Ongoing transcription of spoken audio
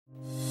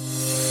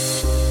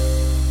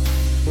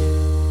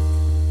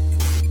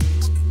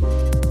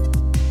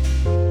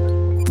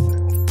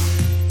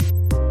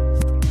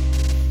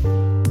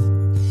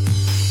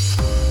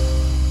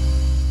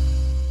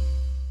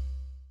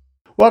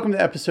Welcome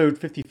to episode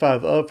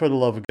 55 of For the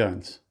Love of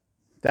Guns.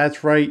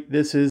 That's right,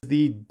 this is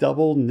the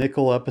double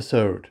nickel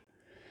episode.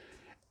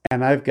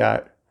 And I've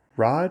got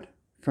Rod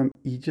from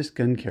Aegis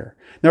Gun Care.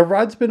 Now,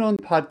 Rod's been on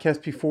the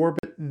podcast before,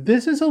 but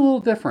this is a little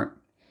different.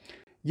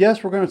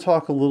 Yes, we're going to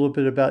talk a little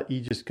bit about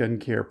Aegis Gun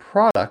Care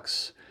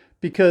products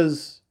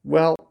because,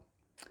 well,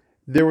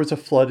 there was a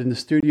flood in the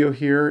studio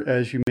here,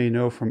 as you may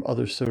know from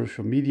other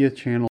social media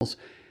channels.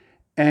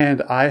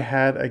 And I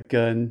had a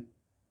gun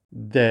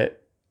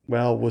that,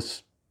 well,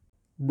 was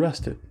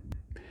rusted.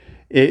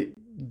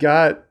 It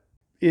got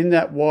in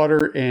that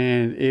water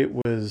and it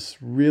was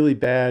really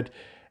bad.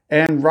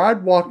 And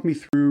Rod walked me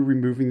through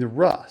removing the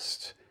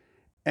rust.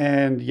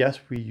 And yes,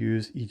 we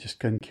use Aegis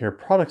Gun Care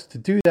products to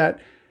do that.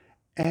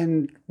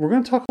 And we're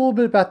going to talk a little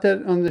bit about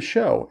that on the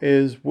show,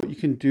 is what you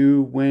can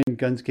do when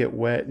guns get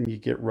wet and you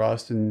get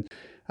rust. And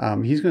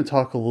he's going to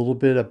talk a little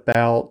bit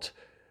about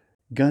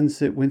guns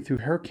that went through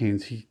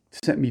hurricanes. He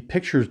sent me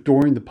pictures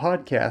during the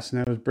podcast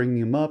and I was bringing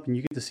them up, and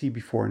you get to see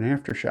before and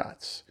after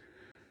shots.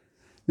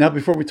 Now,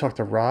 before we talk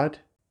to Rod,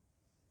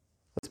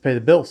 let's pay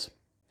the bills.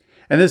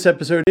 And this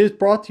episode is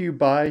brought to you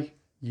by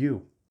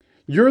you.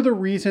 You're the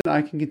reason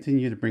I can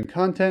continue to bring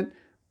content,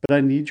 but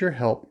I need your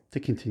help to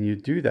continue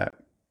to do that.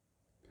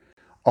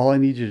 All I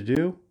need you to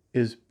do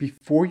is,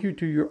 before you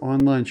do your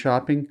online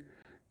shopping,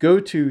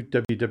 go to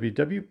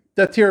www.trb.fyi,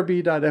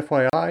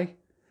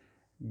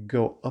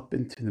 go up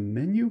into the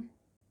menu,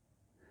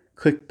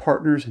 click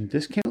Partners and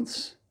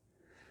Discounts,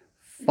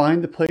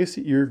 find the place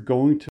that you're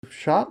going to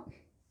shop,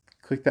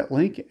 click that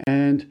link,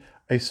 and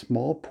a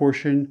small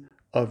portion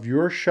of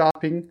your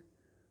shopping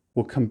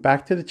will come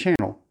back to the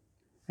channel.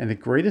 And the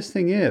greatest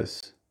thing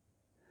is,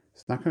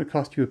 it's not going to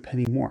cost you a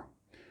penny more.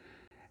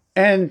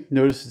 And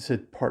notice it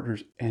said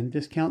Partners and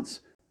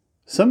Discounts.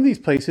 Some of these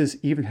places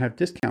even have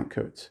discount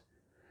codes.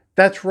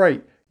 That's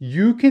right,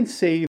 you can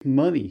save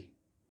money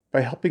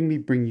by helping me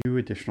bring you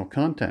additional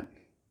content.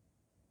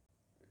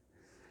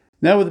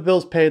 Now with the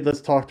bills paid, let's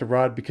talk to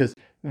Rod, because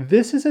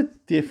this is a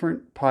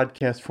different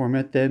podcast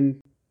format than,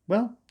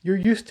 well, you're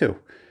used to.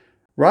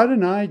 Rod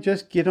and I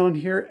just get on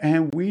here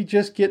and we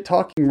just get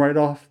talking right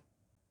off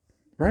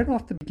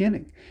the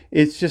beginning.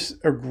 It's just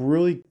a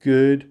really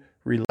good,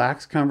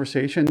 relaxed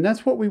conversation. And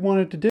that's what we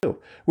wanted to do.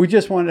 We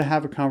just wanted to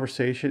have a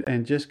conversation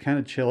and just kind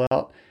of chill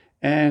out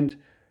and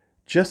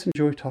just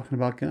enjoy talking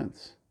about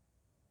guns.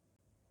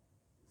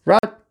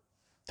 Rod,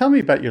 tell me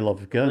about your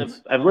love of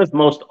guns. I've lived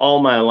most all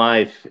my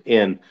life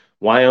in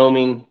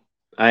Wyoming,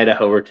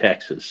 Idaho, or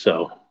Texas.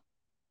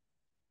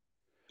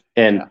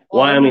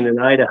 Wyoming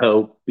and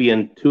Idaho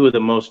being two of the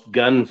most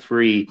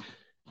gun-free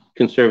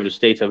conservative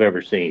states I've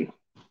ever seen.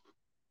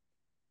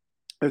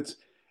 It's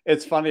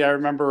funny. I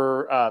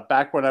remember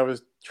back when I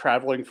was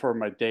traveling for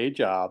my day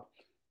job,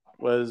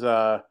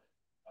 I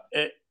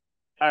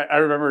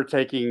remember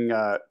taking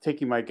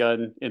my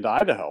gun into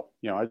Idaho.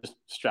 I just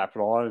strapped it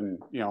on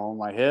and on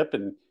my hip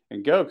and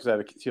go, because I had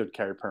a concealed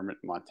carry permit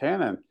in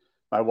Montana. And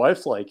my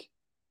wife's like,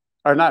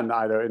 or not in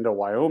Idaho, into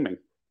Wyoming,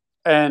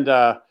 and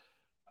my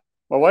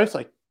wife's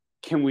like,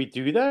 "Can we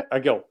do that?" I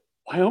go,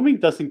 "Wyoming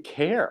doesn't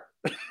care.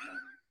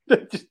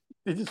 they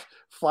just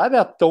flat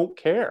out don't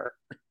care.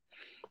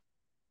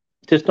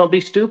 Just don't be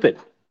stupid."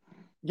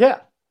 Yeah,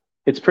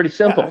 it's pretty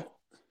simple.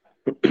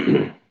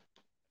 Yeah.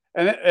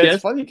 And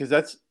it's funny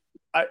because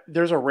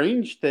there's a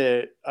range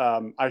that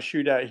I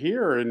shoot at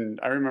here, and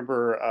I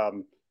remember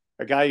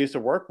a guy I used to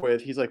work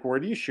with. He's like, "Where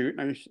do you shoot?"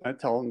 And I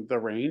tell him the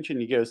range,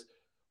 and he goes,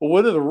 "Well,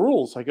 what are the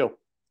rules?" I go,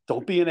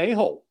 "Don't be an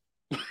a-hole."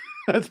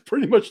 That's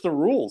pretty much the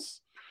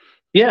rules.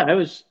 Yeah, I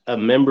was a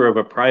member of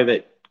a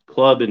private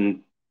club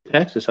in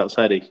Texas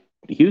outside of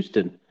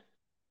Houston.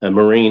 A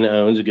Marine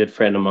owns, a good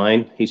friend of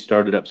mine. He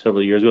started up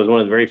several years ago. He was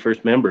one of the very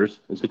first members.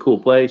 It's a cool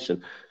place.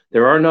 And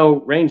there are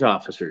no range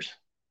officers.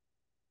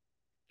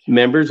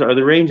 Members are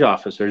the range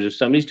officers. If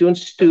somebody's doing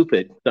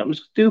something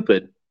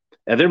stupid,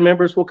 other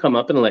members will come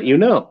up and let you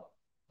know.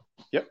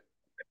 Yep.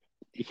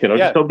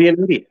 Just don't be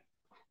an idiot.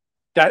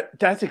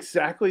 That's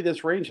exactly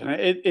this range. And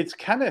it's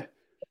kind of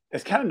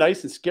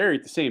nice and scary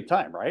at the same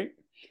time, right?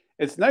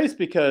 It's nice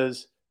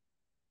because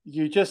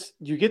you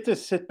get to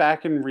sit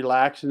back and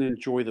relax and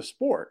enjoy the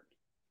sport.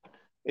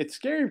 It's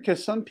scary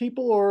because some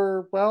people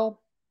are,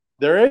 well,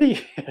 they're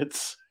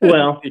idiots.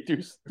 Well, they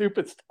do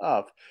stupid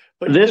stuff.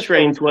 But this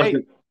range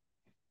wasn't.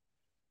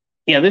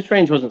 Yeah, this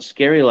range wasn't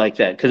scary like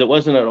that because it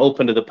wasn't an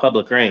open to the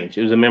public range.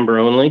 It was a member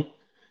only,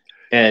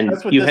 and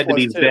you had to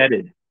be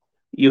vetted.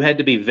 You had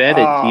to be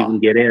vetted to even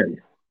get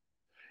in.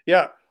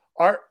 Yeah,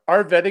 our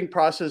vetting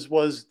process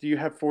was, do you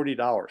have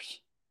 $40?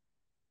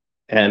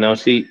 And now,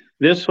 see,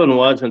 this one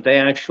wasn't. They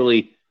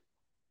actually,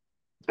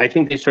 I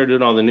think they started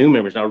doing all the new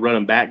members now,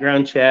 running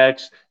background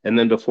checks, and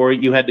then before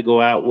you had to go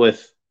out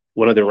with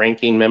one of the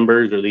ranking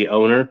members or the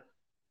owner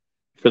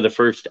for the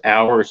first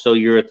hour or so.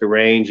 You're at the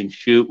range and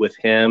shoot with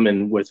him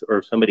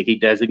or somebody he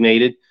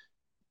designated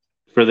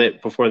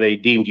before they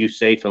deemed you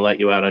safe and let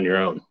you out on your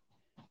own.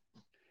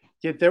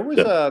 Yeah, there was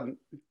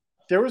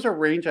a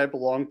range I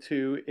belonged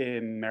to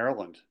in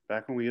Maryland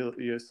back when we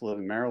used to live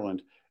in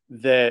Maryland.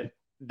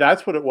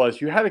 That's what it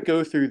was. You had to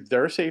go through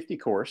their safety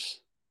course,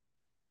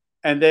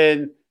 and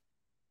then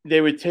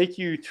they would take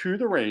you to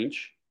the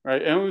range,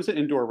 right? And it was an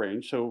indoor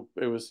range, so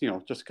it was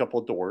just a couple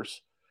of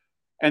doors,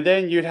 and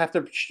then you'd have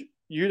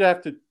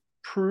to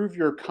prove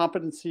your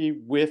competency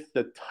with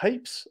the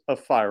types of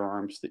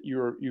firearms that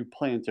you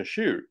plan to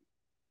shoot,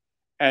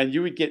 and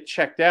you would get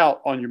checked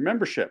out on your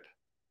membership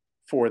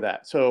for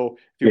that. So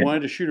if you Yeah.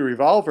 wanted to shoot a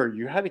revolver,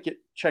 you had to get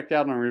checked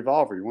out on a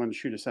revolver. You wanted to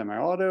shoot a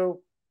semi-auto,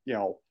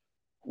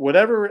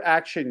 whatever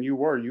action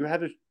you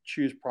had to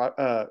choose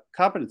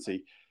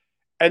competency.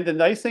 And the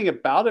nice thing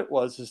about it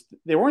is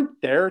they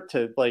weren't there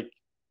to like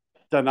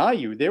deny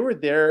you. They were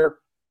there.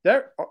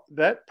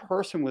 That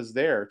person was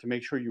there to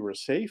make sure you were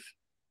safe,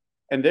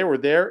 and they were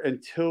there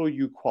until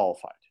you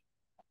qualified.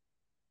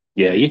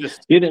 Yeah, They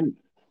just you didn't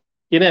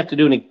have to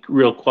do any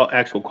real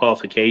actual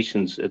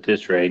qualifications at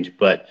this range,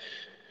 but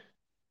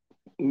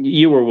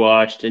you were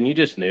watched and you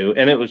just knew.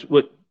 And it was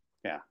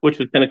yeah. which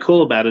was kind of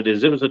cool about it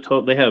is it was a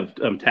total. They have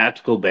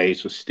tactical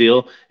base with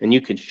steel, and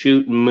you can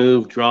shoot and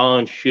move, draw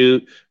and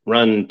shoot,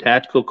 run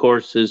tactical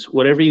courses,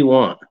 whatever you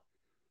want.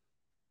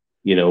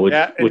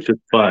 Yeah, Which was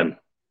fun.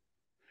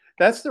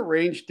 that's the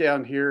range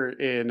down here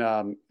in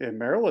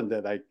Maryland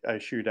that I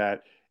shoot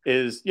at.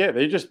 Is yeah,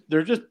 they're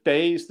just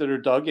bays that are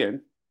dug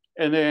in,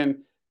 and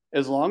then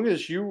as long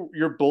as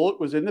your bullet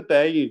was in the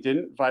bay, you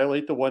didn't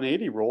violate the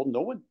 180 rule.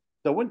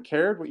 No one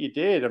cared what you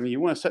did. I mean, you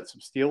want to set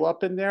some steel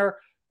up in there.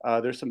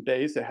 There's some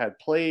bays that had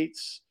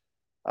plates.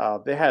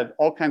 They had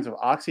all kinds of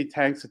oxy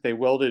tanks that they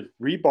welded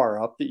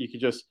rebar up that you could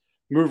just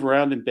move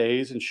around in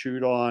bays and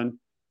shoot on.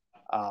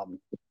 Um,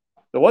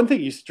 the one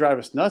thing used to drive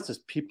us nuts is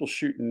people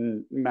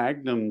shooting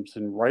magnums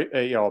and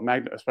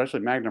especially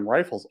magnum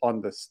rifles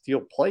on the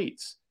steel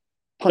plates,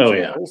 Oh punching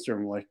yeah, holes through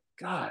them. Like,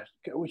 God,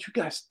 would you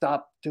guys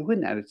stop doing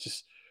that? It's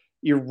just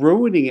you're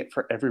ruining it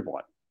for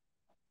everyone.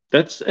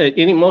 that's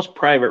any most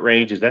private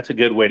ranges. That's a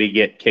good way to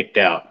get kicked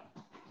out.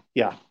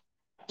 Yeah,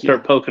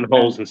 Start yeah, poking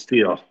holes in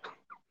steel.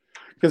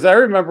 because I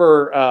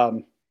remember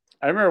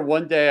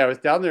one day I was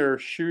down there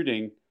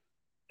shooting,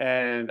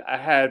 and I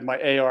had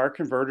my AR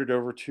converted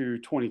over to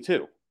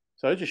 22.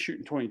 So I was just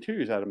shooting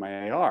 22s out of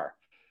my AR.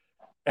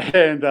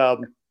 And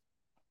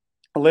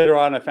later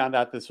on, I found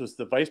out this was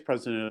the vice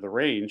president of the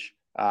range.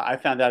 I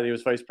found out he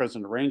was vice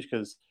president of the range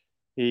because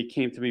he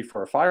came to me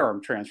for a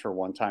firearm transfer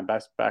one time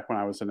back when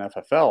I was in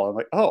FFL. I'm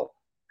like, oh,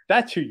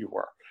 that's who you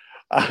were.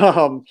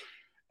 Um,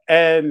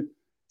 and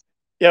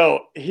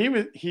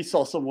he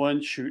saw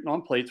someone shooting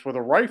on plates with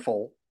a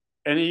rifle,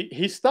 and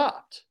he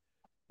stopped.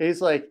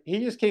 He's like, he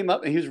just came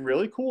up and he was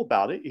really cool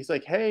about it. He's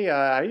like, hey,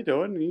 how you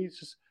doing? And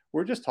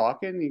we're just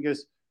talking. And he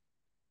goes,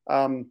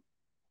 um,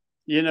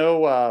 you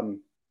know,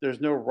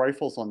 there's no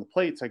rifles on the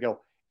plates. I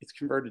go, it's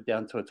converted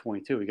down to a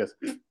 22. He goes,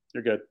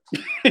 you're good.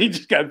 He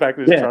just got back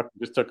to his Yeah, truck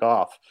and just took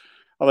off.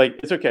 I'm like,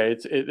 it's okay.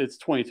 It's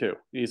 22. And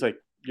he's like,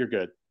 you're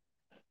good.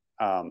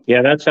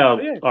 yeah. That's how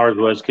Yeah, ours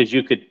was because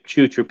you could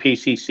shoot your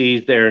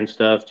PCCs there and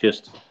stuff.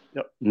 Just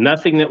yep,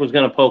 nothing that was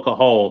going to poke a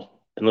hole,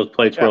 and those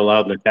plates were yeah,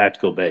 allowed in the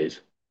tactical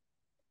bays.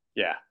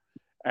 yeah.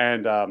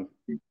 And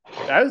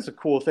that is a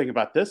cool thing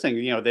about this thing.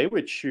 They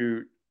would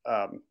shoot.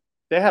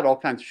 They had all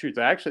kinds of shoots.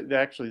 They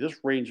actually, this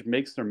range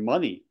makes their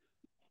money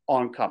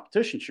on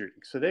competition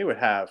shooting. So they would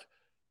have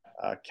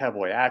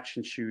cowboy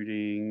action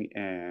shooting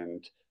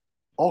and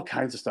all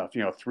kinds of stuff.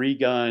 3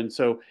 gun.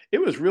 So it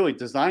was really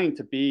designed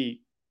to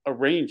be a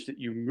range that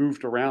you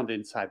moved around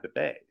inside the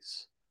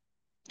bays.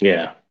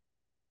 Yeah,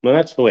 well,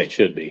 that's the way it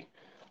should be.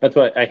 That's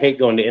why I hate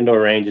going to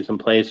indoor ranges and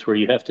places where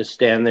you have to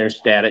stand there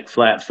static,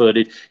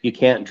 flat-footed. You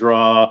can't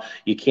draw.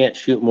 You can't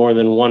shoot more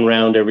than one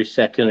round every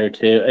second or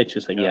two. It's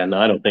just like, Yeah, yeah, no,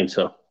 I don't think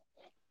so.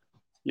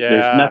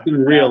 There's yeah,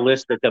 nothing yeah.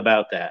 realistic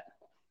about that.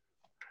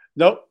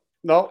 Nope,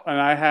 nope. And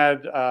I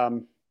had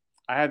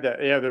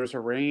that. Yeah, there was a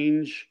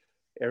range.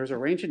 There was a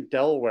range in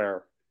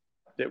Delaware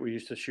that we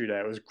used to shoot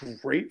at. It was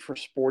great for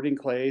sporting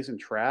clays and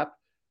trap,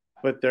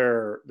 but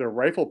their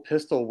rifle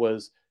pistol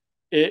was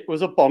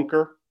a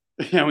bunker.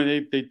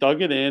 When they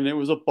dug it in, it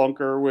was a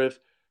bunker with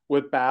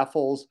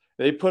baffles.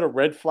 They put a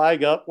red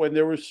flag up when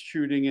there was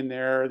shooting in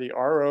there. The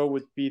RO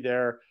would be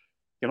there.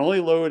 You can only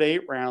load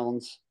 8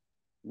 rounds,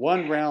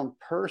 1 round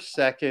per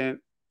second,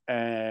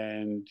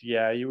 and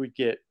yeah, you would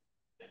get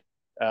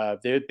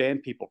they would ban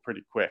people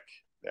pretty quick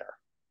there.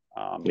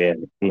 Um, Yeah,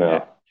 yeah,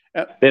 no.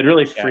 uh, They'd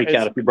really yeah, freak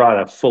out it's if you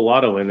brought a full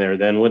auto in there,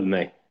 then, wouldn't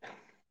they?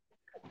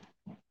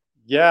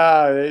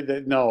 yeah.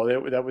 No,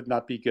 that would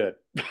not be good.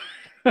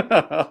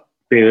 The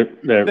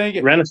Thank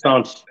you.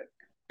 Renaissance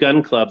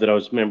Gun Club that I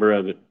was a member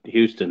of at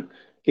Houston,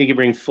 you could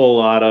bring full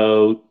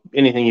auto,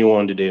 anything you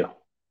wanted to do.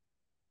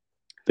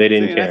 They See,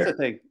 didn't and that's the care.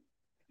 thing.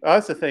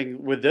 That's the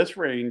thing with this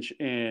range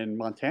in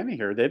Montana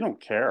here. They don't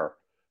care.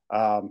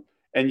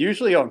 And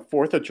usually on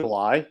 4th of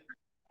July,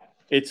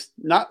 it's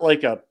not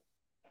like a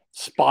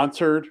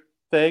sponsored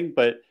thing,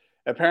 but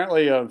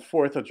apparently on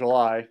 4th of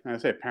July, and I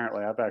say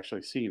apparently, I've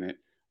actually seen it.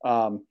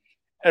 Um,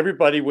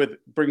 everybody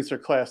brings their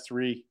class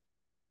 3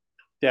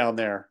 down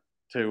there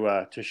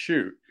to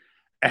shoot,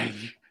 and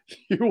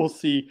you will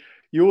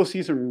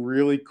see some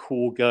really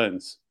cool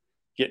guns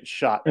get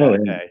shot Oh,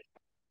 that yeah. day.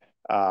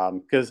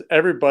 Because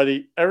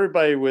everybody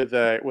with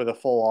a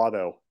full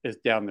auto is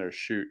down there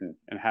shooting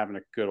and having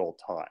a good old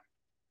time.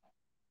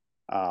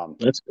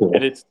 That's And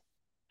cool.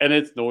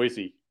 it's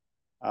noisy.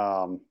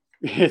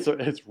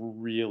 It's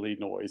really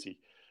noisy,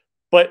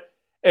 but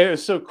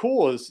it's so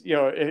cool is,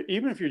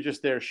 even if you're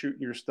just there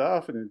shooting your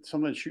stuff and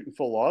someone's shooting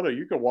full auto,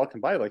 you go walking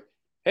by like,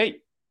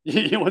 hey,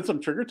 you want some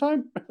trigger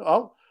time?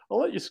 I'll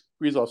let you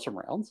squeeze off some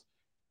rounds.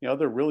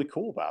 They're really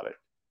cool about it.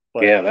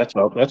 But Yeah, that's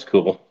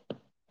cool.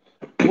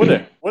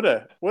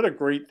 what a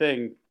great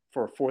thing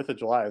for 4th of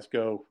July is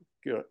go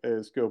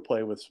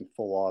play with some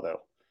full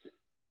auto.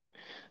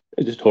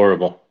 It's just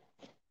horrible.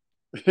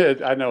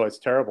 I know it's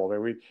terrible. I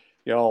mean,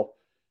 you know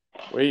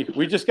we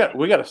just got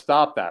to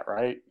stop that,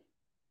 right?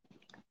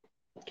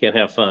 Can't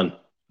have fun.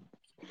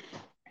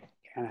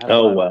 Can't have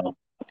Oh fun. well,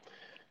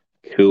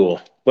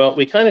 cool. Well,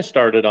 we kind of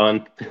started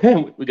on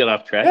we got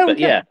off track, Yeah, we but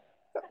can. yeah,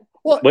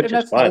 Well, which and is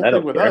that's the fine. whole I thing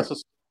don't with care.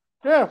 us.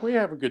 Yeah, we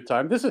have a good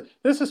time. This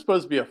is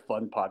supposed to be a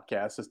fun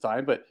podcast this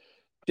time, but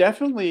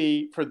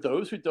definitely for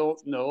those who don't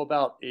know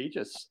about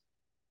Aegis,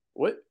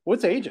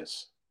 what's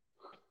Aegis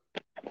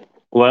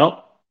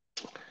Well,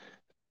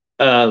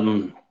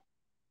 um,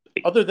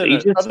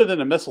 Aegis, other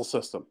than a missile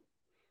system?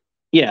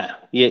 yeah.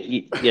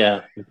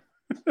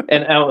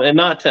 And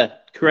not to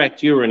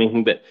correct you or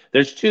anything, but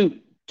there's two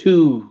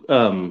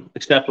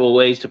acceptable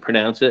ways to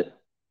pronounce it.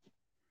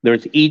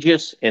 There's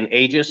Aegis and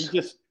Aegis,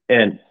 Aegis.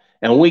 and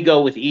we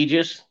go with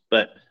Aegis,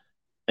 but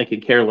I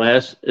could care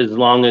less as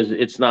long as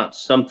it's not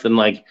something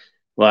like.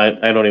 Well,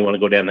 I don't even want to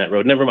go down that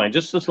road. Never mind.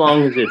 Just as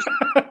long as it's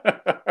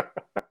because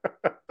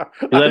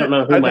I don't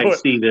know who I know might it.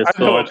 see this, I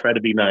so know I'll it. try to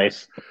be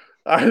nice.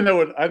 I know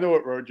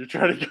what road you're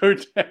trying to go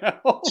down.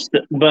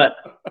 But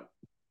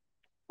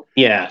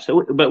yeah,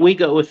 but we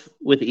go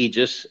with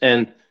Aegis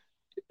and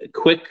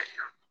quick.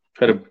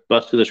 Try to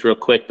bust through this real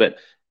quick, but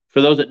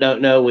for those that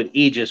don't know what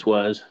Aegis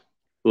was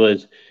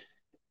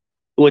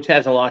which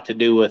has a lot to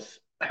do with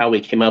how we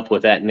came up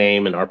with that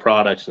name and our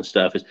products and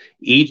stuff. Is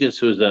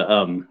Aegis was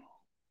a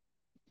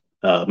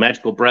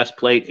magical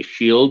breastplate, a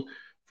shield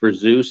for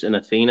Zeus and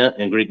Athena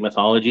in Greek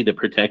mythology that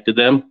protected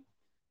them,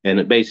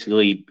 and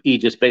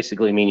Aegis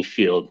basically means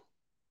shield,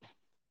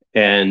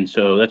 and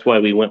so that's why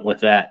we went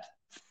with that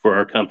for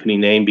our company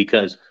name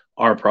because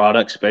our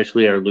product,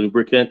 especially our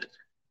lubricant,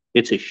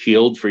 it's a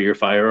shield for your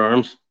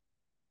firearms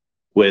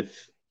with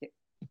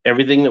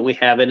everything that we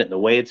have in it, the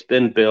way it's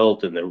been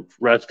built, and the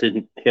rust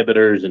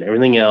inhibitors and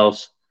everything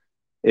else.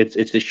 It's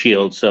a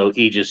shield. So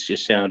Aegis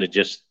just sounded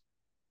just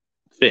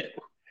fit,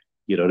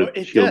 Oh,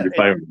 to shield your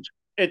firearms.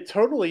 it's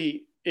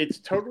totally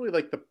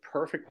like the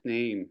perfect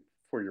name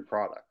for your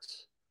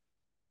products.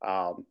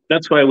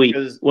 That's why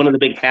Because one of the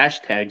big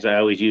hashtags I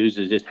always use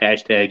is just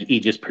hashtag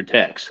Aegis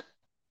protects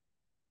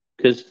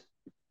because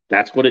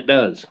that's what it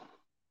does.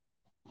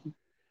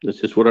 That's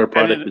just what our and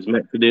product in is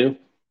meant to do.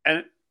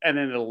 and and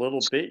in a little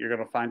bit you're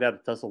going to find out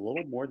it does a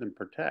little more than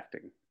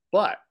protecting.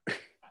 But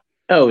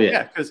Oh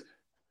yeah, yeah,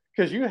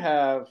 because you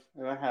have,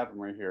 and I have them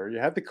right here. You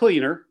have the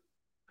cleaner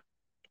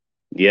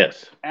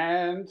yes.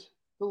 and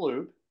the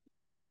lube,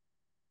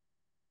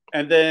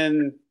 and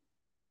then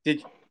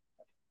did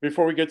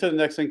before we get to the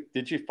next thing,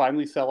 did you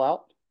finally sell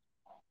out?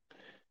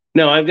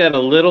 No, I've got a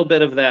little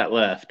bit of that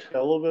left. A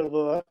little bit of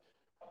that.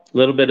 A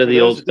little bit of For the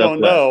those old that stuff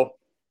don't left. know,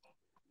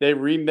 they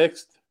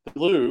remixed the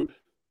lube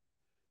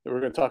that we're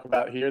going to talk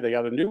about here. They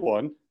got a new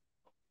one,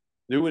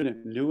 new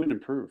and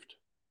improved.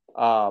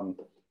 Um,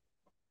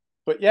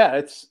 but yeah,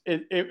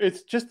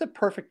 it's just the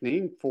perfect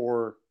name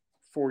for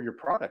your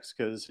products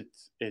because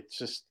it's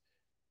just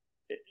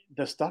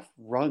the stuff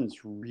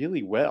runs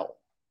really well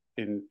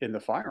in the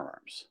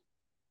firearms.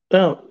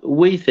 Well,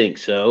 we think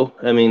so.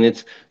 I mean,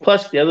 it's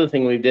plus the other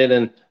thing we did,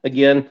 and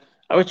again,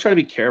 I always try to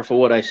be careful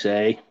what I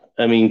say.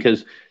 I mean,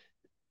 because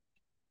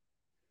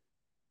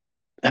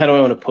how do I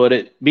want to put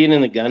it? Being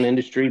in the gun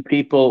industry,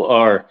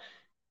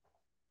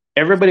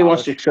 everybody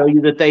wants to Scottish. show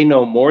you that they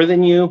know more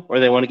than you, or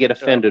they want to get Yeah.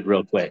 offended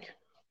real quick.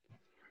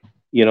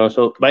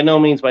 So by no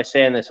means by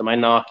saying this am I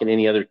knocking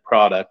any other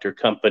product or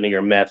company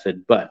or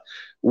method, but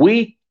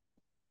we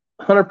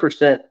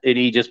 100% at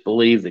Aegis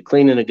believe that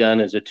cleaning a gun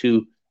is a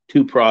two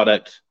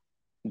product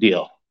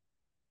deal.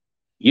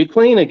 You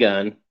clean a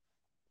gun,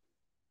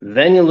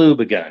 then you lube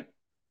a gun.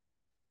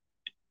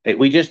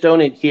 We just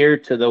don't adhere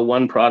to the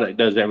one product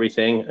does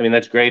everything. I mean,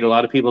 that's great. A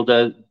lot of people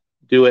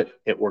do it.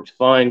 It works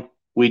fine.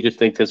 We just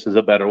think this is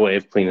a better way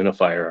of cleaning a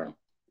firearm.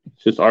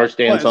 It's just our Well,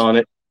 stance on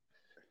it.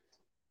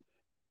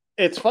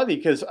 it's funny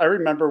because I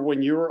remember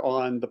when you were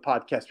on the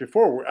podcast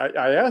before,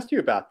 I asked you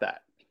about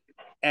that,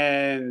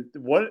 and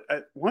one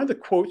of the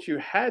quotes you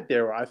had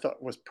there I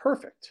thought was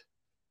perfect.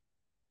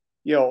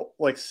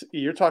 Like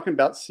you're talking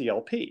about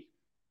CLP,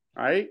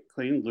 right?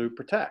 Clean, lube,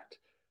 protect.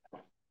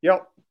 You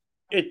know,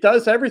 it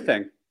does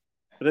everything,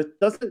 but it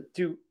doesn't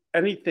do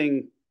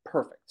anything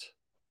perfect,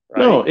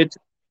 No, right?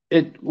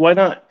 why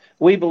not?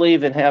 We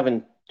believe in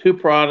having two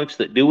products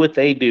that do what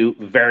they do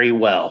very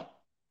well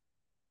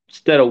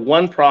instead of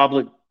one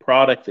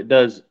product that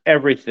does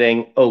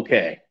everything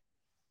okay.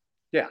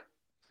 Yeah.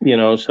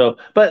 So,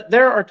 but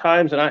there are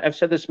times, and I've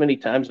said this many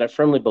times, and I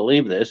firmly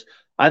believe this.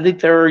 I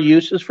think there are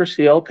uses for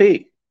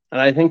CLP,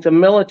 and I think the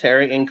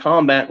military in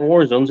combat and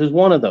war zones is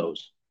one of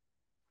those.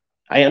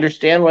 I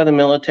understand why the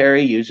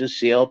military uses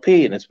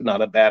CLP, and it's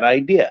not a bad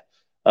idea.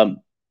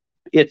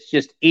 It's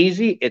just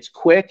easy, it's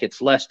quick,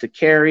 it's less to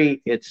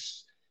carry.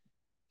 It's,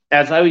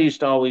 as I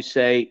used to always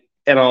say,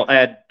 and I'll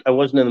add, I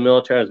wasn't in the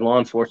military, I was law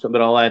enforcement,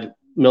 but I'll add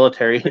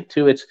military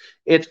too.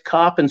 It's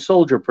cop and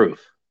soldier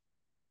proof.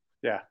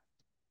 Yeah.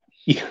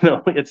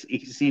 It's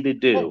easy to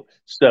do. Well,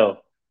 so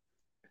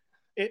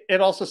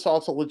it also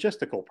solves a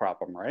logistical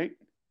problem, right?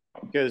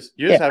 Because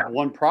you just have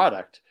one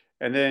product,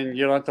 and then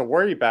you don't have to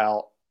worry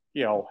about,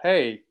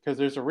 hey, because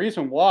there's a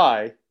reason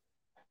why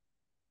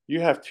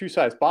you have two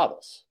size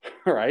bottles,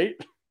 right?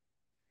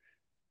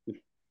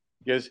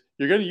 Because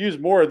you're going to use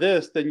more of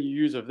this than you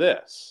use of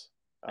this.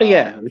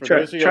 Yeah. For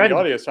those of you on the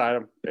audio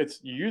side,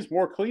 you use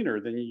more cleaner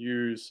than you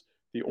use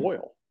the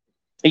oil.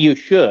 You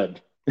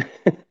should.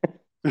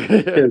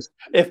 if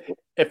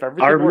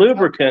everything our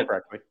lubricant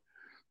correctly,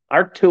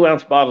 our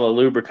 2-ounce bottle of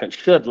lubricant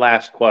should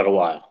last quite a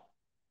while.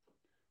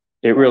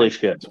 It really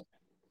should.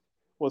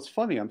 Well, it's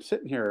funny. I'm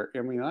sitting here.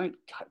 I mean, I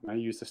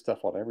use this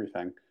stuff on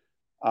everything.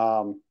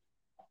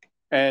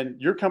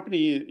 And your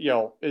company,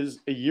 is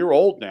a year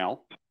old now.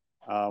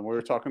 We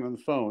were talking on the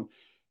phone,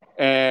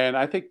 and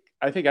I think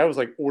I was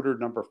like order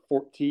number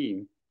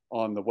 14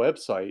 on the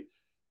website,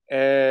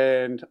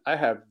 and I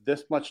have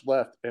this much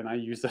left, and I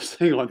use this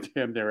thing on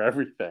damn near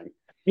everything.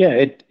 Yeah,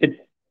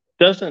 it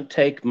doesn't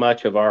take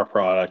much of our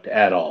product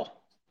at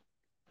all,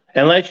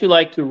 unless you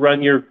like to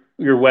run your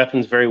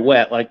weapons very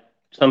wet. Like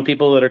some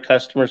people that are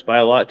customers buy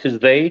a lot because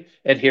they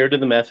adhere to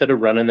the method of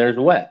running theirs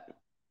wet.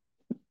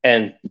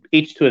 And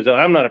each to his own.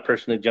 I'm not a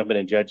person to jump in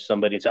and judge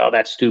somebody and say, "Oh,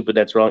 that's stupid,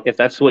 that's wrong." If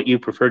that's what you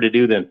prefer to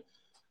do, then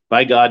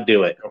by God,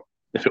 do it.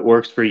 If it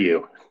works for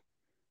you.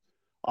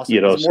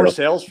 Awesome. More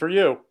sales for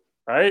you,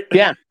 right?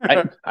 Yeah.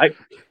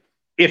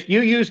 If you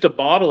used a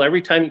bottle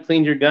every time you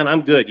cleaned your gun,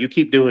 I'm good. You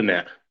keep doing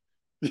that.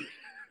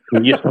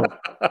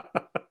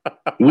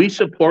 We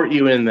support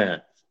you in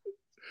that.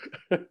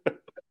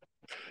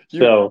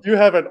 You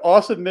have an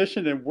awesome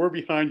mission, and we're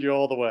behind you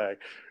all the way.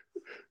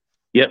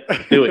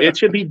 Yep, do it. It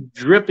should be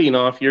dripping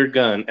off your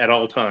gun at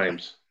all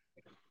times.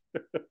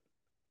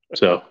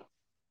 So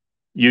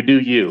you do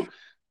you.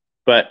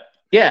 But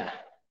yeah,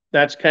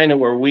 that's kind of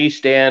where we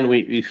stand.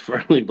 We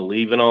firmly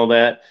believe in all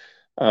that.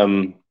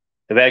 I've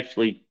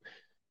actually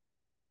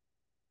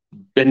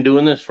been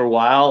doing this for a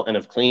while and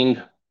have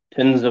cleaned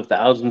tens of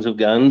thousands of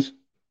guns.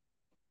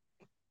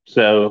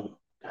 So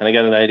kind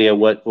of got an idea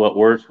what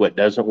works, what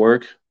doesn't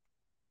work.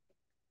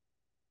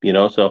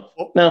 So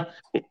no,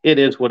 it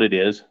is what it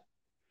is.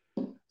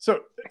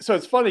 So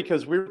it's funny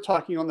because we were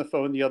talking on the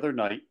phone the other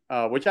night,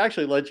 which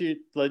actually led you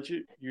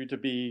to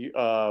be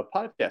a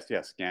podcast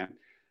guest again.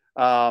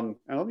 And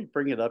let me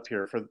bring it up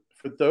here for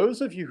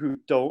those of you who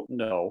don't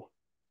know.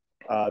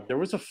 There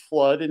was a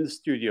flood in the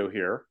studio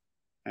here,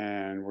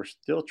 and we're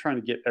still trying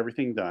to get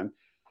everything done.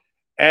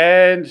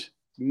 And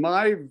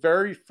my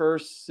very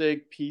first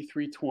SIG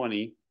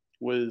P320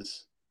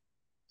 was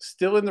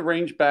still in the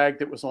range bag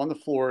that was on the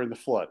floor in the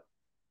flood,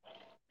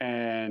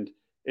 and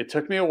it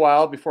took me a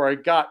while before I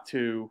got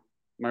to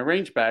my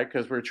range bag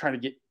because we were trying to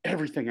get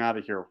everything out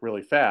of here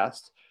really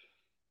fast.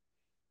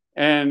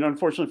 And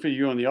unfortunately for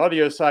you on the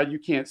audio side, you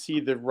can't see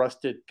the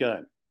rusted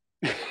gun.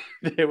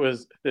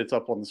 It's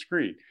up on the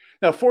screen.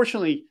 Now,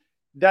 fortunately,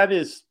 that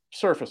is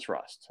surface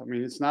rust. I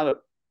mean, it's not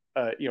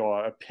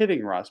a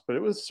pitting rust, but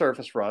it was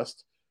surface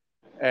rust.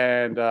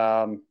 And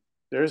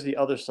there's the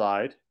other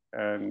side.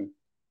 And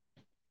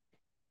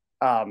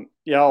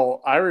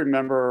I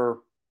remember,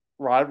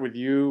 Rod, with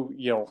you,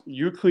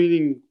 you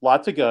cleaning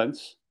lots of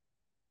guns.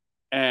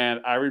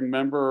 And I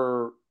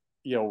remember,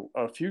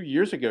 a few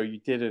years ago,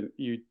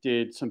 you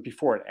did some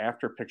before and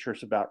after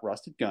pictures about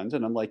rusted guns.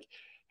 And I'm like,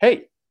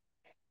 hey,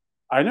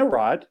 I know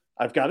Rod,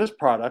 I've got his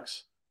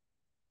products.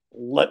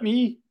 Let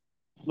me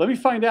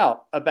find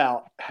out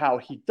about how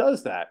he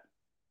does that,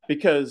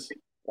 because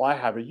I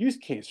have a use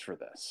case for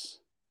this.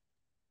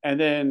 And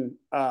then,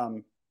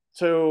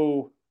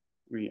 so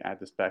let me add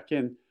this back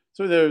in.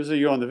 So those of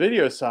you on the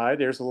video side,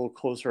 there's a little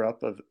closer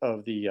up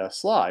of the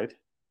slide.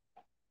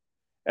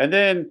 And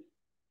then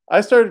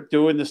I started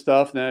doing this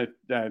stuff, and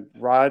then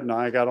Rod and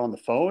I got on the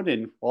phone,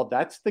 and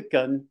that's the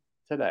gun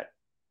today.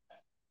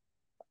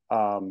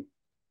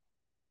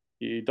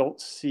 You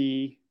don't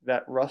see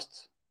that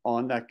rust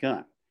on that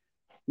gun.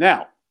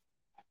 Now,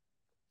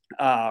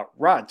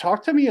 Rod,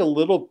 talk to me a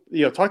little,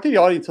 talk to the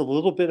audience a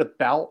little bit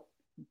about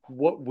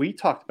what we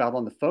talked about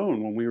on the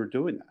phone when we were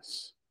doing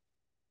this.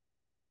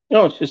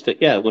 No, it's just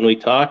that, when we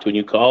talked, when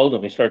you called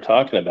and we started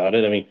talking about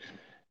it, I mean,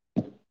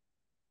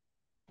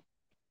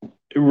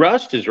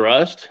 rust is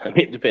rust. I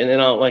mean, depending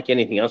on, like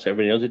anything else,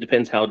 everybody knows, it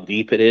depends how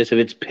deep it is. If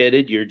it's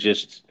pitted, you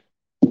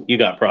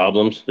got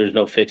problems. There's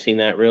no fixing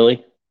that,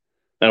 really.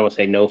 I don't want to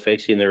say no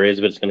fixing, there is,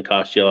 but it's going to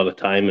cost you a lot of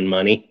time and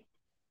money.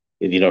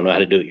 if you don't know how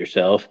to do it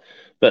yourself.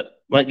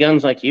 But like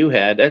guns like you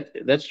had,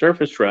 that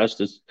surface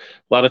rust is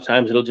a lot of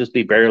times it'll just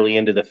be barely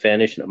into the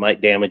finish, and it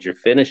might damage your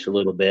finish a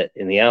little bit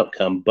in the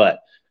outcome.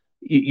 But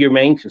your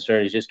main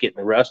concern is just getting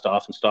the rust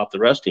off and stop the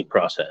rusting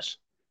process.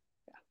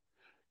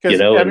 You Because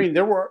know, I and mean,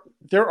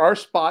 there are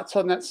spots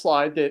on that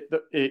slide that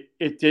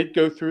it did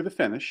go through the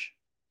finish,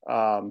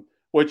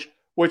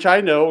 which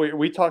I know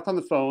we talked on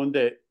the phone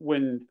that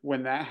when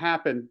that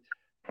happened,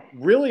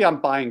 really I'm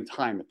buying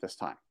time at this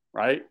time,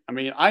 right? I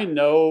mean, I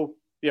know,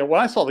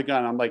 when I saw the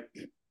gun, I'm like,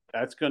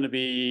 that's going to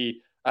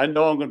be. I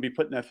know I'm going to be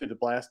putting that through the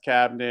blast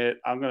cabinet.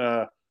 I'm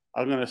gonna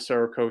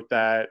Cerakote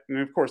that, and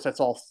of course, that's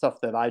all stuff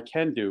that I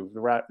can do.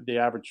 The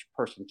average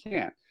person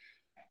can't.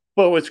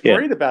 But what's yeah,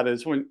 great about it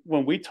is when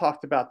we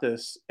talked about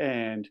this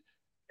and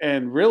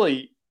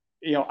really,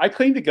 I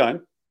cleaned the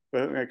gun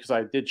because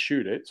I did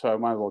shoot it, so I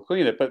might as well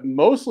clean it. But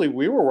mostly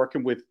we were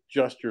working with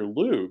just your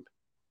lube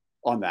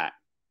on that,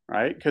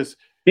 right? Because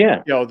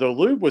yeah. the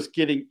lube was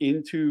getting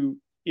into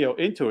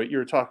it. You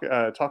were talk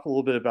a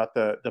little bit about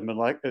the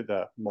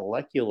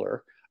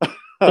molecular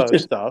It's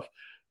just stuff.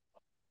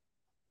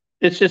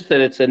 it's just that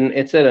it's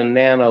at a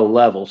nano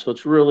level, so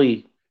it's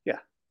really Yeah,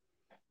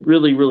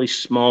 really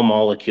small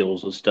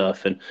molecules and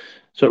stuff, and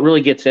so it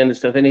really gets into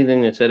stuff.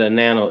 Anything that's at a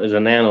nano is a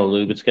nano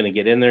lube. It's going to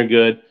get in there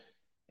good.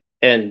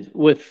 And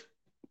with,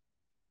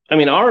 I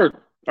mean, our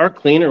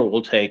cleaner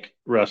will take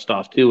rust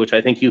off too, which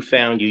I think you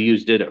found you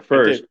used it at I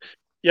first, did.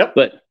 Yep.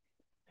 but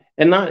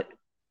and not.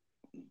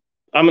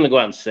 I'm going to go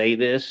out and say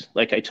this,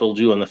 like I told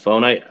you on the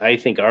phone. I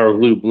think our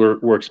lube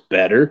works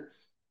better.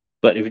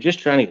 But if you're just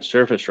trying to get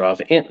surface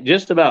off, and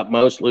just about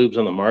most lubes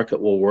on the market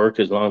will work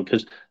as long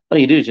because all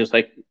you do is just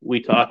like we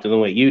talked and the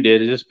way you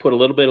did is just put a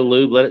little bit of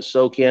lube, let it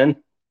soak in,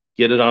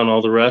 get it on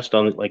all the rust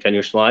on like on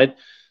your slide,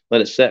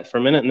 let it set for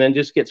a minute, and then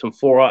just get some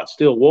 4/0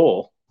 steel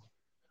wool,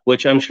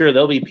 which I'm sure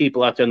there'll be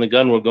people out there in the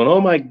gun world going,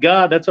 "Oh my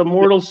God, that's a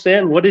mortal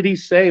sin. What did he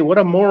say? What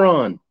a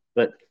moron!"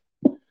 But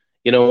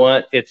you know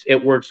what?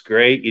 It works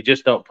great. You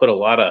just don't put a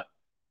lot of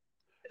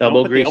Don't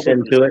elbow put the grease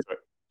elbow grease into it. into it.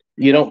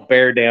 You don't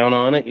bear down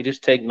on it. You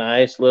just take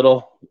nice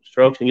little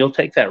strokes and you'll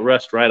take that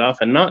rust right off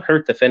and not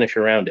hurt the finish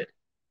around it.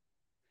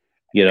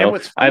 And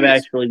what's I've funny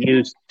is actually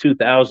used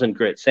 2000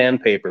 grit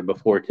sandpaper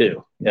before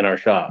too in our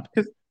shop.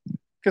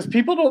 because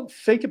people don't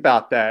think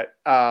about that.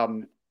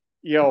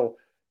 You know,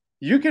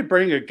 you could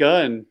bring a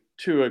gun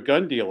to a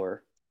gun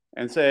dealer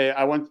and say,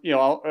 "I want,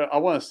 I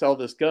want to sell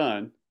this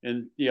gun,"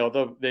 and they're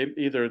going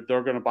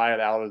to buy it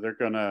out or they're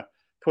going to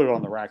put it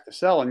on the rack to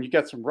sell, and you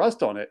get some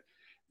rust on it.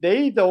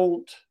 They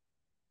don't.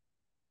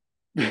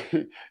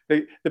 The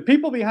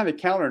people behind the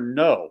counter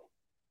know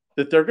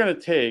that they're going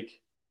to take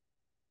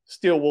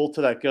steel wool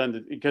to that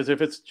gun because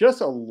if it's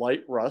just a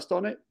light rust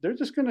on it, they're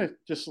just going to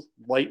just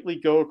lightly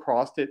go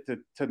across it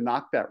to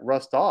knock that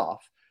rust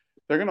off.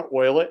 They're going to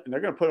oil it and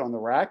they're going to put it on the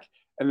rack,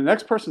 and the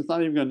next person's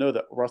not even going to know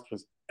that rust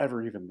was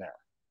ever even there.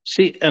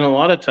 See, and a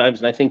lot of times,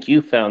 and I think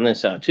you found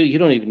this out too, you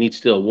don't even need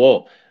steel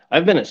wool.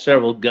 I've been at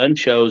several gun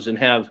shows and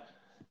have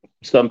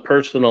some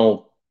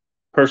personal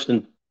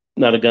person,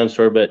 not a gun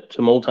store, but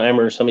some old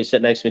timer or somebody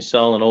sitting next to me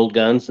selling old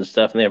guns and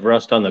stuff, and they have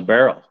rust on the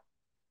barrel.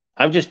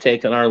 I've just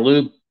taken our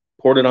lube,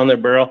 poured it on their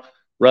barrel,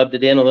 rubbed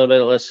it in a little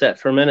bit, let it set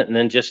for a minute, and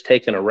then just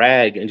taken a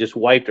rag and just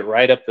wiped it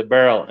right up the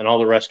barrel, and all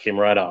the rust came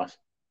right off.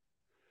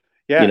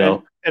 Yeah, You and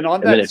know, and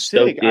on and then that it's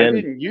Sig, soaked I in.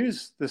 didn't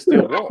use the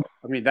steel wool.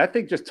 I mean, that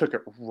thing just took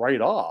it right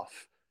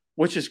off,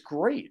 which is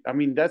great. I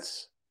mean,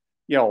 that's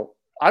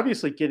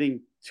obviously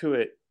getting to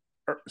it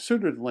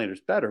sooner than later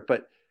is better,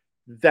 but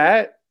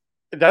that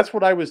that's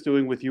what I was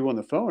doing with you on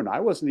the phone.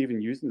 I wasn't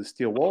even using the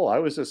steel wool. I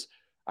was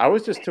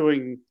just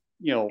doing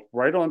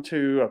right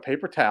onto a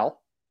paper towel,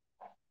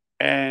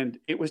 and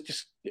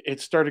it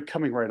started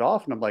coming right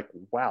off, and I'm like,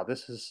 wow,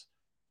 this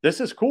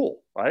is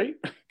cool, right?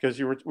 Because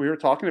we were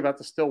talking about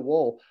the steel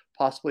wool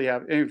possibly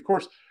have, and of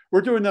course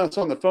we're doing this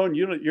on the phone.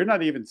 You're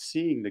not even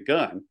seeing the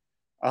gun.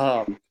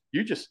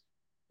 You just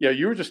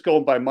you were just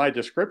going by my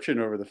description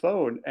over the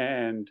phone,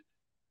 and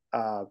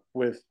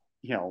with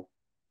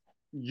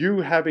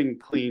you having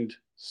cleaned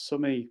so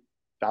many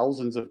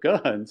thousands of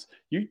guns,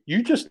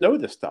 you just know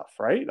this stuff,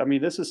 right? I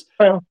mean,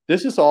 Well,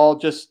 this is all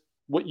just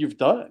what you've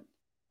done.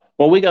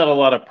 well, we got a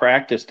lot of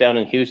practice down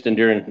in Houston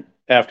during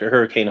after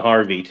Hurricane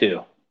Harvey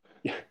too.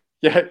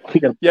 Yeah, We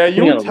got yeah.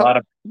 we got a lot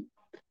of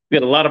we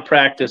got a lot of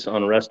practice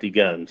on rusty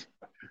guns.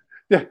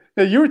 Yeah,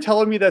 you were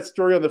telling me that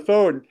story on the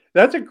phone.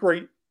 That's a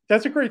great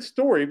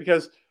story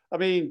because I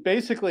mean,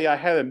 basically, I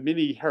had a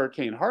mini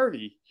Hurricane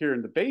Harvey here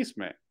in the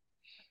basement.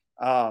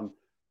 Um,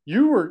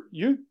 you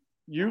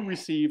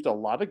received a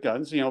lot of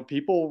guns.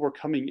 People were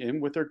coming in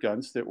with their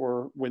guns that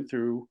went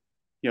through,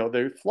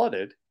 they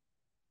flooded,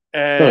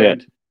 Oh yeah.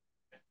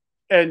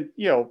 and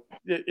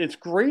it's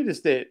great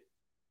is that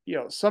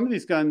some of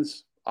these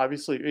guns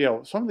obviously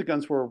some of the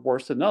guns were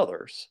worse than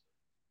others,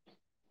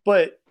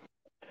 but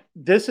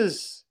this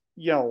is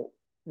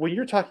when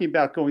you're talking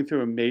about going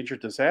through a major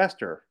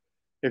disaster,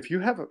 if you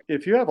have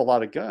a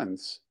lot of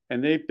guns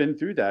and they've been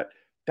through that,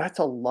 that's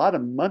a lot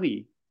of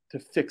money to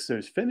fix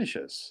those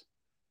finishes.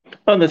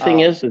 Well, the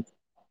thing Um, is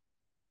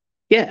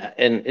Yeah,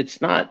 and it's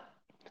not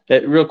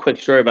a real quick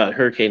story about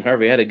Hurricane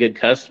Harvey. I had a good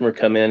customer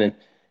come in and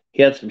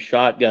he had some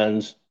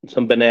shotguns,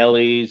 some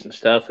Benellis and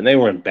stuff, and they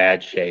were in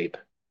bad shape.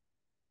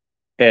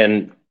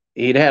 And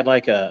he'd had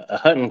like a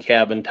hunting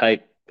cabin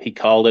type, he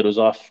called it, was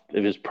off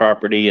of his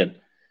property, and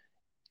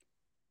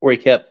where he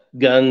kept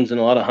guns and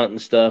a lot of hunting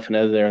stuff and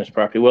other there on his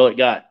property. Well, it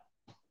got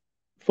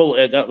full,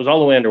 it was all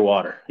the way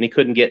underwater and he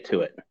couldn't get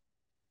to it.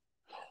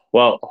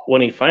 Well,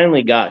 when he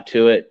finally got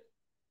to it,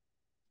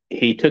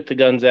 he took the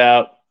guns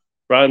out,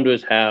 brought them to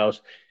his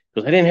house.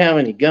 Because I didn't have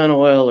any gun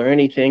oil or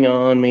anything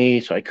on me,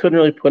 so I couldn't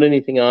really put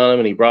anything on them.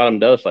 And he brought them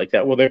to us like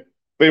that. Well,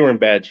 they were in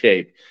bad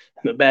shape.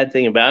 And the bad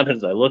thing about it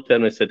is I looked at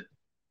him and I said,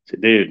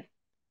 dude,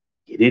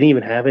 you didn't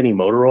even have any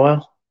motor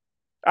oil?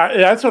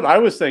 That's what I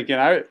was thinking.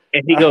 And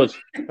he goes,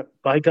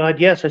 by God,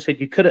 yes. I said,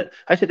 you could have.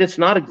 I said, it's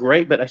not a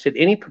great, but I said,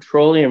 any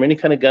petroleum, any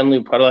kind of gun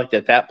lube product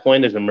at that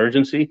point as an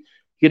emergency,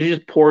 you could have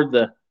just poured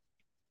the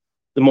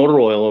motor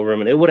oil over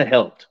him and it would have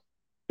helped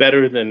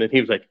better than. And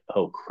he was like,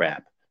 oh,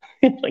 crap.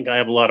 Like, I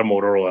have a lot of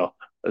motor oil.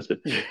 I said,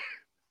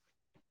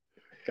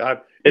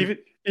 God,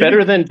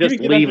 better than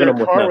just leaving them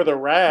with a car with a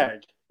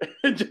rag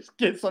and just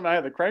get some out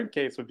of the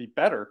crankcase would be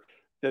better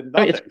than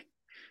nothing. It's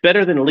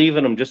better than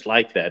leaving them just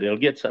like that. It'll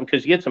get some,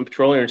 because you get some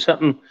petroleum or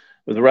something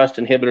with rust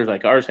inhibitors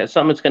like ours has,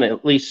 something that's going to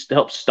at least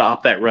help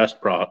stop that rust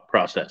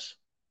process.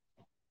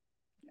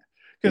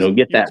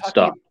 Get that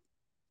stopped.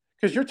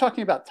 Because you're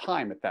talking about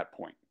time at that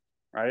point,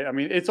 right? I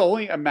mean, it's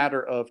only a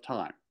matter of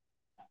time.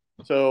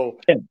 So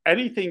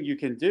anything you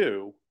can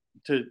do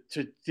to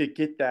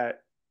get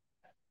that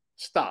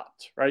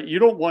stopped, right? You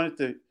don't want it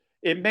to,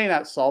 it may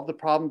not solve the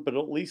problem, but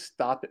at least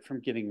stop it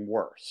from getting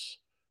worse.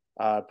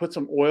 Put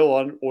some oil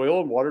on, oil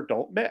and water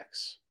don't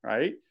mix,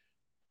 right?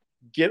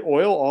 Get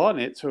oil on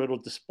it so it'll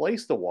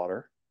displace the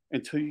water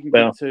until you can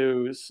get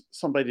to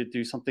somebody to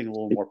do something a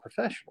little more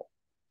professional.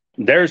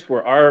 There's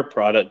where our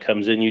product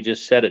comes in. You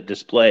just said it,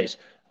 displace.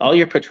 All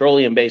your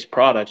petroleum-based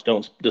products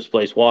don't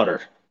displace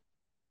water.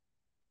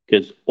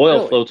 Because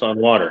oil floats on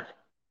water.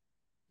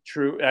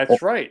 True,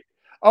 that's right.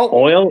 Oh,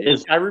 oil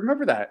is. I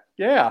remember that.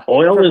 Yeah,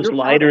 oil is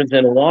lighter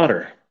than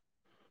water.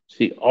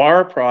 See,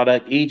 our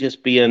product, Aegis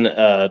being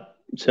a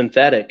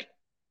synthetic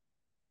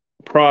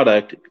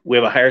product, we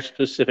have a higher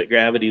specific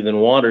gravity than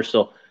water.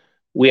 So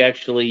we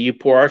actually, you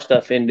pour our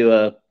stuff into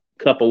a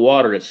cup of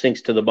water, it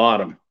sinks to the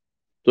bottom.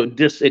 So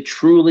it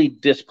truly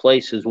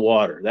displaces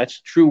water. That's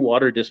true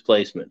water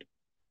displacement.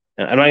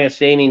 I'm not going to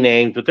say any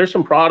names, but there's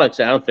some products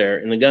out there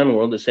in the gun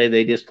world that say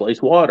they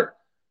displace water,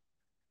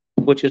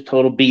 which is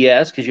total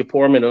BS because you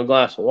pour them into a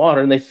glass of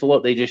water and they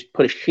float. They just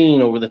put a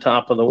sheen over the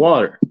top of the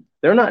water.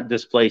 They're not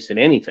displacing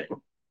anything.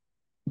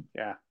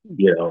 Yeah.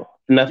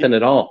 Nothing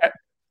at all.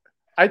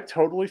 I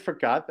totally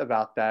forgot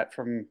about that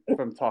from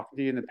talking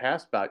to you in the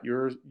past about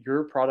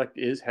your product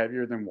is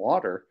heavier than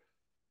water,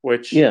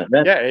 which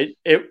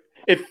it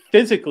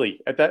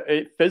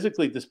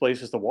physically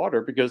displaces the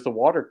water because the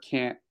water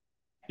can't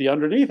be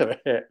underneath of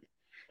it.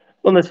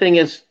 Well, the thing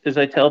is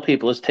I tell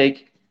people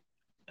I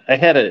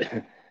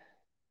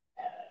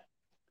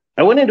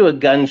went into a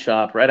gun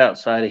shop right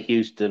outside of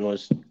Houston,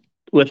 was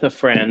with a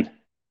friend, it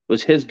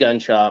was his gun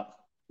shop,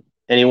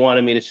 and he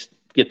wanted me to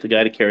get the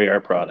guy to carry our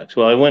products.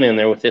 Well, I went in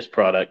there with this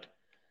product,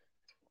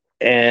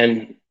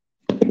 and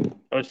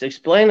I was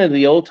explaining to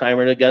the old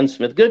timer, the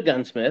gunsmith, good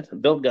gunsmith,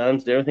 built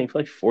guns, everything for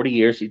like 40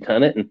 years he'd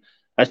done it, and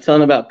I was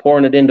telling him about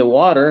pouring it into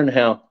water and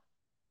how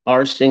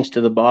ours sinks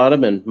to the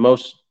bottom and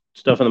most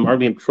stuff in the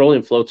market,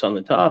 petroleum floats on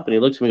the top. And he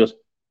looks at me and goes,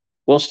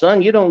 well,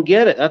 son, you don't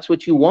get it. That's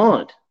what you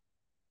want.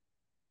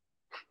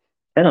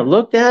 And I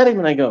looked at him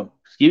and I go,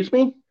 excuse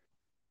me?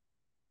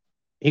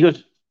 He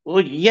goes,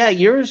 well, yeah,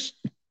 yours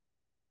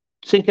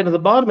sinking to the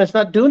bottom. It's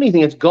not doing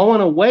anything. It's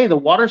going away. The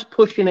water's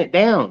pushing it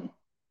down.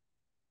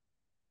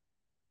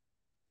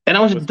 And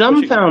I was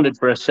dumbfounded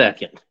for a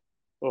second.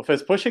 Well, if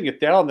it's pushing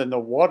it down, then the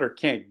water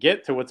can't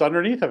get to what's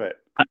underneath of it.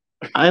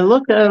 I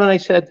looked at him and I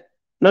said,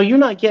 no, you're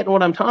not getting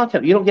what I'm talking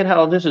about. You don't get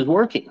how this is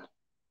working.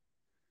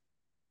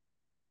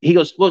 He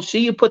goes, well, see,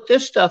 you put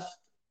this stuff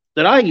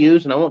that I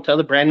use, and I won't tell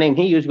the brand name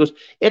he used. He goes,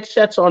 it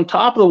sets on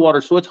top of the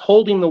water, so it's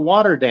holding the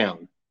water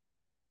down.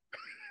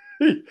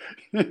 And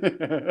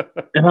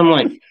I'm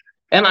like,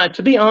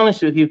 to be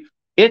honest with you,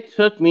 it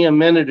took me a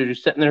minute or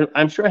just sitting there.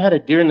 I'm sure I had a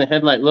deer in the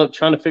headlight look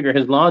trying to figure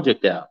his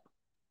logic out.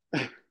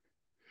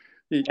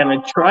 And I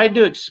tried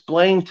to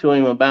explain to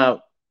him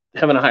about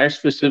having a higher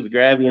specific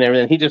gravity and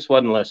everything. He just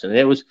wasn't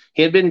listening.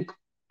 He had been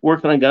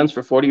working on guns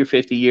for 40 or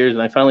 50 years.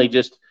 And I finally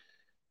just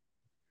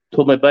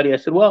told my buddy, I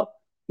said, well,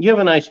 you have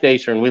a nice day,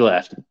 sir. And we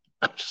left.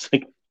 I'm just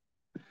like,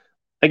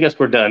 I guess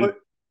we're done.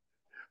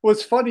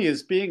 What's funny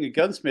is being a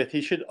gunsmith,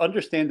 he should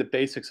understand the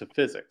basics of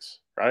physics,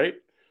 right?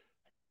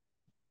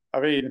 I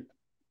mean,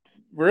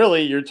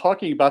 really, you're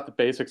talking about the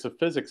basics of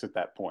physics at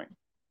that point.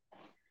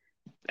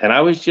 And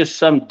I was just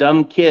some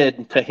dumb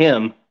kid to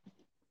him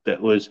that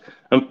was,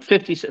 I'm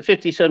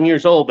 50-some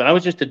years old, but I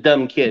was just a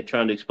dumb kid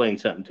trying to explain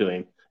something to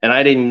him. And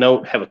I didn't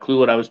have a clue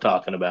what I was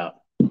talking about.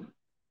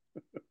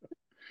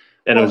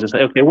 And I was just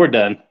like, okay, we're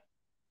done.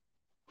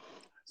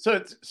 So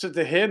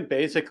to him,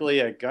 basically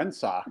a gun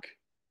sock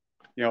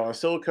a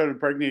silicone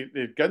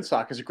impregnated gun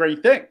stock is a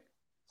great thing,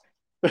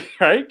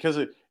 right? Because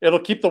it'll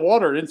keep the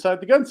water inside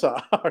the gun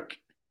stock.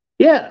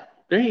 Yeah,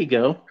 there you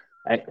go.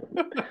 I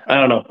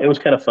don't know. It was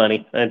kind of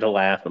funny. I had to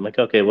laugh. I'm like,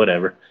 okay,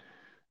 whatever.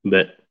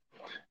 But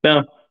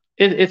no,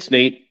 it's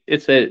neat.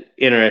 It's an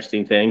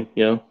interesting thing.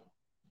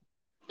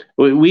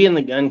 We in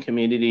the gun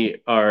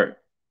community are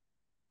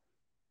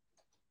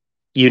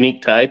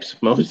unique types,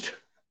 most.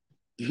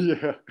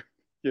 Yeah,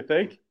 you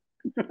think?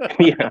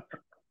 Yeah.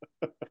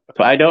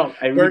 So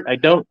Or- I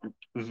don't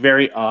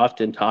very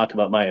often talk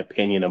about my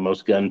opinion of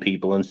most gun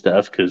people and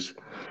stuff because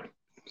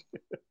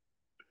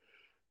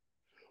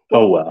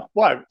oh well,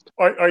 well.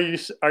 why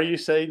are you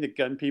saying that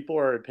gun people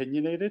are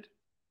opinionated?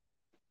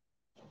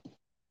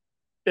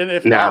 And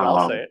if not,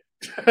 I'll No, say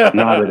it.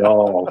 not at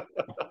all.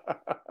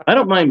 I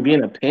don't mind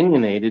being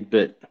opinionated,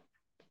 but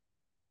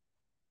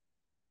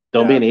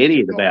don't be Yeah. an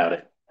idiot Well, about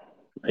it,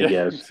 I yeah,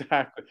 guess.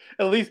 exactly.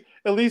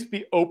 At least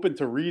be open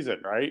to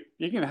reason, right?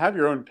 You can have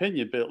your own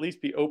opinion, but at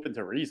least be open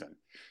to reason.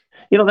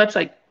 That's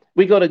like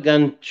we go to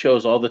gun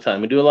shows all the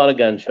time. We do a lot of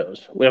gun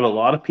shows. We have a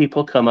lot of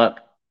people come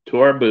up to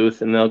our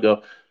booth and they'll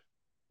go,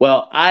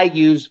 well, I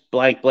use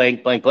blank,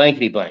 blank, blank,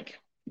 blankety blank.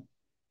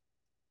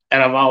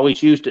 And I've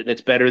always used it and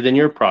it's better than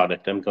your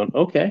product. I'm going,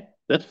 okay,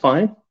 that's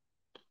fine.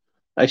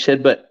 I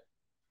said,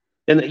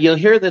 and you'll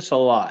hear this a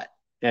lot.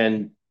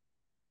 And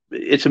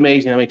it's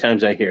amazing how many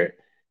times I hear it.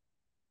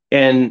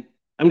 And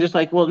I'm just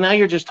like, well, now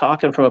you're just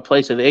talking from a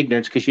place of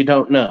ignorance because you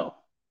don't know.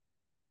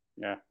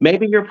 Yeah.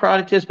 Maybe your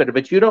product is better,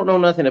 but you don't know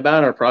nothing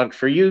about our product.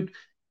 For you,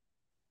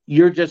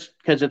 you're just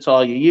because it's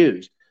all you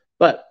use.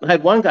 But I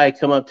had one guy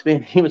come up to me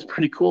and he was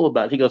pretty cool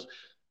about it. He goes,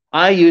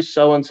 I use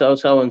so and so,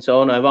 so and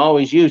so, and I've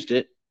always used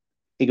it.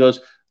 He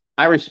goes,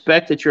 I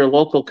respect that you're a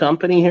local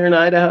company here in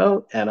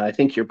Idaho, and I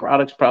think your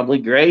product's probably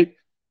great.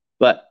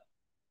 But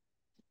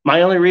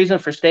my only reason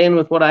for staying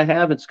with what I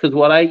have is because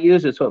what I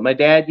use is what my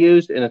dad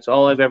used, and it's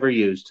all I've ever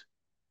used.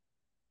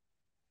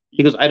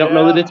 He goes, I don't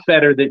know that Yeah. it's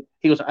better than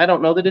he goes, I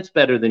don't know that it's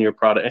better than your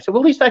product. I said,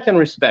 well, at least I can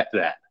respect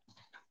that.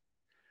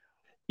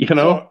 You So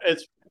know?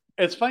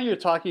 it's funny you're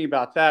talking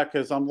about that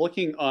because I'm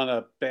looking on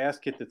a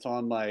basket that's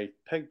on my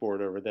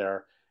pegboard over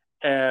there,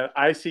 and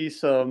I see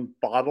some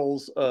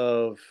bottles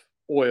of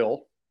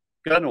oil,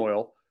 gun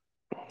oil,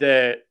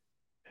 that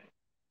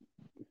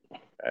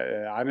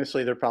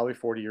honestly they're probably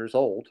 40 years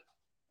old.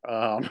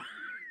 Um,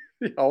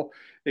 you know,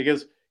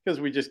 because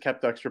we just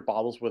kept extra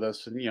bottles with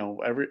us, and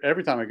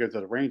every time I go to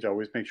the range, I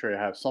always make sure I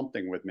have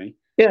something with me.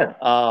 Yeah.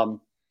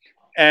 Um,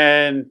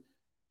 and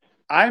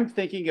I'm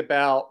thinking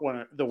about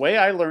the way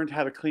I learned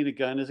how to clean a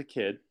gun as a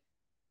kid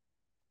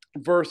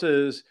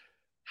versus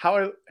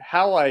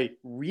how I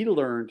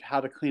relearned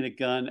how to clean a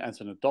gun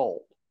as an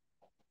adult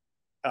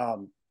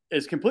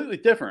is completely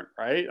different,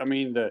 right? I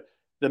mean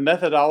the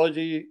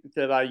methodology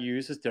that I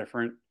use is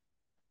different.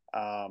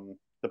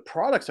 The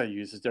products I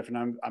use is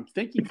different. I'm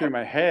thinking through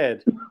my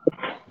head.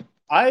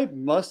 I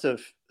must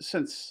have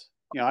since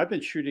I've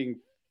been shooting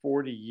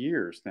 40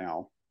 years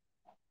now.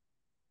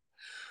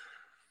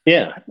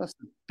 Yeah. I must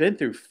have been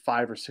through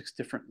 5 or 6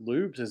 different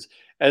lubes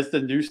as the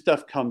new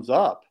stuff comes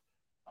up.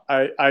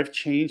 I've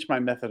changed my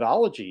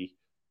methodology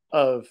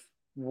of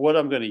what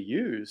I'm going to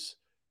use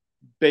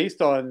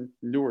based on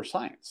newer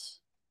science.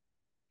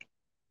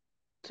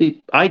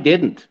 See, I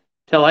didn't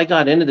till I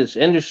got into this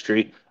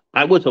industry.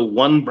 I was a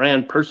one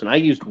brand person. I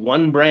used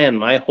one brand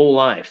my whole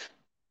life.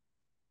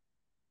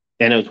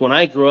 And it was when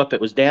I grew up, it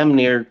was damn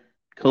near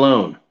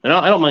cologne. And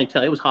I don't mind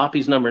telling you, it was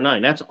Hoppy's number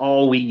 9. That's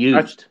all we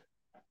That's, used.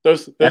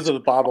 those That's are the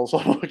bottles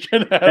I'm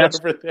looking at that's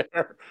over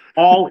there.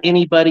 all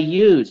anybody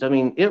used. I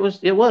mean, it was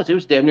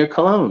damn near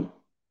cologne.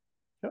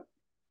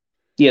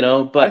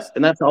 Yep. I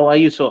And that's all I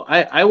use. So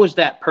I was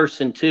that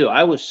person too.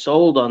 I was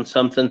sold on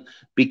something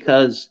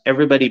because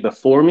everybody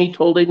before me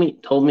told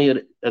me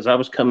it, as I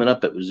was coming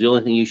up, it was the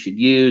only thing you should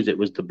use. It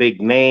was the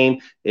big name.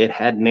 It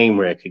had name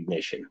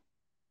recognition.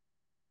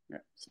 yeah,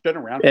 it's been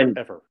around And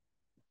forever.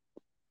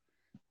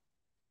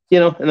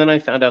 and then I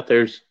found out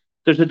there's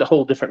a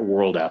whole different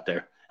world out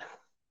there.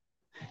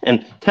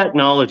 And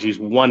technology is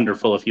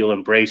wonderful if you'll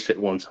embrace it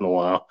once in a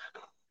while.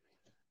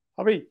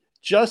 I mean,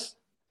 just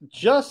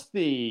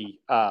the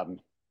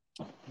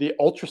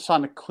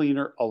ultrasonic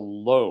cleaner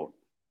alone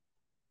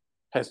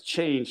has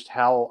changed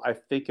how I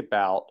think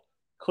about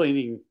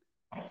cleaning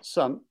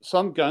some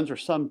guns or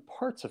some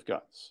parts of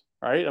guns.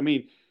 Right? I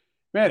mean,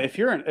 man, if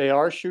you're an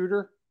AR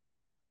shooter,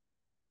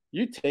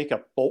 you take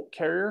a bolt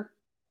carrier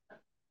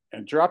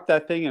and drop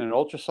that thing in an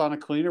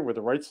ultrasonic cleaner with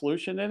the right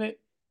solution in it.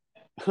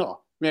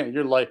 Oh man,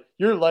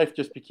 your life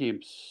just became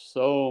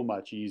so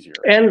much easier.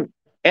 And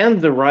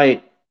the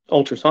right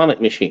ultrasonic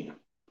machine.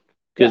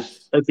 Because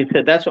Yes. like you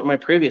said, that's what my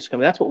previous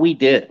company, that's what we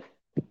did.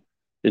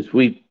 Is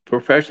we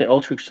professionally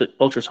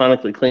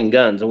ultrasonically clean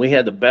guns, and we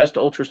had the best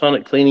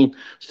ultrasonic cleaning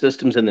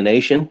systems in the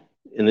nation,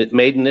 and it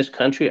made in this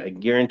country. I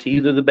guarantee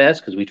you they're the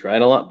best because we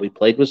tried a lot. We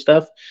played with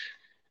stuff,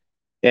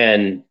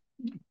 and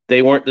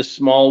they weren't the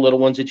small little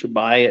ones that you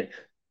buy at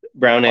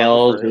Harbor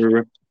Brownells, Freight.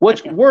 or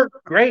which work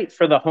great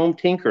for the home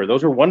tinker.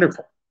 Those are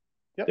wonderful.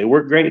 Yep. They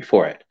work great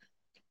for it.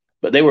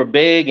 but they were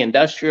big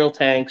industrial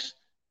tanks.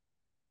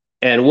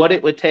 And what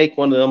it would take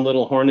one of them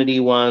little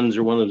Hornady ones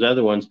or one of those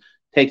other ones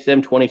takes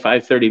them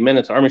 25, 30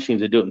 minutes. Our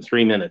machines would do it in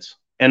 3 minutes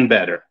and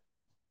better.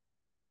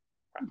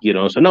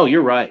 So no,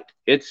 you're right.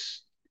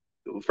 It's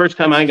first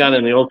time I got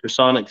in the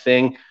ultrasonic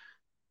thing,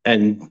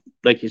 and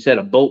like you said,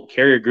 a bolt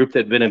carrier group that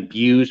had been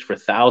abused for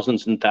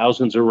thousands and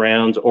thousands of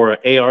rounds, or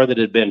an AR that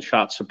had been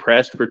shot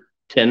suppressed for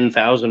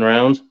 10,000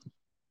 rounds.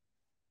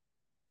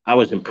 I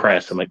was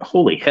impressed. I'm like,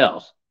 holy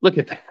hell, look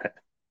at that.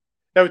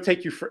 That would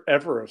take you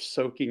forever of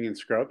soaking and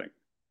scrubbing.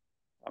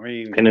 I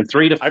mean, and in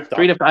 3 to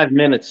 5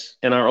 minutes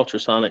in our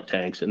ultrasonic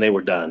tanks, and they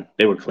were done.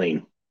 They were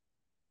clean.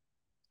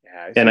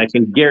 Yeah, and I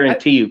can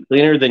guarantee you,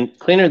 cleaner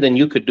than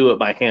you could do it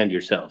by hand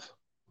yourself.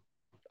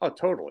 Oh,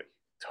 totally.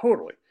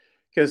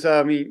 Because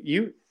I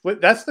mean,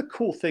 that's the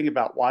cool thing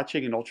about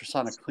watching an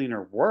ultrasonic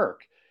cleaner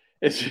work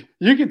is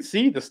you can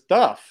see the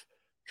stuff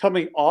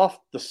coming off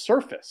the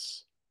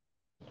surface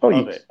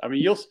of it. I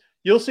mean,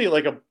 you'll see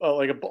like a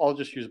I'll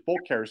just use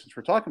bolt carrier since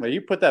we're talking about it.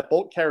 You put that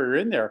bolt carrier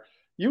in there,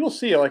 you will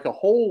see like a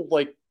whole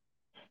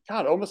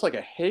almost like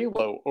a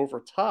halo over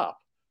top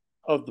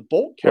of the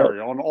bolt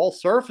carrier on all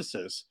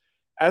surfaces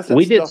as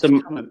that stuff's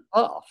coming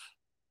off.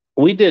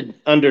 We did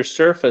under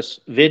surface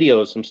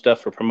videos, some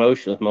stuff for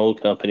promotion with my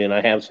old company, and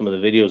I have some of the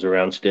videos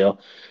around still.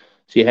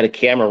 So you had a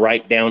camera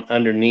right down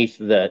underneath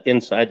the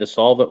inside the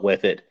solvent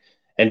with it.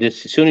 And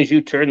just as soon as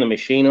you turn the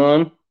machine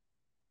on,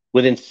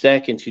 within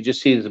seconds, you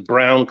just see this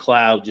brown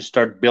cloud just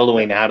start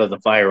billowing out of the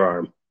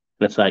firearm.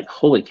 And it's like,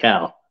 holy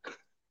cow.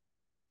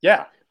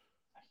 Yeah.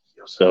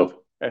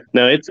 So,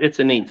 no, it's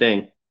a neat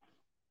thing.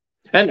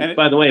 And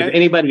by the way, if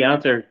anybody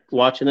out there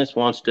watching this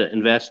wants to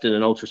invest in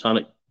an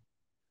ultrasonic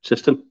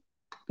system,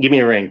 give me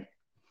a ring.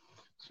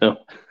 So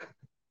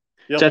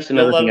that's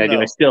another thing I do.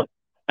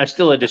 I'm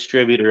still a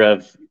distributor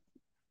of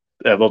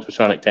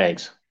ultrasonic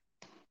tanks.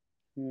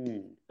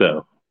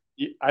 So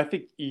I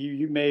think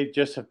you may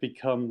just have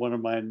become one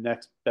of my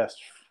next best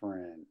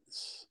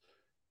friends.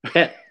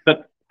 Yeah,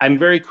 but I'm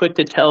very quick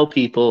to tell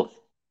people,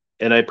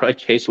 and I probably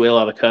chase away a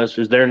lot of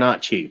customers, they're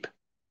not cheap.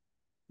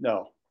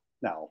 No.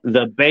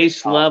 The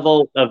base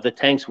level of the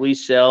tanks we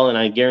sell, and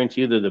I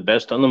guarantee you they're the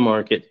best on the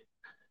market,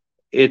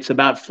 it's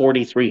about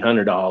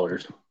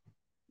 $4,300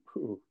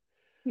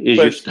 is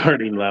your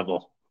starting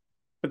level.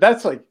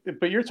 But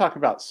you're talking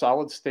about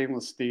solid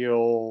stainless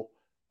steel.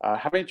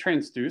 How many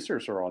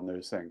transducers are on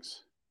those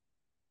things?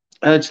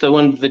 It's the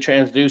one with the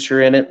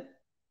transducer in it,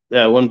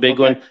 one big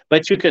one.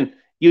 But you can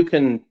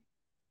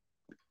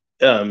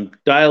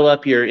dial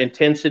up your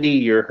intensity,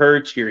 your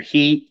hertz, your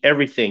heat,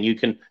 everything. You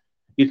can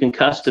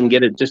custom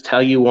get it just how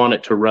you want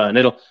it to run.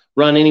 It'll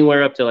run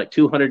anywhere up to like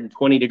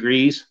 220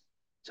 degrees.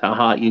 It's how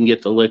hot you can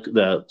get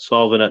the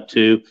solvent up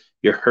to.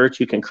 Your hertz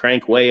you can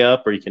crank way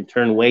up or you can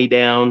turn way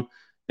down,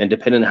 and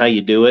depending on how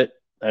you do it,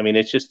 I mean,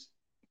 it's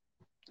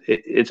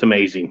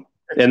amazing.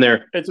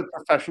 It's a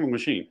professional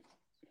machine.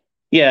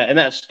 Yeah, and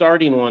that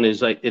starting one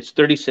is like it's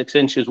 36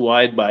 inches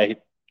wide by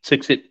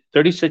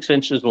 36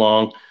 inches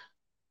long,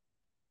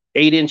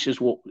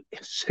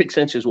 6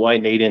 inches wide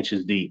and 8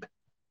 inches deep.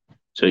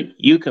 So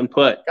you can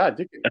put a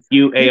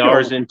few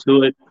ARs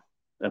into it,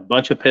 a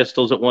bunch of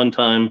pistols at one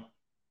time.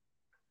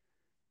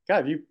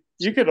 God,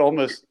 you could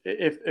almost,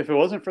 if it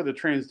wasn't for the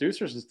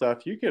transducers and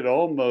stuff, you could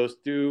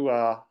almost do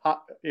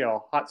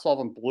hot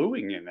solvent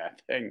bluing in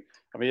that thing.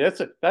 I mean,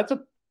 that's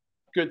a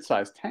good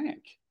sized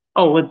tank.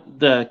 Oh, with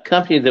the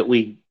company that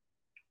we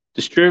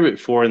distribute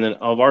for, and then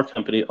all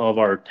of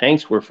our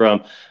tanks were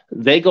from,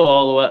 they go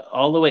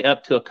all the way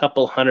up to a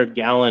couple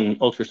 100-gallon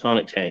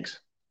ultrasonic tanks.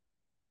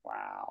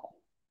 Wow.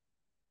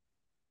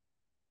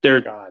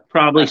 They're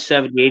probably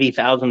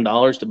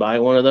 $70,000-$80,000 to buy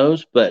one of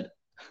those, but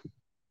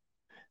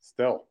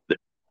still,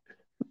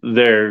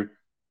 they're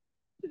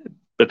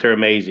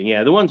amazing.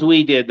 Yeah, the ones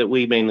we did that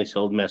we mainly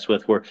sold mess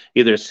with were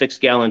either a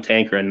 6-gallon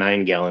tank or a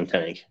 9-gallon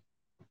tank.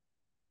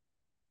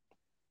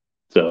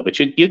 So, but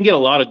you can get a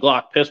lot of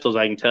Glock pistols,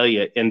 I can tell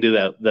you, and do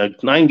that. The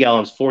 9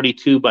 gallons,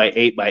 42 by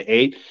 8 by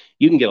 8.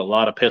 You can get a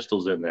lot of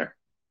pistols in there.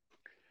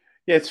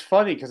 Yeah, it's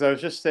funny because I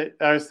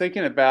was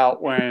thinking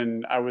about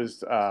when I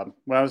was in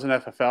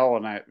FFL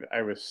and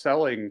I was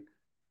selling,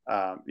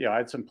 I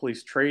had some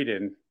police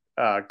trade-in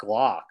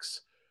Glocks,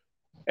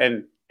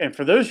 and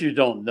for those of you who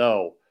don't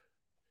know,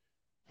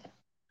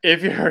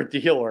 if you're a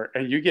dealer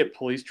and you get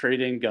police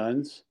trade-in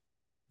guns,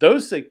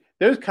 those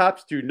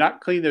cops do not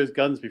clean those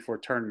guns before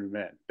turning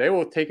them in. They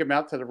will take them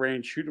out to the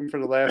range, shoot them for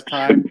the last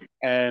time,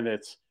 and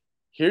it's,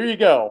 here you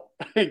go.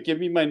 Give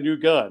me my new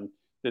gun.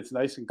 It's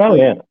nice and clean. Oh,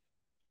 yeah.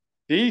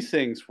 These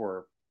things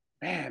were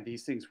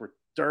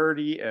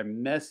dirty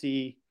and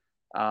messy.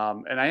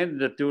 And I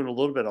ended up doing a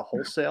little bit of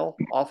wholesale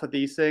off of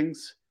these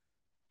things.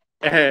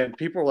 And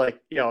people were like,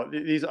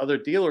 these other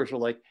dealers were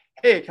like,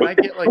 hey, can I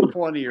get like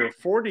 20 or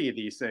 40 of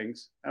these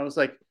things? I was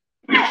like,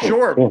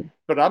 sure,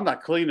 but I'm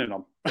not cleaning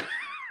them.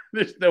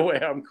 There's no way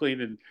I'm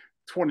cleaning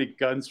 20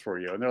 guns for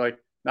you. And they're like,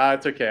 nah,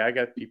 it's okay. I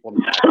got people in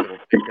the back that'll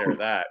take care of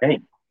that. Hey.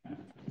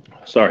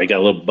 Sorry, got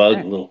a little bug,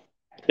 a little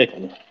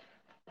tickle.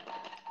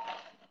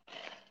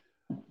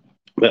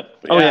 But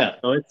Oh yeah, yeah,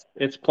 no,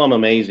 it's plumb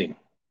amazing.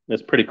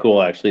 It's pretty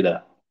cool actually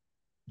to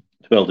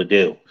be able to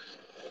do.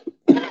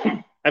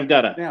 I've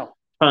got a now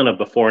ton of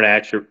before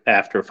and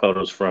after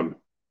photos from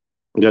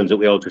guns that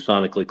we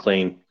ultrasonically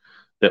clean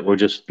that were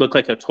just look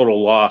like a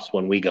total loss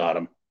when we got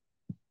them.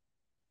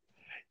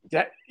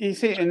 that you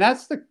see, and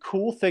that's the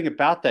cool thing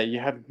about that. You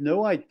have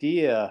no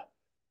idea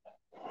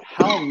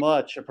how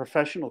much a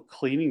professional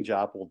cleaning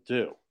job will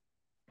do,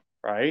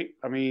 right?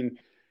 I mean,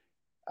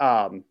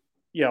 um,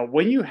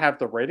 when you have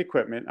the right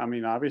equipment, I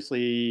mean,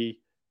 obviously,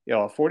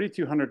 a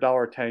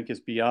 $4,200 tank is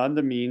beyond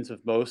the means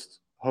of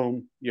most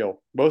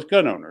most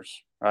gun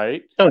owners,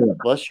 right? Oh yeah,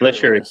 Unless you're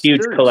unless you're like a a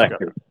huge serious gun,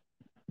 collector.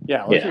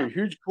 yeah, unless Yeah, you're a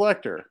huge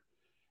collector.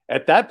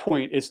 At that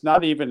point, it's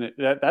not even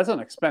that's an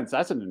expense,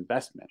 that's an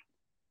investment.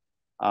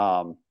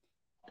 Um,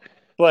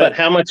 but but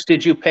how much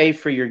did you pay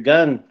for your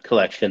gun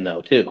collection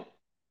though, too?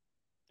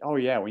 oh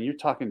yeah, when you're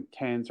talking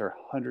tens or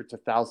hundreds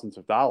of thousands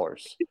of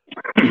dollars,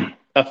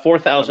 A four I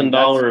thousand mean,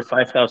 that's dollar or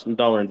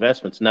 $5,000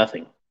 investment's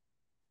nothing.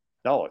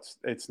 no,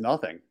 it's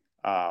nothing.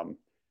 Um,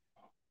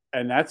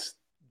 and that's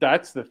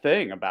the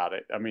thing about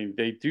it. I mean,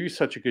 they do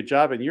such a good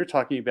job, and you're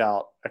talking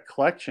about a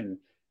collection.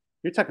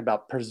 You're talking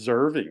about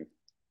preserving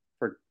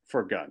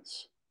for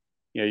guns.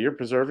 You're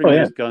preserving Oh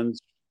yeah, those guns.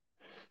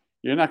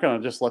 You're not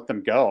going to just let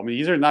them go. I mean,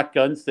 these are not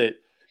guns that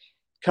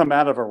come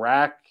out of a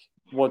rack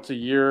once a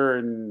year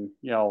and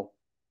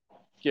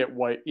get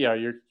white.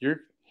 You're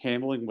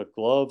handling with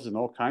gloves and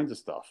all kinds of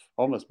stuff.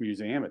 Almost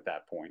museum at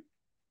that point,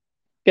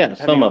 yeah. depending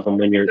Some on of them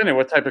when you're depending on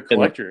what type of in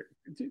the collector,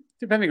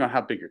 depending on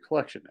how big your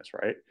collection is,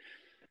 right?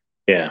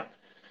 yeah.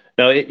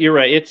 No, you're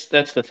right.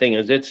 That's the thing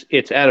is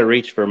it's out of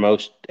reach for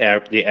most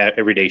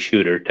everyday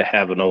shooter to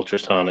have an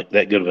ultrasonic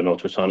that good of an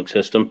ultrasonic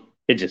system.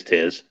 It just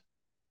is.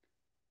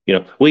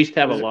 We used to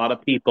have a Is it? lot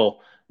of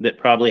people that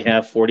probably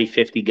have 40,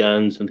 50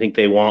 guns and think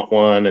they want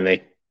one, and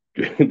they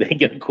they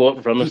get a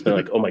quote from us. And they're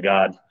like, "Oh my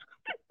god!"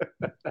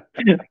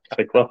 It's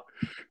like, well,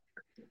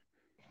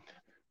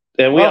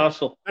 and we Well,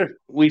 also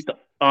we used to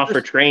offer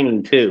there's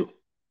training too.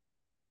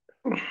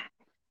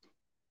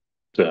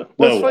 So,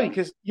 Well, it's oh funny well.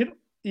 because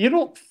you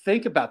don't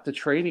think about the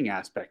training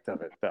aspect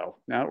of it though.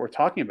 Now that we're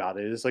talking about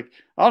it, it's like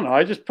I don't know.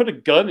 I just put a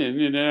gun in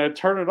and then I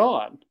turn it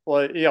on.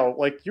 Well,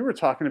 like you were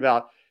talking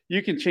about,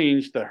 you can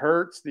change the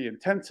hertz, the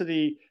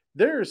intensity.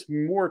 There's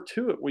more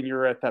to it when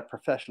you're at that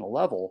professional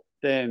level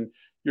than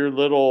your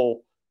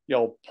little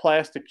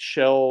plastic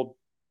shelled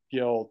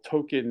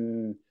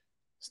token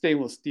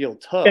stainless steel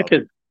Yeah, tub.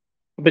 'cause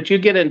but you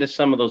get into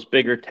some of those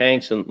bigger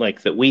tanks and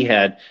like that we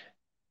had.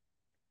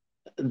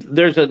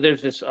 There's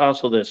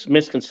this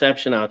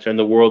misconception out there in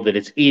the world that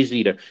it's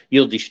easy to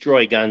you'll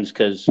destroy guns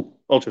because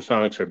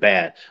ultrasonics are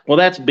bad. Well,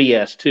 that's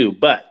BS too.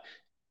 But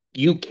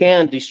you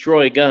can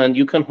destroy a gun.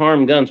 You can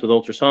harm guns with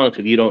ultrasonics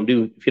if you don't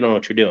know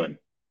what you're doing.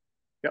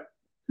 Yep.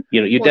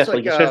 You Well, it's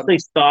like definitely, especially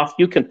soft.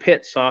 You can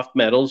pit soft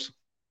metals,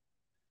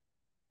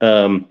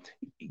 um,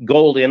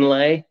 gold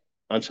inlay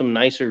on some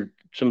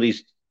of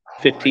these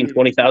oh, I 15, didn't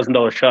even think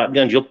 $20,000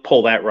 shotguns. You'll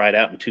pull that right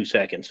out in 2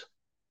 seconds.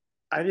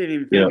 I didn't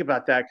even You think know,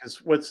 about that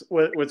because what's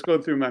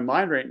going through my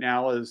mind right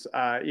now is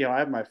I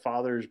have my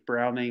father's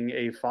Browning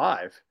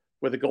A5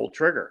 with a gold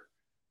trigger.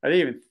 I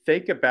didn't even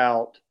think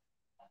about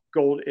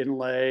gold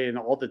inlay and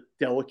all the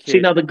see delicate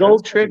now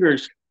penciling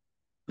work.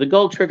 the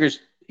gold triggers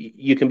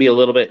you can be a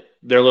little bit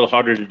they're a little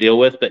harder to deal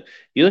with, but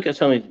you look at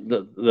some of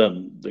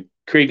the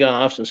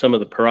Kriegoffs and some of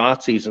the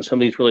Parazzis and some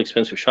of these really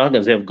expensive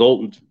shotguns, they have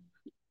gold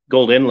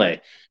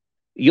inlay.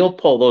 You'll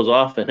pull those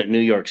off in a New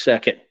York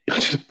second. You'll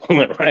just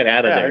pull it right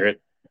out of Yeah, there.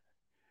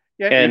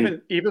 yeah.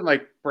 And Even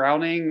like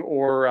Browning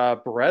or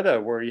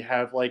Beretta, where you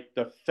have like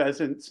the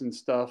pheasants and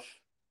stuff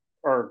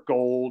are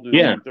gold,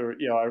 yeah, and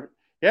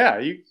yeah,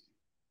 you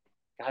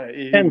didn't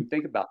and even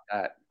think about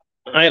that.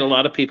 I had a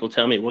lot of people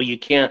tell me, well, you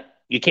can't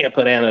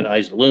put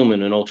anodized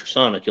aluminum in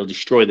ultrasonic. You'll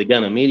destroy the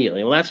gun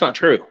immediately. Well, that's not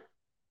true.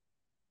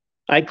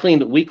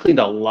 We cleaned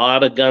a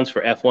lot of guns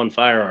for F1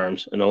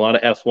 firearms and a lot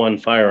of F1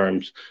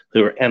 firearms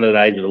that were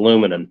anodized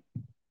aluminum,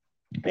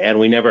 and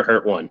we never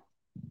hurt one.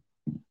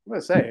 I'm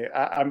gonna say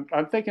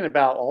I'm thinking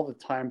about all the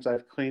times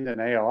I've cleaned an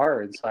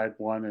AR inside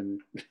one,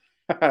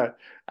 and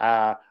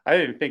I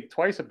didn't think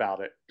twice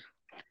about it.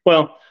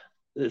 Well,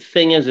 the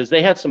thing is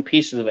they had some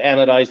pieces of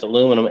anodized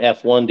aluminum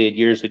F1 did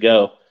years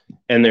ago,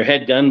 and their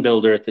head gun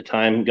builder at the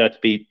time got to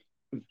be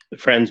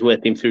friends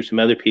with him through some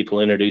other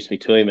people, introduced me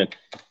to him, and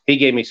he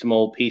gave me some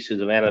old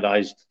pieces of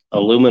anodized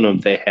aluminum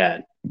they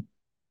had.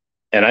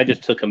 And I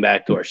just took them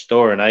back to our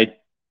store and I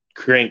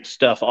cranked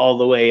stuff all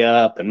the way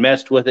up and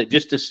messed with it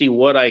just to see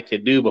what I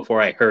could do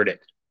before I hurt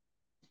it.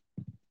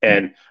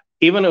 And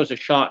even though it was a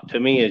shock to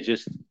me,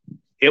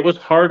 it was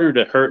harder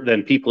to hurt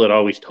than people had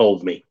always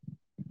told me.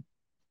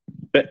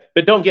 But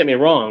don't get me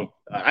wrong,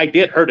 I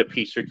did hurt a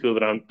piece or two of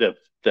it on the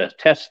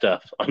test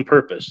stuff on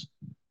purpose.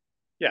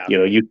 Yeah.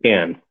 You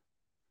can.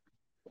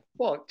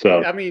 Well,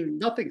 So I mean,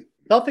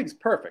 nothing's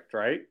perfect,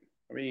 right?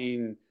 I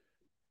mean,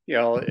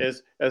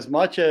 as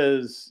much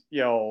as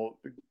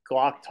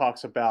Glock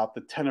talks about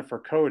the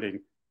Tenefer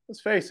coating,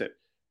 let's face it.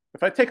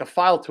 If I take a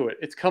file to it,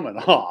 it's coming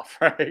off,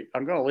 right?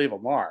 I'm going to leave a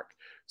mark.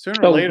 sooner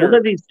or So one later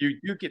of these you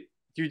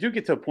do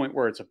get to a point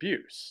where it's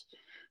abuse.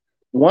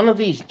 one of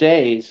these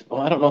days,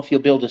 well, I don't know if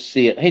you'll be able to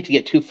see it. I hate to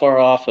get too far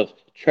off of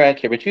track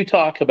here, but you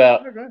talk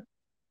about.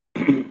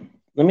 Okay.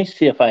 Let me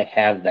see if I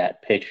have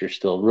that picture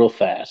still, real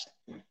fast.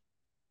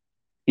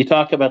 You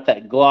talk about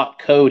that Glock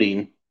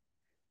coating,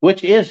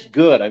 which is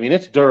good. I mean,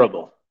 it's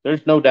durable.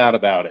 There's no doubt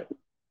about it.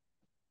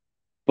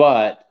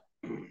 But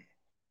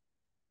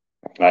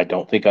I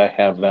don't think I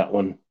have that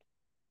one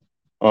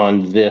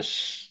on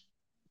this.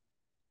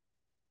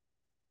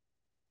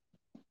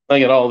 I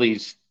got all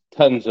these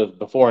tons of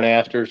before and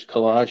afters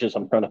collages.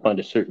 I'm trying to find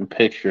a certain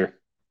picture.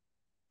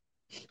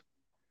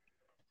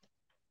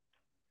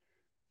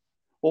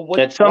 Well,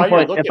 At some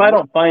point, if I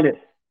don't find it,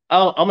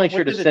 I'll make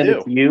sure to send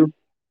it to you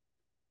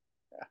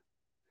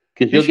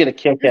because you'll get a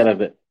kick out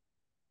of it.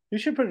 You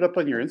should put it up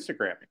on your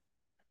Instagram.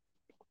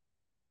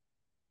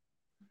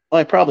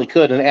 Well, I probably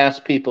could and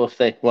ask people if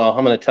they. Well,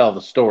 I'm going to tell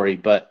the story,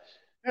 but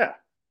yeah.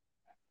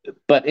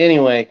 But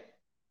anyway,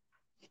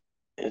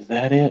 is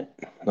that it?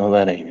 No,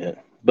 that ain't it.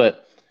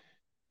 But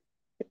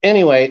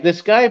anyway,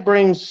 this guy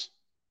brings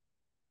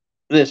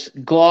this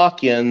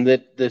Glock in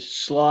that the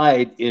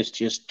slide is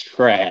just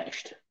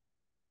trashed.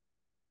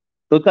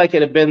 Looked like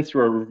it had been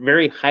through a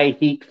very high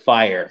heat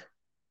fire.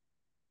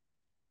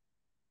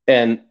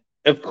 And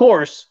of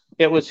course,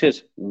 it was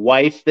his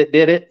wife that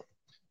did it.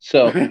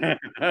 So, and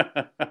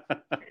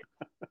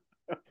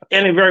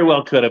it very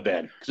well could have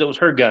been because it was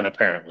her gun,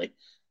 apparently.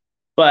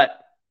 But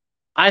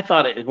I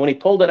thought when he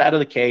pulled it out of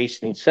the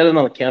case and he set it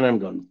on the counter, I'm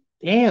going,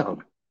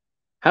 damn,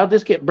 how'd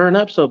this get burned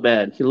up so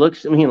bad? He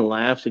looks at me and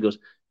laughs. He goes,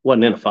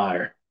 wasn't in a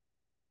fire.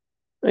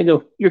 I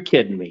go, you're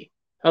kidding me.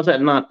 How's that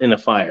not in a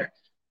fire?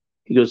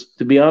 He goes,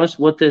 to be honest,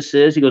 what this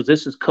is, he goes,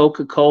 this is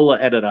Coca-Cola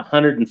at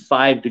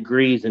 105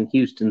 degrees in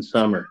Houston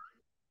summer.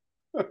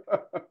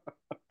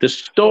 The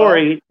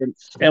story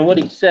and what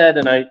he said,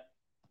 and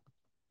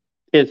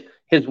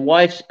his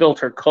wife spilled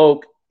her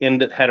Coke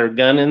that had her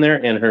gun in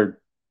there and her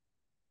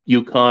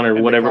Yukon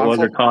or whatever it was,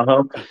 her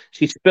Tahoe.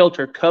 She spilled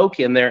her Coke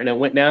in there and it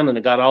went down and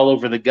it got all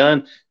over the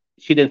gun.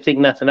 She didn't think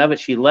nothing of it.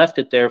 She left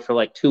it there for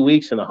like 2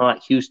 weeks in a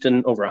hot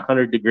Houston over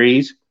 100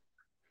 degrees.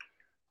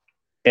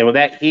 And with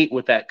that heat,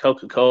 with that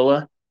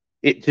Coca-Cola,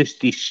 it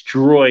just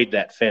destroyed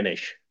that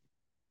finish.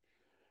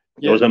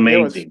 It was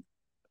amazing.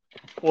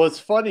 Well, it's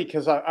funny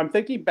because I'm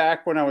thinking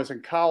back when I was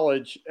in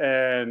college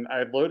and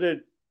I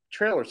loaded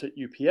trailers at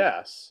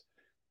UPS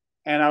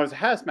and I was a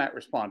hazmat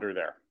responder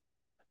there.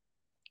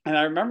 And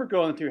I remember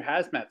going through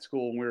hazmat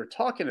school and we were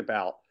talking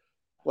about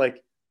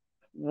like,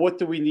 what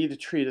do we need to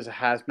treat as a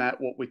hazmat?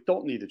 What we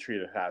don't need to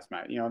treat as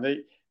hazmat? You know,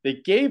 they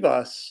gave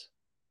us,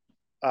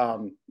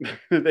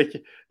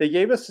 they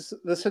gave us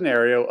the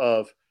scenario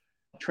of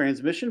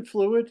transmission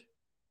fluid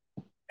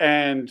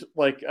and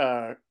like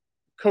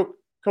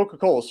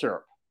Coca-Cola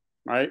syrup,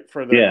 right?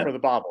 For the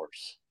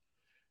bottlers.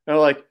 And they're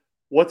like,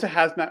 what's a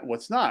hazmat?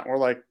 What's not? We're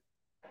like,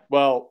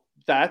 well,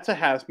 that's a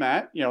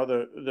hazmat. You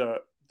know,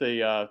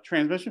 the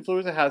transmission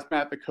fluid is a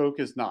hazmat. The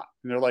Coke is not.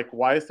 And they're like,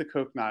 why is the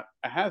Coke not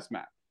a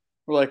hazmat?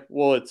 We're like,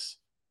 well, it's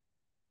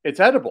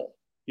edible.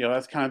 You know,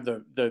 that's kind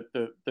of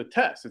the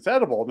test. It's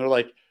edible. And they're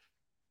like,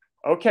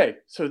 okay,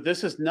 so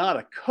this is not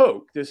a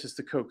Coke. This is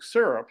the Coke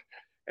syrup.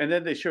 And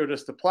then they showed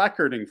us the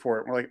placarding for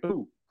it. We're like,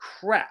 ooh,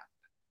 crap.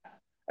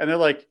 And they're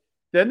like,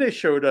 then they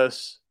showed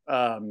us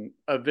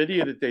a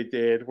video that they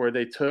did where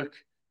they took,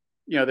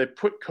 you know, they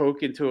put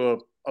Coke into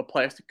a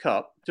plastic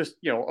cup, just,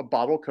 you know, a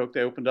bottle of Coke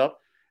they opened up,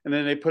 and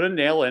then they put a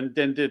nail in,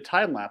 then did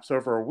time lapse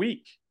over a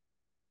week.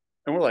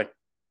 And we're like,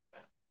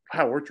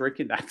 wow, we're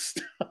drinking that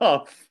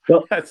stuff.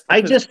 Well,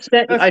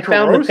 I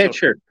found the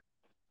picture.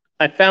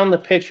 I found the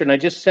picture and I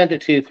just sent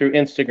it to you through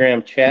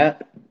Instagram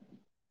chat.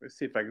 Let's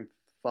see if I can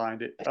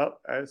find it. Oh,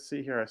 I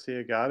see here. I see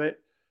I got it.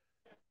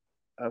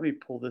 Let me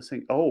pull this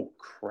thing. Oh,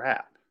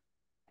 crap.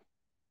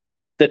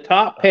 The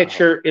top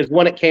picture is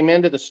when it came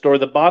into the store.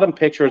 The bottom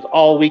picture is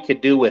all we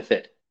could do with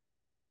it.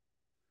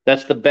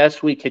 That's the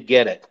best we could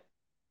get it.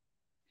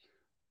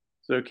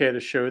 Is it okay to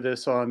show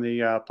this on the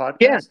podcast?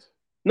 Yeah.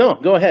 No,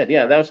 go ahead.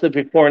 Yeah, that was the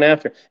before and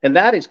after. And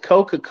that is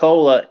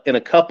Coca-Cola in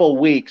a couple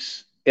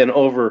weeks in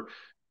over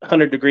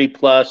 100 degree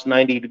plus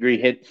 90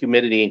 degree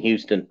humidity in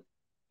Houston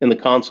in the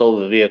console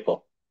of the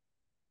vehicle.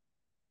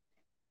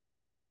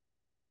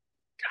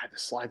 God, the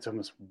slide's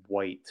almost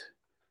white.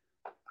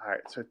 All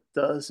right, so it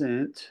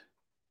doesn't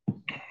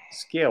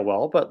scale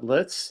well, but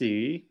let's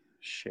see.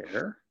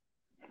 Share.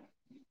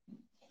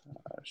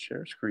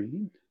 Share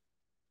screen.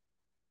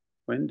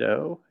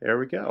 Window. There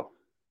we go.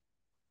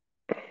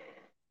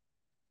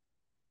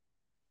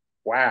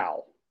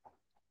 Wow.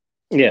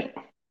 Yeah.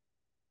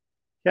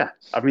 Yeah.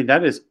 I mean,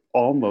 that is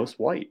almost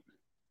white.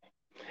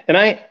 And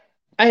I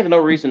have no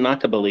reason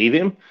not to believe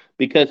him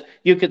because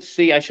you could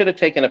see, I should have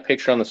taken a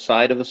picture on the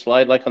side of the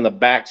slide, like on the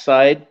back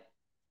side.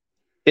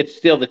 It's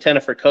still, the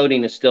Tenefer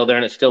coating is still there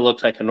and it still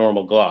looks like a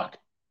normal Glock.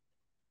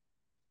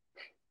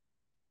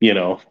 You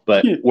know,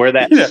 but where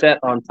that set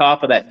on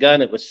top of that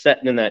gun, it was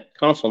setting in that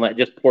console and that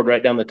just poured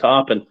right down the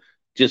top and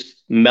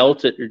just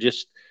melted, or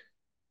just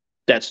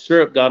that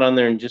syrup got on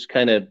there and just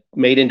kind of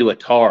made into a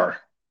tar.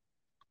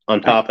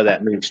 on top of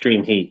that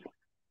extreme heat.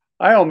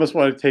 I almost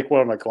want to take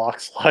one of my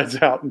Glock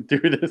slides out and do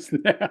this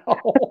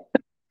now.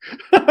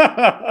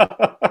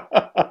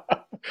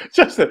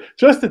 just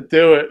to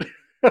do it.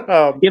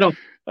 You know,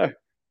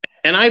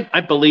 and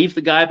I believe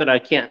the guy, but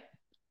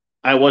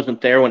I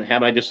wasn't there when it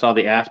happened. I just saw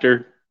the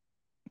after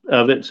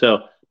of it.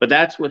 So, but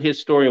that's what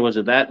his story was.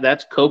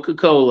 That's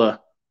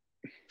Coca-Cola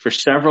for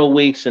several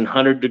weeks in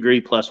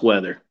 100-degree plus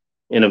weather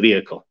in a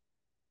vehicle.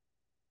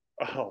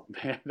 Oh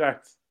man,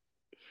 that's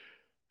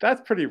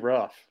pretty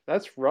rough.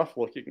 That's rough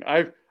looking.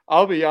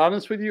 I'll be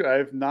honest with you,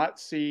 I've not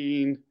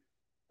seen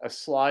a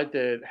slide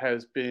that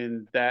has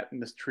been that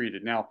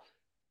mistreated. Now,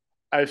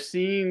 I've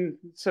seen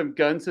some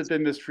guns that have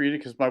been mistreated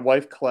because my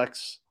wife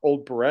collects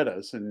old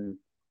Berettas, and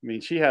I mean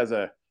she has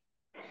a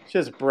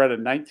Beretta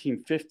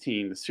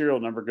 1915. The serial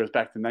number goes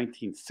back to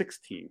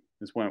 1916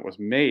 is when it was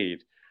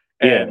made.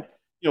 And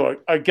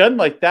a gun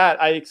like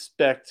that, I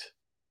expect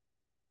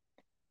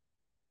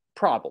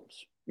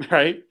problems,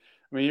 right?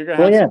 I mean, you're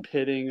gonna have some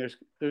pitting. There's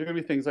gonna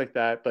be things like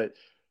that, but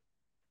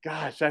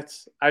gosh,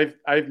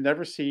 I've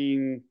never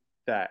seen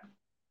that.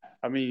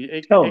 I mean,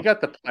 it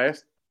got the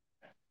plastic,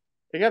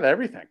 it got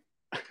everything.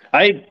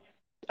 I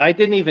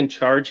didn't even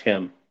charge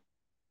him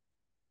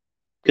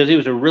because he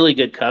was a really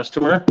good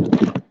customer.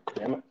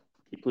 Damn it,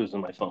 I keep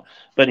losing my phone.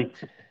 But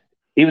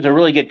he was a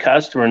really good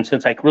customer, and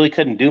since I really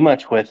couldn't do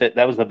much with it,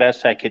 that was the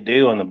best I could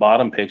do on the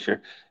bottom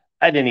picture.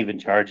 I didn't even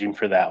charge him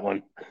for that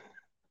one. I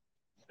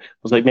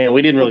was like, man,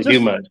 we didn't really do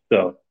much.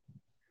 So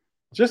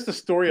just the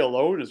story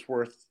alone is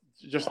worth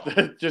just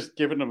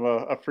giving him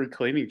a free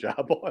cleaning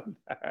job on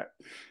that.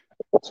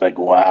 It's like,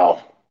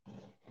 wow.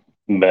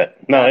 But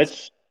no,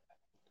 it's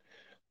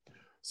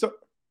so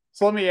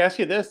let me ask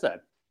you this then.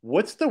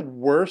 What's the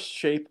worst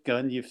shaped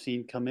gun you've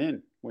seen come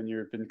in when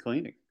you've been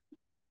cleaning?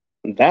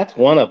 That's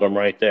one of them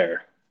right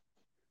there.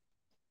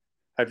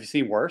 Have you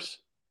seen worse?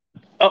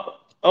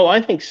 Oh,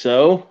 I think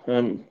so.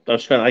 I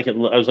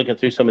was looking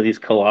through some of these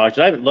collages.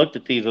 I haven't looked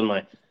at these in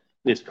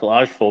this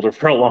collage folder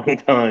for a long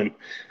time.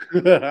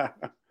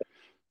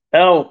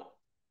 Oh,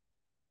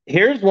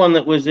 here's one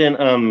that was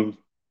in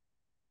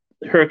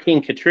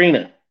Hurricane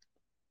Katrina.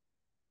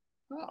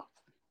 Oh.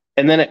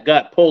 And then it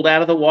got pulled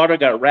out of the water,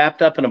 got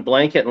wrapped up in a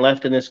blanket, and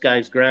left in this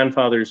guy's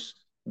grandfather's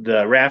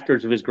the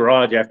rafters of his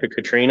garage after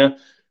Katrina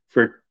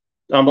for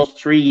almost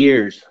 3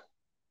 years.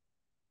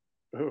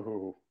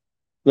 Ooh.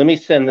 Let me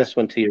send this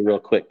one to you real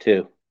quick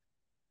too.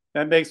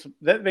 That makes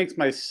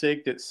my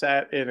SIG that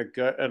sat in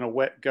a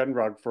wet gun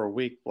rug for a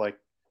week like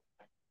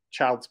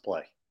child's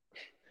play.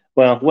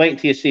 Well, wait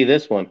until you see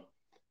this one.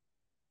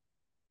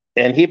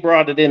 And he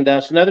brought it in to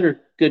us,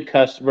 another good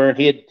customer, and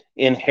he had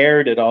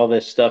inherited all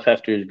this stuff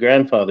after his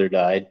grandfather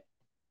died.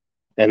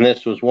 And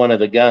this was one of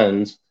the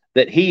guns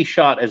that he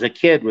shot as a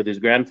kid with his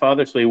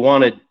grandfather, so he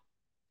wanted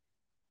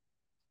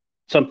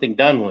something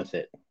done with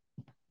it.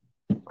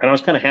 And I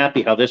was kind of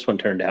happy how this one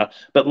turned out.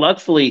 But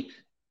luckily,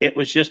 it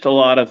was just a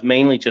lot of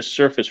mainly just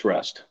surface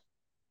rust.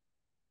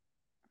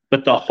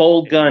 But the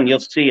whole gun, you'll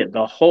see it,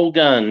 the whole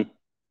gun,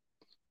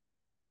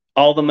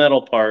 all the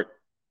metal part,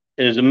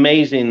 it is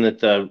amazing that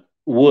the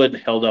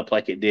wood held up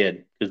like it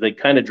did because they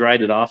kind of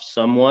dried it off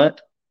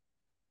somewhat.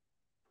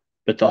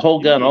 But the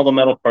whole gun, all the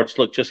metal parts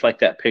look just like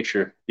that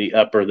picture, the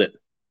upper that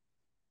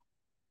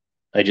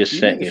I just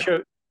sent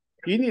you.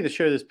 You need to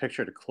show this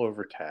picture to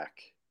Clover Tack.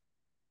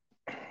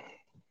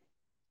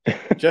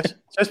 just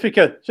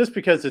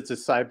because it's a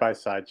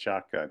side-by-side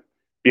shotgun.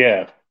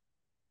 Yeah.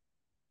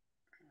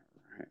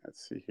 All right,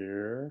 let's see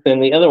here.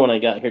 And the other one I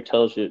got here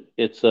tells you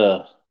it's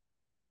I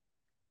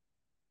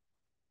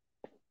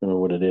don't know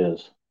what it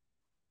is.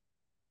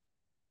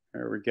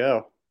 There we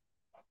go.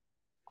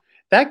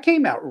 That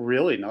came out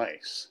really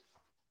nice.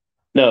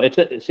 No,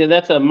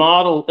 that's a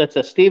model. It's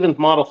a Stevens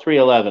Model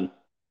 311.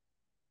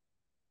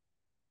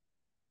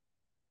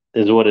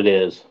 Is what it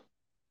is.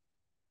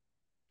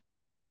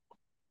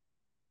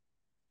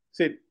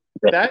 See,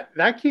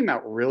 that came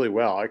out really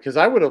well because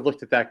I would have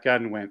looked at that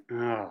gun and went,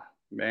 "Oh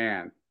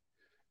man,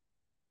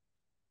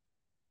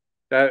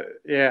 that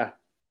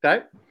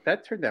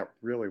turned out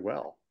really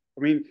well."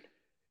 I mean,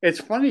 it's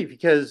funny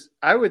because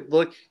I would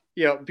look,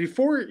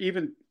 before I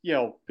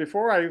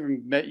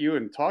even met you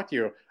and talked to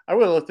you, I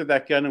would have looked at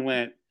that gun and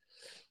went,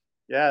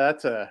 "Yeah,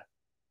 that's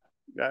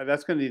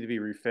going to need to be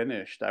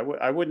refinished."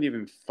 I wouldn't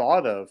even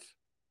thought of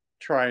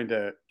trying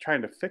to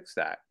fix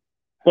that.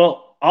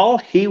 Well, all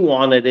he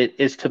wanted it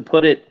is to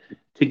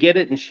get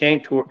it in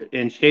shape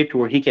to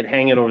where he could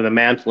hang it over the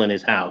mantle in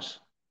his house.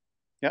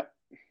 Yep.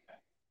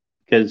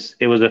 Because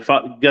it was a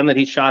gun that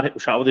he shot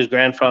with his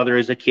grandfather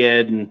as a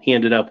kid, and he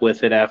ended up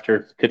with it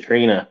after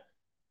Katrina,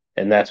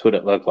 and that's what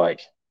it looked like.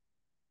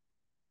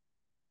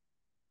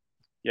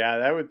 Yeah,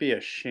 that would be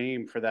a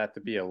shame for that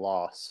to be a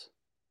loss.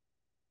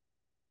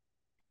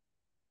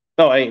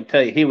 Oh, I can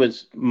tell you, he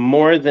was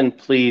more than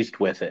pleased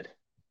with it.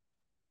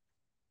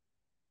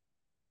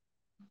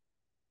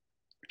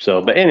 So,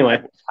 but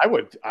anyway, I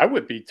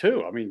would be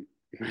too. I mean,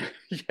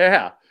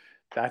 yeah,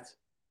 that's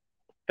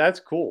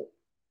cool.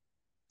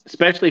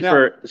 Especially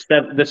for the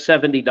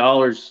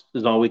 $70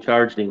 is all we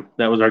charged him.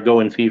 That was our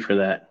going fee for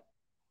that.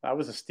 That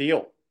was a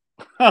steal.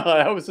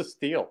 That was a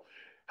steal.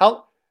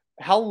 How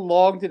how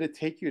long did it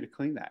take you to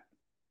clean that?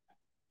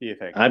 Do you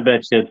think? I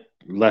bet you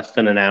less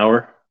than an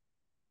hour.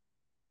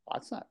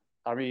 That's not.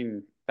 I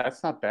mean,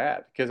 that's not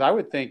bad because I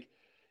would think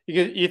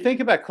you think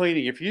about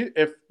cleaning. If you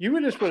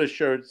would just would have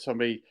showed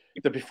somebody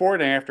the before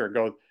and after and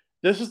go,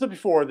 this is the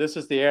before, this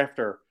is the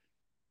after,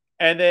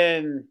 and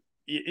then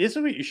this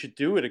is what you should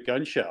do at a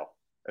gun show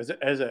as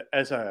a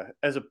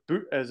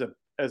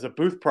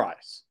booth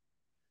prize.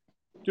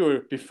 Do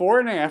it before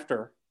and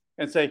after,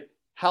 and say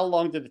how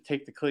long did it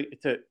take to clean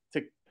to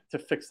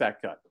fix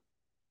that gun,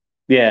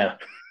 Yeah.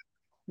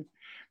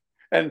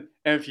 and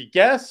if you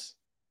guess,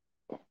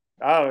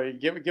 oh,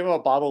 give them a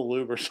bottle of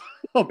lube or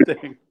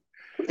something.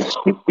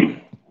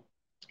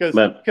 Because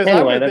But I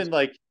anyway, would have that's been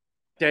like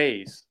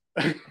days.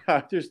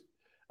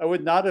 I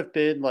would not have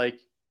been like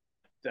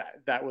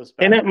that was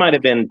and back it might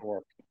have been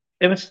before.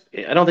 it was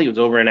I don't think it was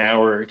over an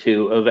hour or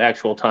two of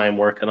actual time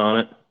working on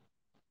it.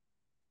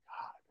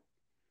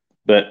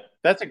 But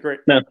That's a great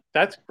no,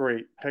 that's a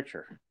great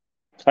picture.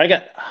 I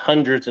got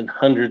hundreds and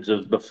hundreds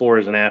of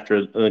befores and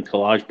after the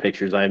collage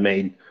pictures I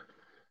made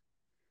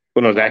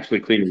when I was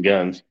actually cleaning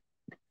guns.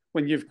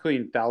 When you've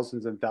cleaned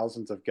thousands and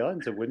thousands of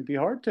guns, it wouldn't be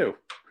hard to.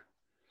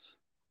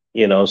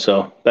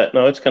 So but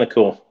no, it's kind of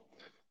cool.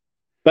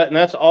 But and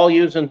that's all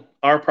using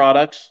our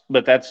products,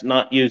 but that's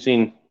not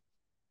using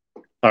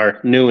our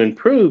new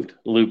improved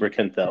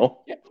lubricant though.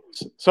 Yeah.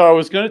 So I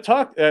was going to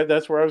talk.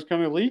 That's where I was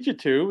going to lead you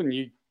to, and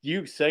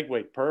you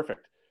segued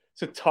perfect.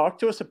 So talk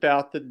to us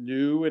about the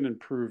new and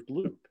improved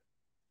lube.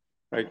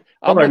 Right.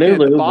 I'm Well, our looking new at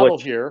the lube, bottle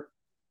which here.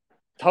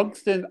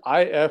 Tungsten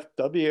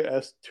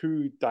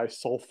IFWS2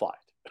 disulfide.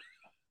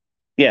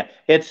 yeah,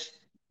 it's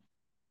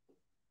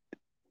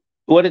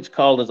what it's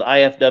called is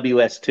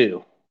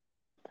IFWS2.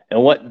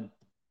 And what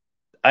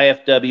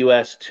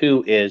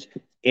IFWS2 is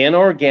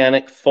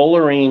inorganic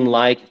fullerene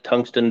like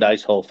tungsten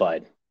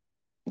disulfide.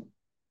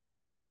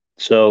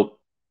 So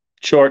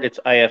short, it's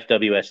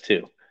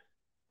IFWS2.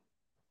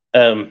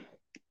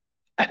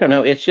 I don't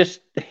know. It's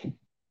just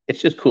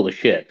cool as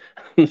shit.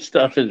 The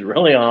stuff is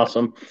really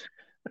awesome.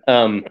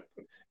 Um,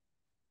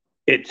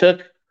 it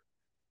took,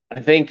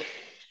 I think,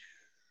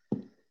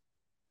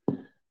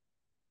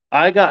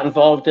 I got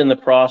involved in the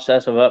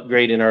process of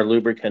upgrading our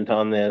lubricant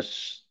on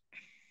this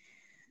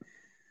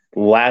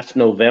last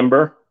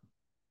November,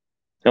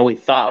 and we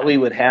thought we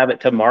would have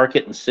it to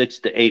market in 6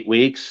 to 8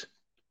 weeks.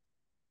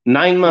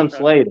 9 months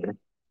later,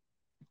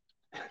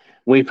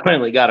 we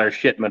finally got our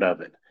shipment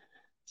of it.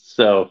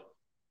 So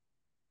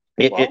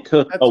it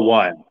took a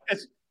while.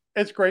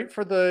 It's great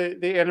for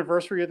the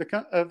anniversary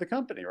of the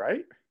company,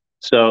 right?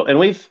 So, and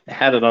we've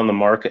had it on the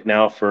market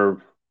now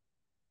for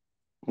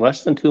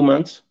less than 2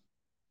 months.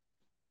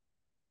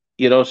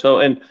 So,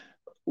 and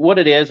what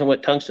it is and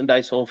what tungsten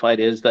disulfide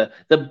is, the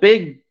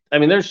big, I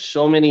mean, there's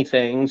so many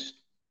things,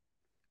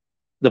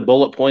 the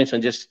bullet points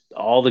and just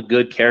all the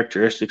good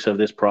characteristics of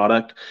this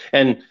product.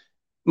 And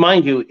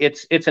mind you,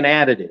 it's an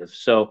additive.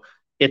 So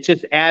it's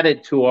just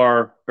added to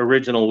our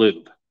original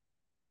lube.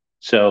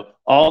 So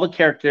all the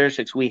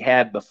characteristics we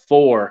had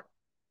before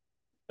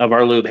of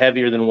our lube,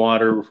 heavier than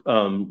water,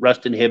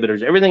 rust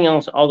inhibitors, everything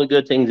else, all the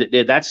good things it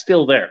did, that's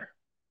still there.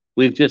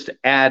 We've just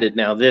added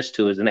now this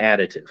to as an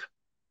additive.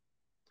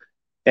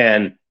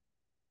 And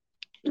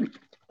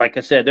like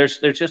I said, there's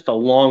just a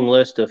long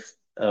list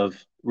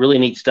of really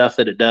neat stuff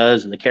that it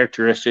does and the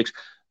characteristics.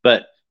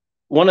 But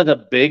one of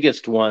the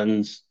biggest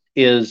ones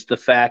is the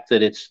fact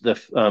that it's the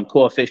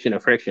coefficient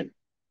of friction,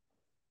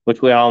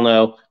 which we all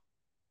know.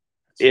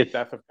 It's the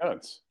death of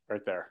guns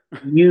right there.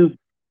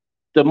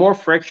 The more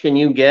friction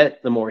you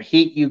get, the more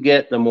heat you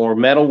get, the more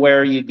metal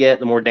wear you get,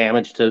 the more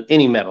damage to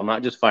any metal,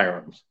 not just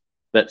firearms.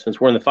 But since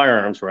we're in the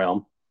firearms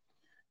realm,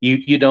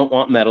 you don't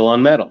want metal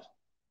on metal.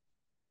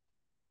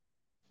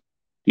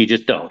 You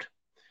just don't.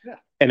 Yeah.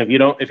 And if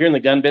you're in the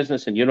gun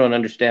business and you don't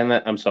understand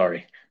that, I'm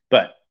sorry.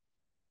 But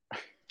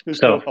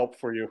there's no help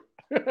for you.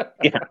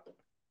 Yeah.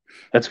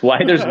 That's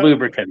why there's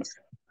lubricants.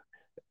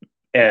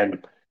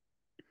 And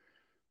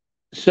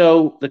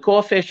so the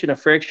coefficient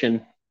of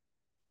friction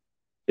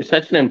is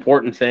such an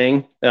important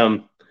thing.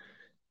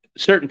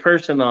 Certain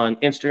person on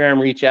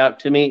Instagram reached out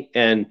to me,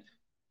 and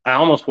I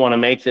almost want to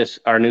make this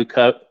our new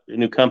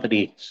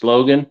company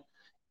slogan.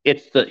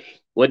 It's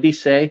what did he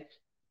say?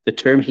 The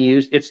term he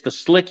used, it's the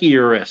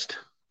slickiest.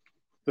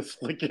 The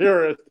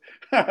slickiest.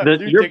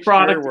 Your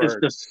product is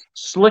the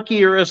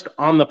slickiest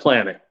on the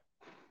planet.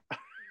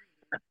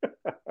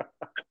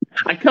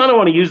 I kind of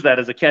want to use that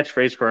as a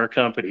catchphrase for our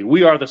company.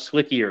 We are the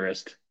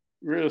slickiest.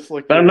 We're the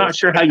slickiest. But I'm not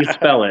sure how you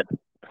spell it.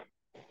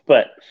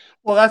 But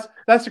well,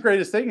 that's the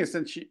greatest thing is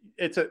since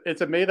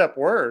it's a made up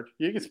word,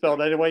 you can spell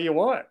it any way you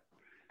want.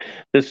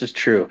 This is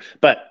true.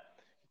 But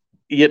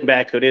getting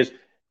back to it is,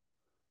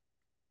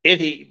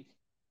 you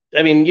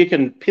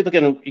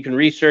can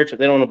research if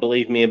they don't want to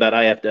believe me about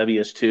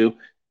IFWS2. You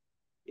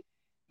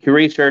can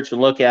research and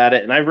look at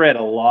it, and I've read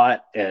a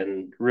lot,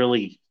 and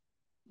really,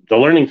 the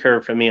learning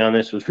curve for me on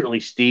this was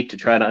really steep to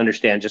try to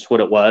understand just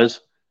what it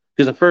was.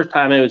 Because the first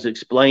time it was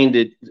explained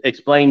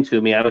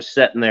to me, I was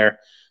sitting there,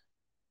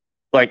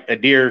 like a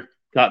deer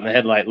caught in the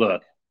headlight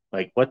look.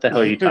 Like, what the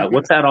hell are you talking?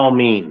 What's that all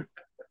mean?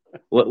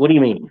 What do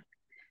you mean?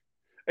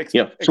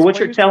 So what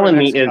you're telling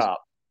me is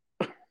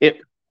you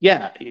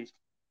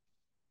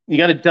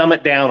got to dumb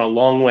it down a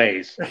long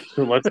ways.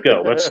 So let's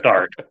go. Let's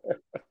start.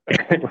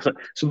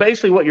 So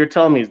basically what you're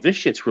telling me is this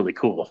shit's really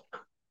cool.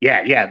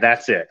 Yeah,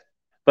 that's it.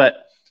 But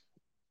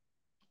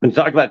when you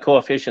talk about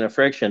coefficient of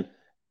friction,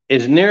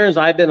 as near as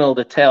I've been able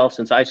to tell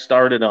since I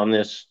started on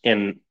this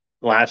in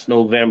last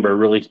November,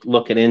 really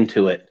looking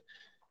into it,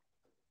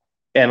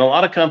 and a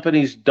lot of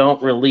companies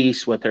don't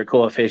release what their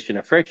coefficient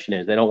of friction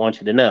is. They don't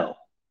want you to know.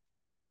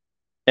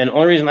 And the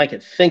only reason I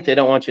could think they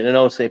don't want you to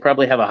know is they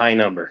probably have a high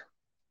number.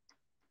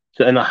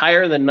 So, and the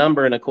higher the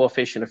number in a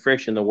coefficient of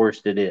friction, the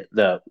worse it is,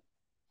 the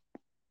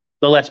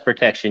less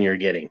protection you're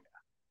getting.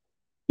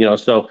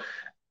 So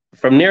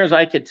from near as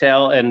I could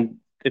tell, and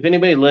if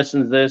anybody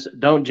listens to this,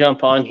 don't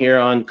jump on here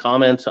on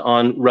comments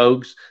on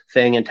Rogue's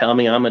thing and tell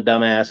me I'm a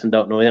dumbass and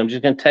don't know anything. I'm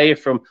just going to tell you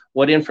from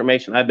what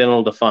information I've been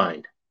able to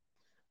find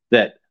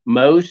that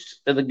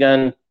most of the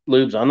gun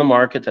lubes on the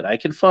market that I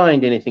could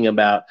find anything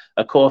about,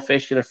 a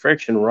coefficient of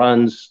friction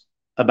runs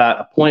about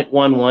a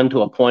 0.11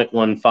 to a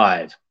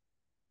 0.15.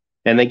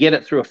 And they get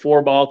it through a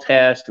 4-ball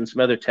test and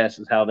some other tests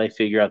is how they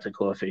figure out the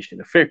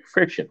coefficient of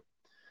friction.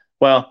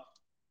 Well,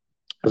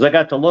 as I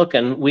got to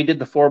looking, we did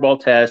the 4-ball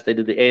test. They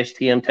did the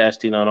ASTM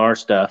testing on our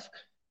stuff.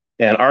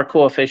 And our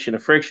coefficient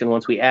of friction,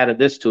 once we added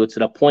this to it, it's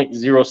at a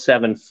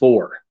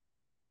 0.074.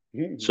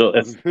 So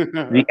if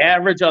the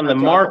average on the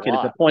market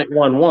is a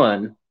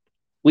 0.11,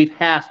 we've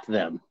halved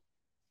them.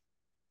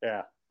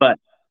 Yeah. But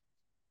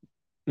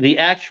the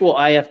actual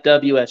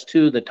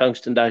IFWS2, the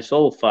tungsten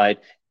disulfide,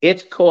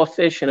 its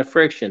coefficient of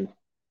friction,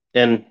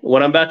 and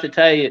what I'm about to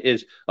tell you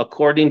is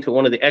according to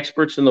one of the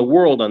experts in the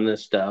world on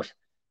this stuff,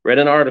 read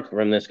an article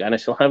from this guy, and I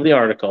still have the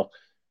article.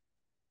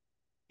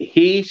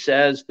 He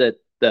says that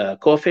the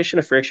coefficient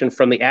of friction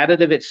from the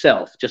additive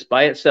itself, just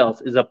by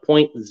itself, is a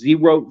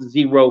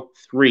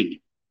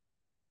 0.003.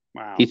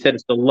 Wow. He said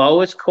it's the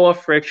lowest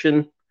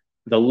friction,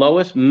 the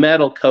lowest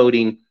metal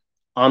coating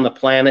on the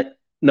planet,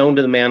 known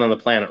to the man on the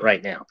planet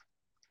right now,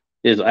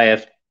 is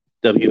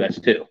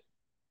IFWS2.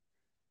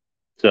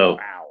 So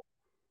wow.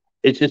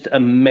 It's just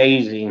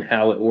amazing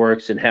how it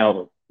works and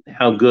how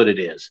good it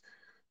is.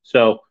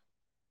 So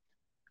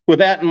with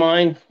that in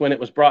mind, when it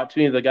was brought to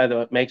me, the guy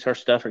that makes our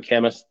stuff, our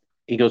chemist,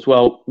 he goes,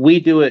 well, we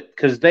do it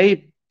because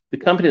the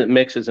company that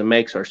mixes and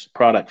makes our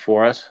product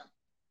for us,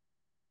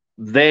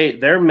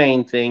 their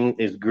main thing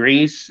is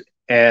grease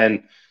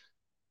and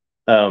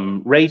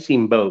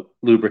racing boat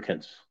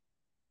lubricants,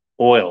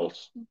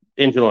 oils,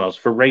 engine oils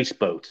for race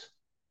boats.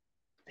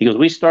 He goes,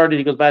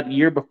 about a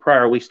year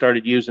prior, we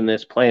started using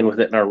this, playing with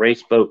it in our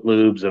race boat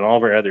lubes and all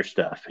of our other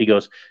stuff. He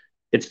goes,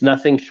 it's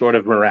nothing short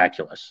of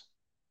miraculous.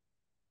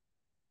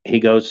 He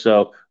goes,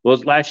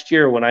 last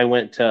year when I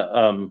went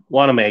to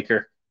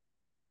Wanamaker,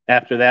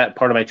 after that,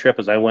 part of my trip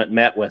is I went and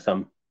met with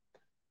them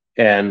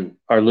and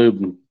our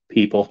lube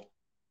people.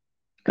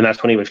 And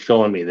that's when he was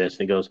showing me this.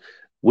 And he goes,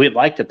 we'd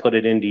like to put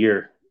it into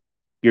your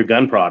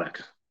gun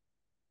products.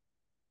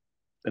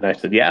 And I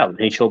said, yeah. And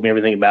he showed me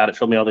everything about it,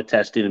 showed me all the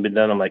testing that had been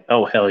done. I'm like,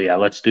 oh, hell yeah,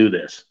 let's do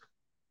this.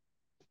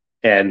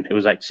 And it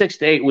was like 6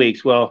 to 8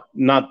 weeks. Well,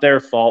 not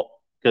their fault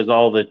because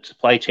all the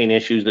supply chain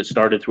issues that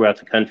started throughout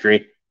the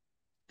country,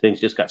 things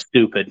just got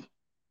stupid.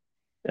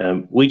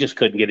 We just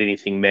couldn't get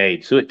anything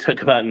made. So it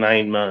took about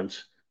 9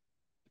 months.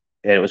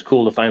 And it was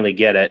cool to finally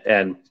get it.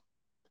 And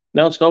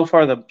now, so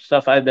far, the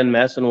stuff I've been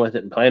messing with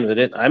it and playing with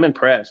it, I'm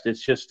impressed.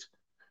 It's just,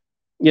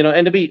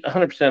 and to be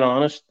 100%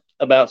 honest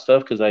about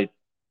stuff, because I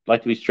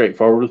like to be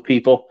straightforward with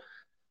people,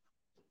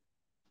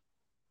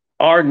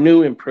 our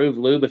new improved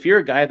lube, if you're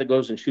a guy that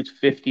goes and shoots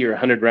 50 or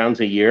 100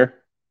 rounds a year,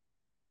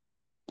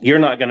 you're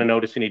not going to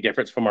notice any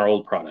difference from our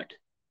old product.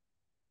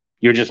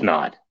 You're just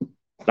not.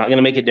 It's not going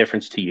to make a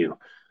difference to you.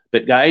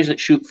 But guys that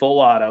shoot full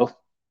auto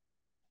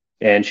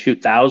and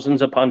shoot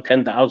thousands upon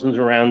 10,000s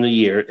around the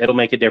year, it'll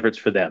make a difference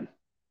for them.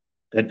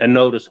 A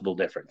noticeable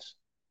difference.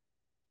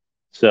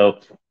 So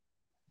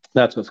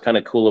that's what's kind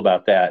of cool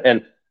about that.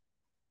 And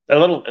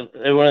one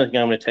other thing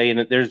I'm going to tell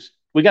you,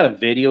 we got a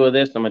video of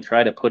this. I'm going to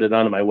try to put it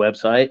onto my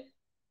website.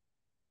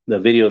 The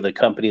video of the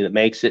company that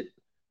makes it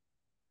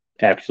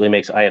actually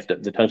makes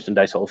the tungsten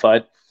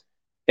disulfide.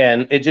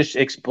 And it just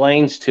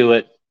explains to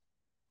it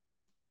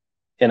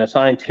in a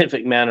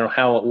scientific manner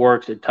how it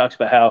works. It talks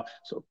about how,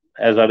 so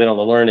as I've been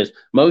able to learn, is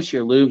most of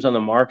your lubes on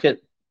the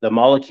market, the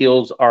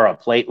molecules are a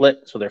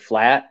platelet, so they're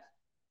flat.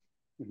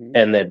 Mm-hmm.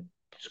 And then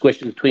squished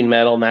between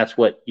metal, and that's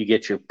what you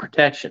get your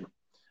protection.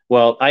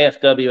 Well,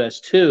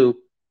 IFWS2,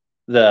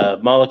 the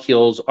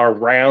molecules are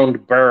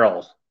round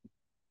barrel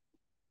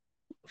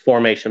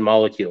formation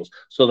molecules.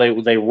 So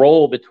they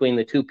roll between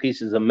the two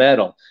pieces of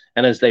metal.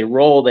 And as they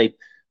roll, they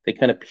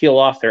kind of peel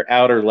off their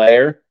outer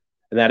layer.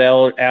 And that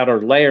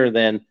outer layer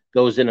then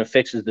goes in and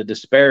fixes the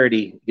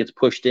disparity, gets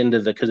pushed into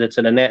because it's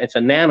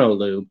a nano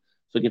lube.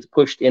 So it gets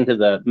pushed into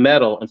the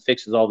metal and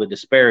fixes all the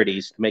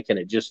disparities, making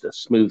it just a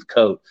smooth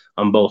coat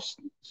on both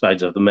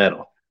sides of the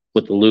metal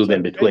with the lube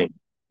in between.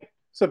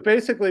 So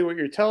basically, what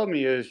you're telling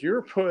me is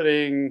you're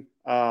putting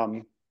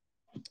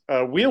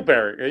wheel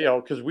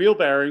bearing, because wheel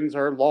bearings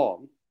are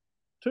long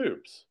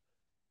tubes.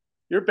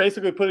 You're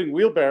basically putting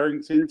wheel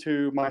bearings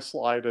into my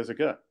slide as a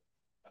gun.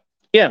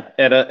 Yeah,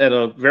 at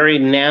a very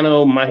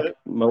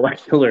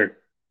molecular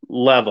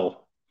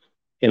level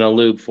in a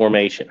lube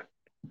formation.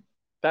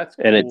 That's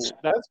And it's cool.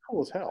 That's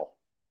cool as hell.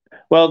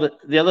 well,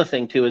 the other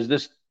thing too is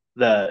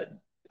the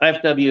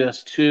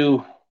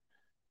FWS2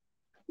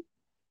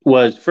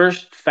 was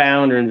first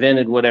found or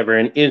invented, whatever,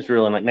 in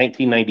Israel in like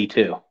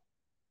 1992.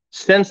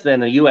 Since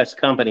then, a U.S.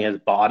 company has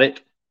bought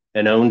it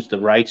and owns the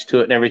rights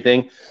to it and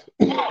everything.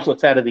 So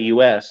it's out of the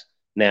U.S.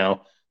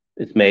 now.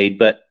 It's made,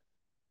 but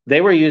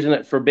they were using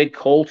it for big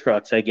coal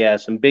trucks, I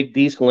guess, and big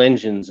diesel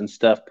engines and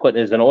stuff, put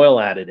as an oil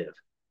additive.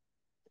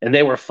 And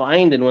they were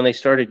finding when they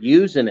started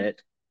using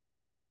it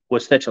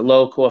with such a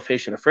low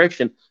coefficient of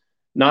friction,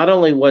 not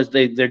only was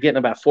they're getting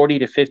about 40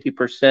 to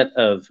 50%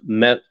 of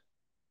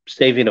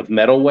saving of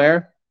metal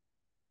wear,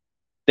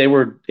 they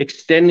were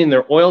extending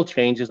their oil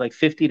changes like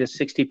 50 to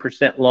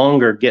 60%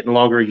 longer, getting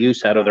longer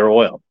use out of their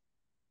oil.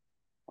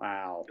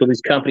 Wow. So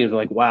these companies are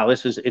like, wow,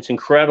 it's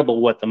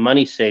incredible what the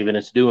money saving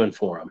is doing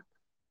for them.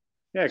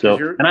 Yeah, because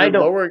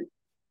So,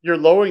 you're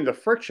lowering the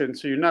friction,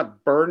 so you're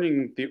not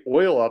burning the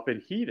oil up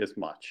in heat as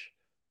much.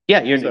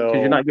 Yeah, because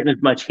you're not getting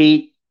as much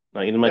heat,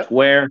 not getting much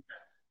wear.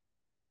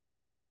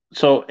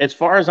 So as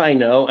far as I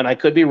know, and I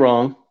could be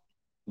wrong,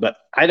 but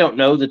I don't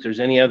know that there's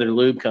any other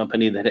lube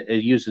company that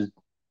uses.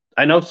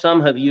 I know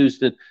some have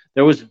used it.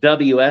 There was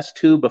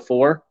WS2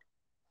 before,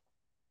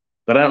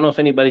 but I don't know if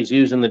anybody's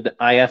using the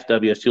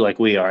IFWS2 like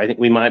we are. I think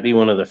we might be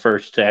one of the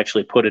first to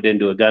actually put it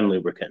into a gun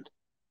lubricant.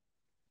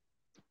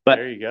 But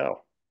there you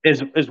go.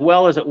 As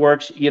well as it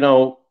works,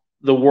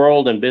 the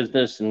world and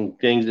business and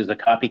things is a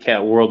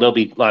copycat world. There'll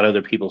be a lot of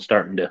other people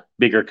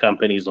bigger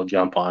companies will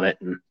jump on it.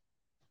 And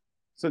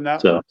so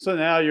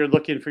now you're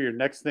looking for your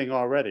next thing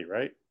already,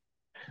 right?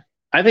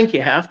 I think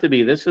you have to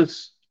be. This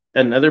is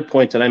another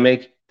point that I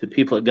make to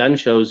people at gun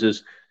shows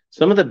is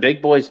some of the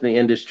big boys in the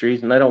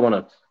industries, and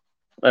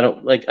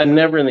I'm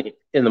never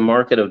in the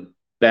market of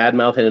bad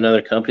mouthing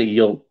another company.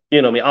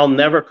 I'll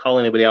never call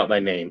anybody out by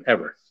name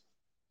ever.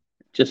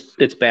 Just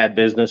it's bad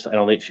business. I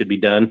don't think it should be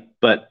done.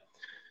 But a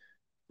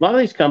lot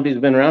of these companies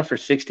have been around for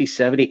 60,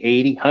 70,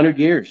 80, 100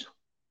 years.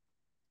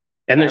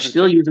 And they're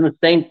still using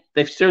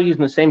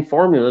the same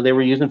formula they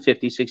were using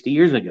 50, 60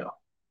 years ago.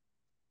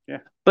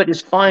 Yeah. But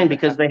it's fine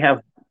because they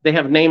have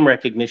name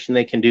recognition.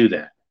 They can do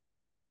that.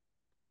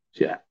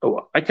 Yeah.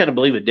 I kind of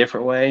believe a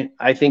different way.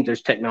 I think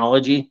there's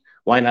technology.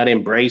 Why not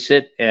embrace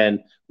it?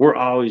 And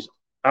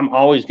I'm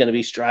always going to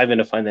be striving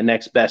to find the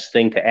next best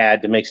thing to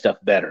add to make stuff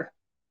better.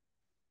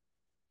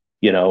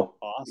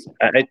 Awesome.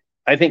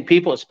 I think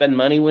people that spend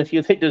money with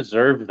you, they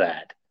deserve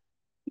that.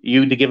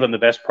 You to give them the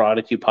best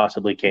product you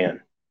possibly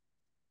can.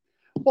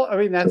 Well, I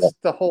mean, that's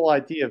the whole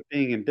idea of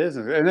being in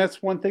business. And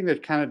that's one thing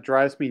that kind of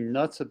drives me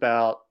nuts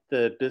about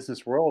the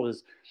business world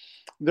is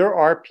there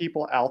are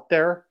people out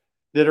there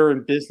that are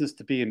in business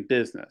to be in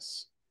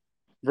business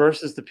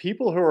versus the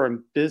people who are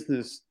in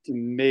business to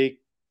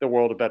make the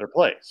world a better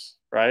place,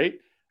 right?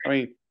 I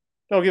mean,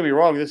 don't get me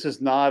wrong. This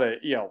is not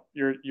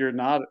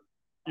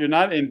you're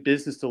not in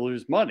business to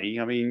lose money.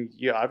 I mean,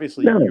 you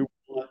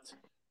want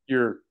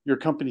your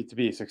company to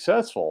be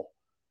successful,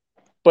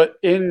 but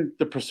in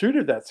the pursuit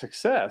of that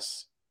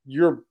success,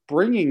 you're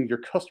bringing your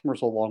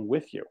customers along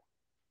with you,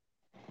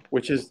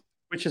 which is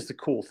the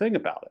cool thing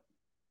about it.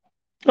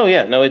 Oh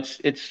yeah, no,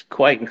 it's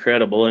quite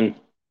incredible, and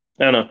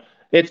I don't know,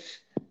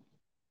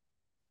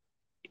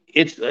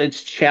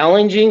 it's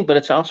challenging, but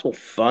it's also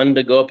fun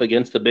to go up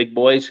against the big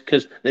boys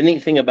because the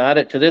neat thing about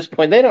it, to this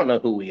point, they don't know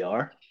who we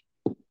are.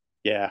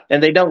 Yeah,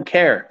 and they don't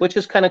care, which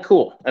is kind of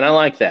cool, and I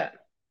like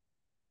that.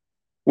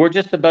 We're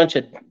just a bunch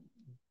of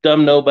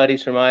dumb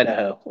nobodies from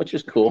Idaho, which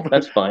is cool.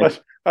 That's fine.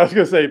 I was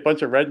going to say a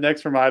bunch of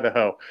rednecks from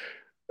Idaho.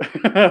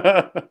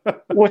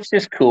 Which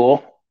is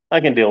cool. I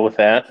can deal with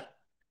that.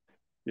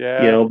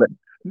 Yeah. But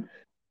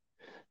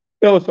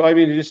no, so I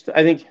mean,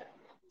 I think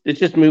it's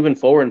just moving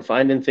forward and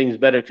finding things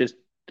better. Just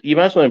you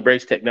might as well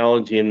embrace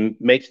technology and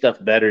make stuff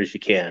better as you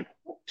can.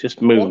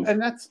 Just move. Well,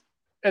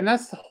 and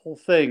that's the whole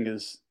thing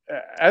is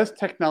as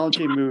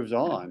technology moves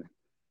on,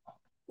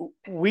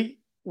 we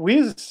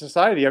as a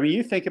society, I mean,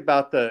 you think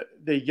about the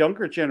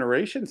younger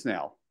generations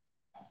now.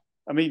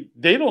 I mean,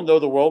 they don't know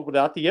the world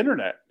without the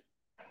internet.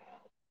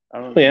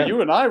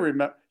 You and I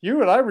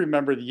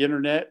remember the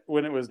internet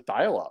when it was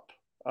dial-up.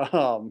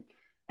 Remember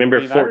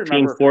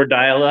 14.4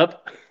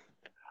 dial-up?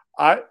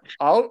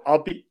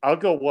 I'll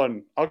go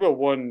one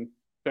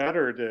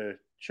better to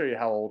show you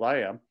how old I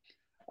am,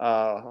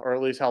 or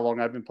at least how long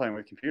I've been playing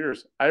with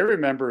computers. I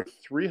remember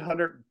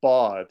 300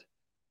 baud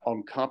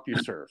on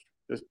CompuServe.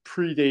 This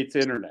predates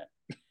internet.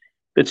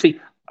 But see,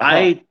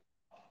 it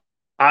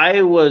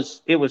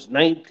was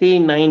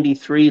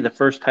 1993 the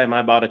first time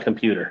I bought a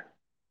computer.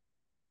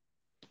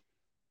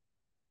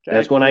 Okay,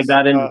 that's when I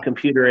got into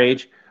computer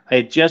age. I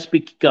had just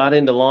got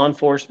into law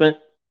enforcement,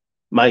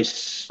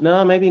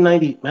 No, maybe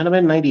 90, might have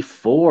been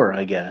 94,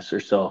 I guess, or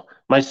so.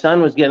 My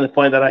son was getting to the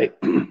point that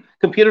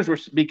computers were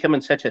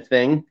becoming such a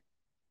thing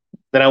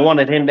that I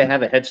wanted him to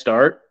have a head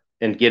start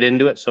and get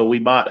into it. So we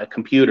bought a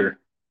computer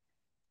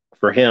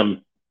for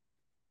him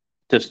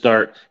to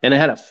start, and it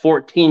had a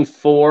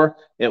 14.4.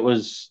 It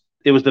was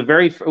a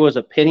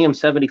Pentium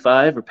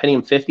 75 or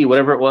Pentium 50,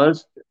 whatever it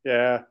was.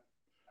 Yeah.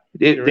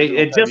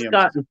 It just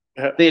got,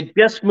 they had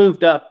just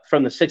moved up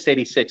from the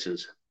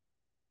 686s.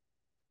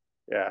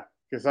 Yeah,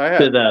 because I had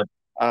to the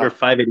or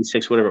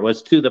 586, whatever it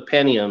was, to the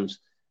Pentiums.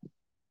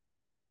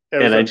 It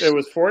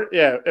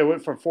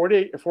went from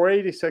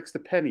 486 to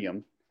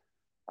Pentium.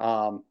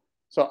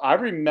 So I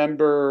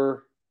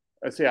remember,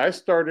 let's see, I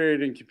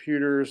started in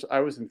computers. I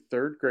was in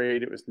third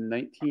grade. It was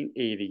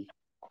 1980.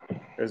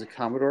 It was a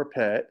Commodore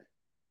PET.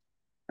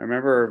 I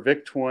remember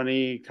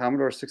VIC-20,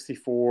 Commodore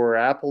 64,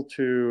 Apple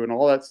II, and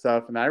all that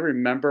stuff. And I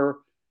remember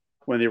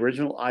when the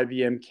original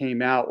IBM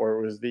came out, where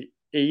it was the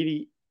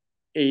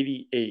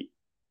 8088.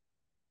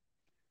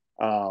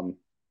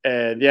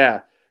 And yeah,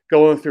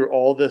 going through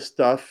all this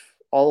stuff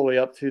all the way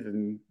up to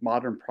the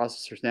modern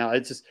processors now,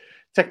 it's just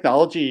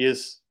technology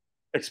is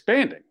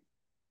expanding.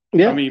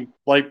 Yeah. I mean,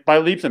 like by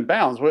leaps and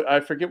bounds. I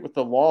forget what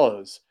the law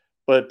is,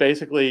 but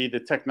basically the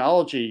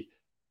technology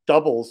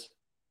doubles.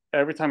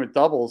 Every time it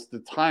doubles, the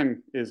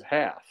time is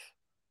half.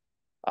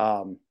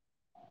 I mean,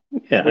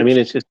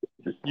 it's just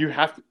you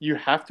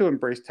have to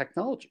embrace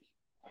technology,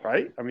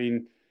 right? I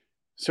mean,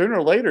 sooner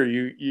or later,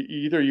 you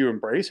either you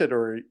embrace it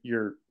or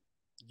you're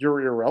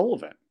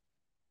irrelevant.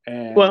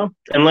 And well,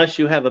 unless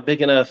you have a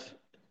big enough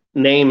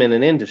name in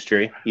an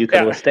industry, you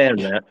can withstand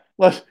that.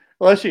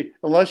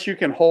 Unless you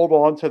can hold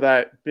on to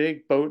that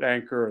big boat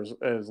anchor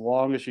as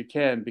long as you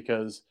can,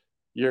 because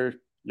you're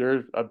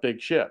a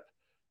big ship.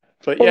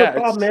 But the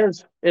problem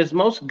is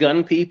most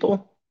gun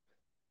people,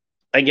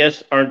 I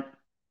guess, aren't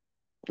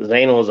as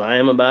anal as I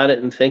am about it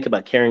and think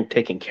about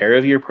taking care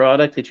of your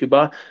product that you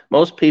bought.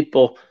 Most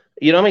people,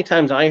 you know how many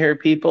times I hear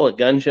people at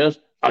gun shows,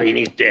 oh, you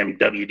need damn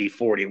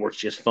WD-40, works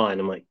just fine.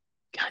 I'm like,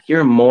 God,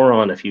 you're a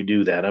moron if you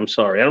do that. I'm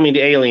sorry. I don't mean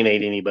to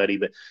alienate anybody,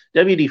 but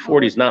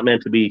WD-40 is not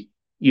meant to be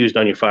used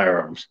on your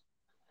firearms.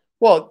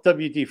 Well,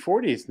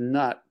 WD-40 is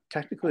not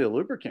technically a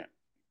lubricant.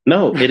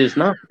 No, it is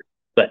not.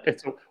 But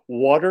it's a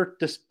water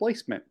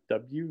displacement,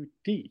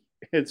 WD.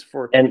 It's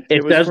for, and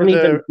it doesn't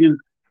even do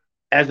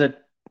as a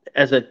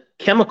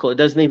chemical. It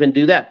doesn't even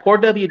do that. Pour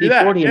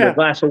WD-40 in a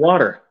glass of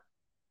water.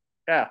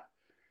 Yeah,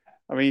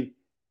 I mean,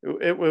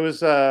 it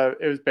was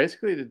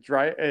basically to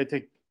dry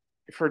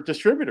for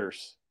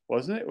distributors,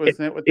 wasn't it?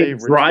 Wasn't it what they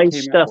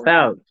dries stuff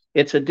out?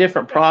 It's a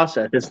different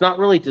process. It's not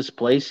really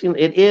displacing.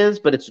 It is,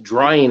 but it's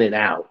drying it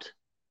out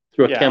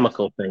through a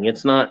chemical thing.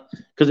 It's not,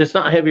 because it's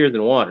not heavier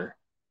than water.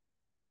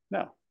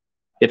 No.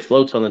 It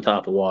floats on the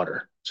top of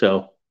water.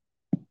 So,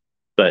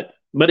 but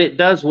it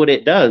does what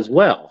it does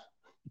well.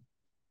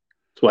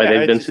 That's why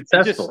they've been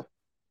successful.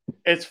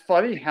 It's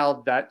funny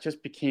how that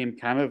just became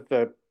kind of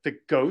the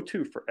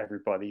go-to for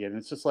everybody. And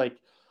it's just like,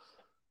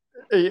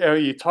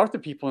 you talk to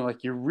people and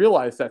like you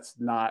realize that's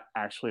not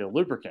actually a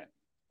lubricant.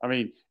 I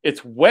mean,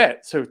 it's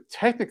wet, so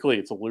technically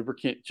it's a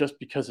lubricant just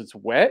because it's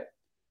wet,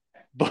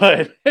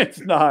 but it's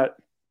not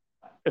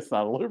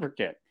a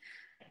lubricant.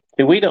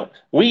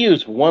 We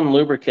use one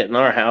lubricant in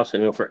our house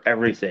and for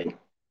everything.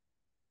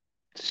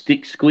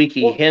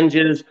 Squeaky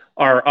hinges,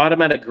 our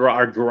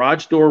our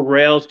garage door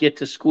rails get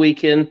to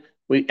squeaking.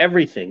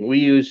 Everything we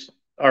use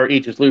our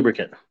Aegis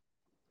lubricant.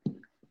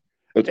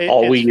 That's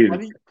all we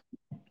use.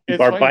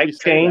 Our bike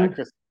chain.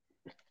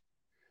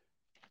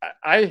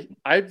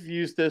 I've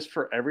used this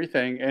for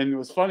everything, and it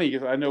was funny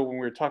because I know when we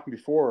were talking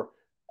before,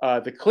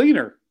 the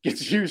cleaner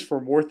gets used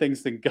for more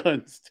things than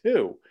guns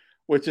too,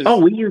 which is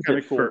we use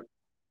it cool.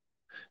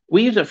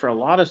 We use it for a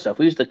lot of stuff.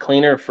 We use the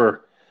cleaner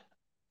for.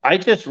 I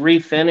just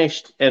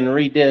refinished and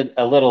redid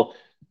a little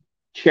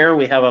chair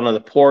we have on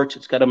the porch.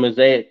 It's got a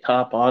mosaic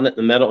top on it.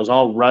 The metal was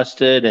all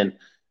rusted, and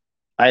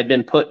I had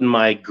been putting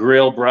my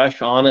grill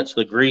brush on it,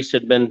 so the grease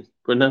had been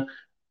put in.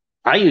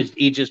 I used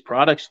Aegis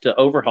products to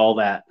overhaul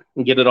that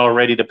and get it all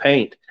ready to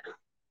paint.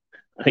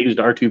 I used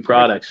R2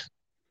 products.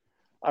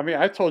 I mean,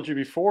 I told you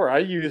before, I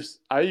use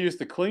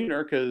the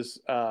cleaner because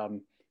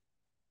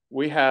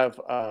we have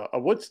a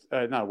wood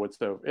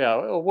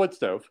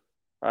stove,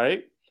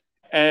 right?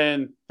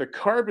 And the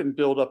carbon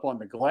buildup on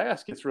the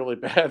glass gets really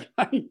bad.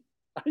 I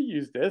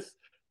use this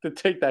to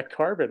take that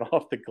carbon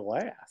off the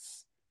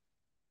glass.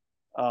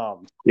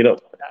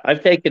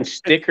 I've taken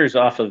stickers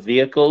off of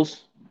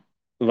vehicles,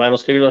 vinyl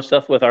stickers off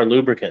stuff with our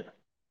lubricant.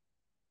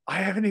 I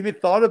haven't even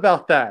thought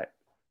about that.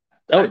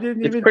 Oh,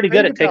 it's pretty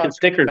good at taking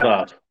stickers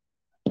off.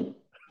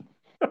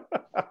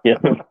 Yeah,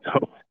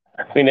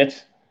 I mean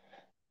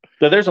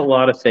so there's a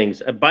lot of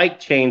things.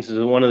 Bike chains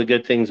is one of the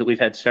good things that we've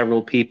had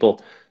several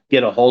people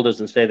get a hold of us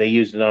and say they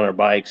used it on our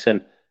bikes.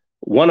 And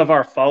one of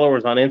our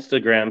followers on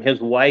Instagram, his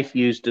wife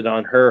used it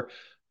on her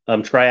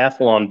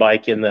triathlon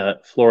bike in the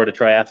Florida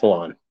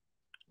Triathlon.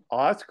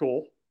 Oh, that's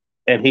cool.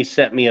 And he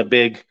sent me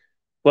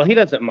he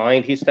doesn't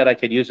mind. He said I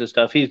could use this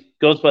stuff. He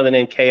goes by the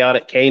name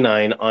Chaotic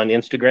K9 on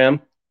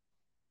Instagram.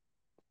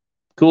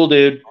 Cool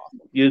dude.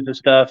 Used the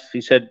stuff. He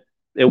said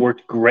it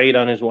worked great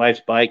on his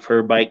wife's bike for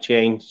her bike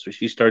chain, so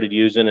she started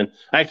using. And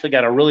I actually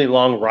got a really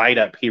long write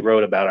up he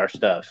wrote about our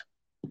stuff.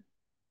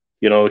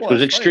 Which Well, was it's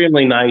funny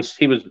extremely nice.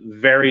 He was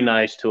very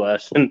nice to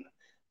us, and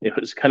it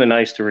was kind of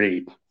nice to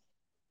read.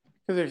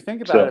 because if you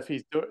think about So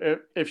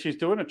it, if she's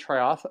doing a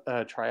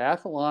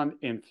triathlon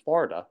in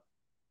Florida,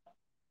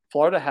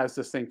 Florida has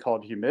this thing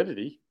called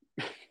humidity,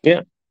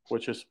 yeah,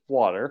 which is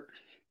water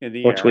in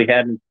the which we air,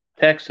 had in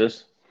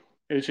Texas.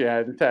 which you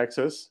had in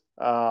Texas.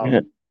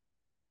 Yeah,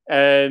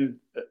 And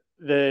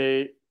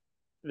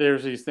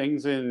there's these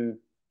things in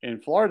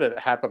Florida that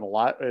happen a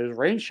lot is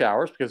rain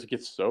showers because it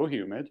gets so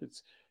humid.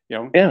 It's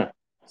yeah,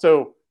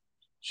 so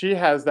she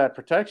has that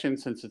protection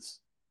since it's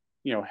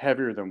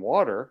heavier than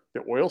water.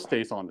 The oil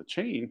stays on the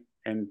chain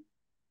and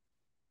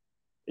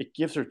it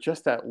gives her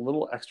just that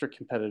little extra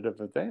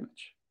competitive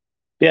advantage.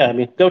 yeah. I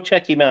mean, go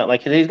check him out.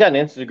 Like he's got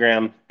an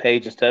Instagram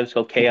page and stuff. It's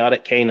called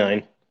Chaotic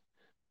K9.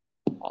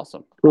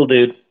 Awesome. Cool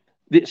dude.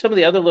 Some of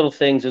the other little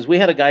things is we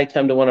had a guy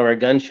come to one of our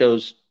gun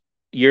shows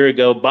a year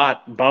ago,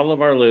 bought a bottle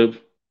of our lube.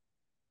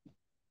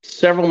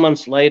 Several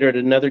months later at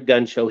another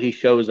gun show, he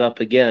shows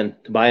up again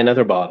to buy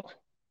another bottle.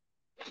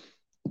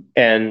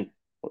 And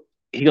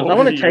he goes, I What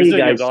was want he to tell you using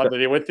it guys. on that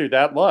he went through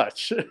that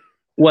much?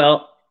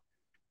 Well,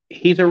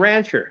 he's a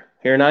rancher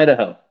here in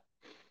Idaho.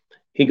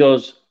 He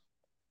goes,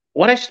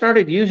 what I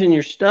started using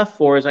your stuff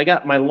for is I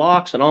got my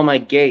locks and all my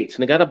gates,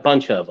 and I got a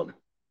bunch of them.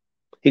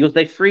 He goes,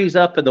 they freeze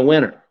up in the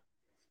winter.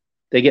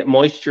 They get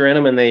moisture in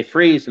them and they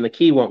freeze, and the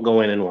key won't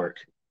go in and work.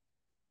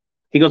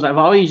 He goes, I've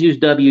always used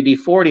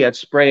WD-40. I'd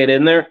spray it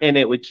in there, and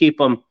it would keep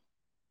them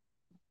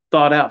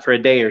thawed out for a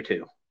day or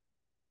two.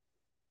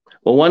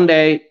 Well, one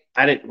day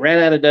I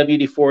ran out of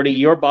WD-40.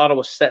 Your bottle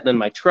was sitting in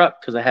my truck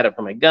because I had it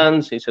for my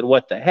guns. He said,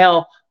 what the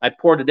hell? I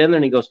poured it in there,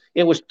 and he goes,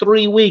 it was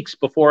 3 weeks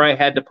before I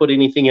had to put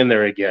anything in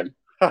there again.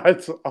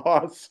 That's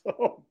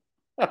awesome.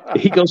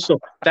 He goes, so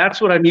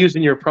that's what I'm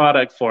using your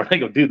product for. And I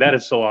go, dude, that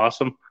is so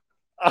awesome.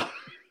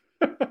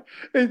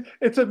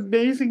 It's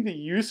amazing the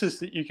uses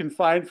that you can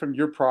find from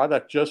your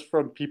product just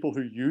from people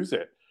who use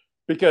it,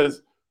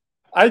 because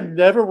I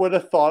never would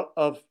have thought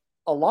of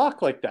a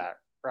lock like that,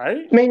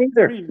 right? Me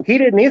neither. I mean, He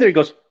didn't either. He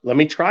goes, let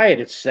me try it.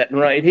 It's sitting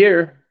right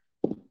here.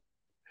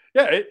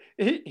 yeah,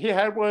 he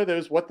had one of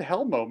those what the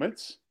hell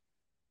moments,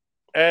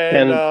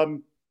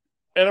 and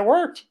it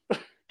worked.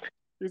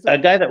 A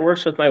guy that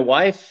works with my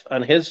wife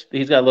on he's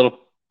got a little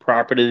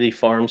property that he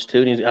farms too,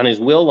 and he's on his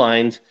wheel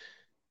lines.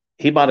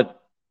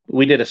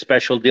 We did a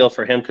special deal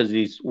for him because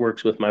he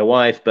works with my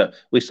wife, but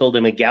we sold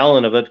him a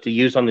gallon of it to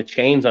use on the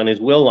chains on his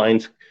wheel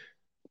lines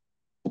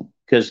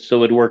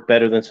so it'd work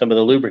better than some of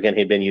the lubricant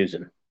he'd been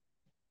using.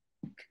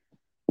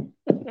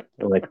 I'm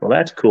like, well,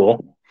 that's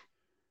cool.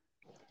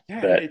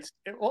 Yeah,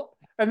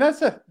 and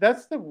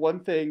that's the one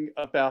thing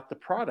about the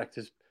product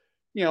is,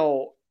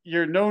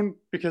 you're known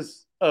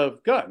because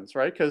of guns,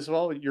 right? Because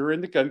you're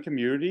in the gun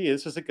community.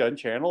 This is a gun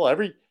channel.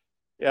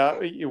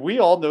 We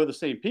all know the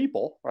same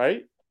people,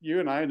 right? You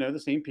and I know the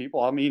same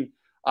people. I mean,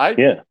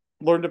 I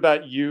learned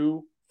about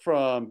you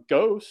from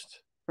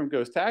Ghost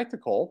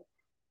Tactical,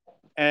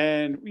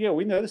 and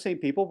we know the same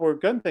people. We're a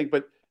gun thing,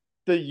 but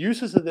the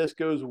uses of this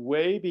goes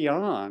way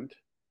beyond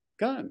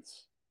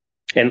guns.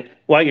 And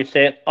while you're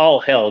saying, all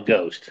hell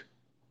Ghost.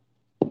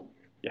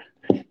 Yeah,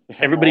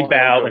 everybody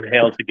bow and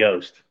hail to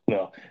Ghost.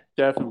 No,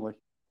 definitely.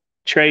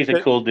 Trey's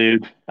a cool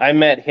dude. I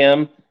met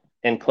him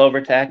in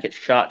CloverTac at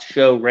SHOT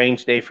Show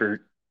Range Day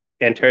for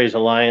Antares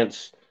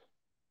Alliance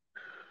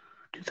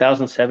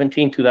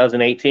 2017,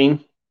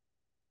 2018.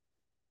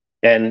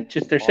 And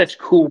just they're such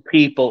cool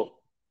people.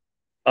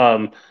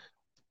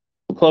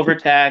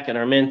 CloverTac and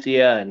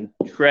Armentia and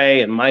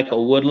Trey and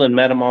Michael Woodland,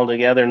 met them all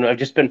together, and I've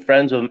just been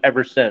friends with them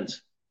ever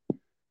since.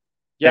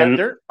 Yeah,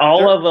 and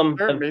all of them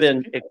have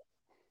been people.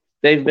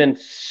 They've been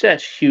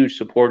such huge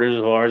supporters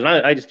of ours. And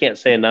I just can't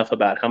say enough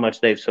about how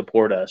much they've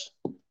supported us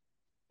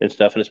and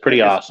stuff. And it's pretty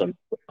awesome.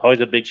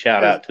 Always a big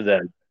shout out to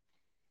them.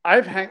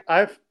 I've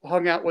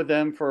hung out with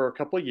them for a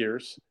couple of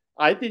years.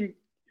 I didn't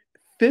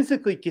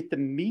physically get to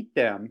meet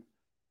them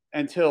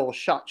until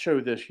SHOT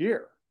Show this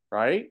year,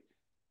 right?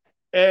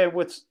 And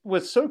what's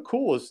so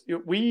cool is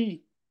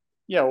we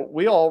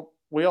all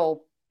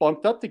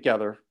bunked up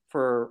together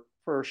for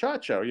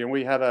SHOT Show.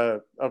 We had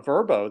a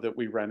Verbo that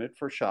we rented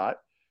for SHOT.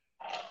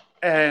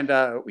 And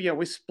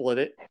we split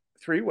it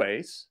 3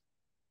 ways,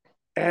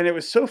 and it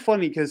was so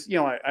funny because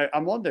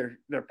I'm on their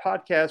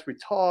podcast. We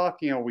talk,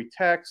 we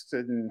text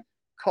and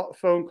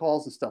phone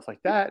calls and stuff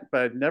like that,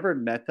 but I'd never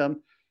met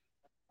them.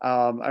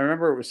 I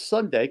remember it was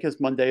Sunday because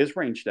Monday is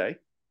range day,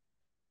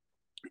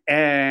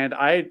 and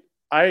I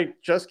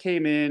just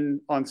came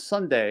in on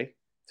Sunday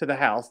to the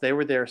house. They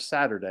were there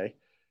Saturday,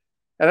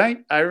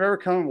 and I remember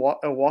coming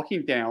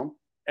walking down,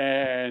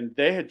 and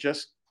they had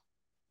just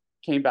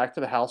came back to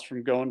the house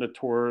from going to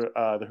tour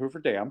the Hoover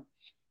Dam.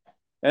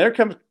 And there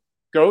comes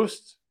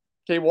Ghost,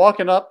 came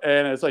walking up,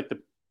 and it's like the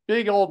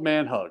big old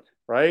man hug,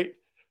 right?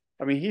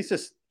 I mean, he's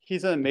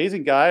an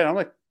amazing guy. And I'm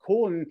like,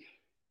 cool. And,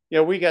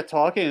 we got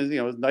talking, and,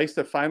 it was nice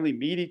to finally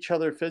meet each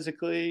other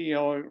physically,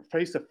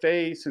 face to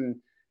face. And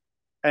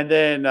And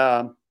then,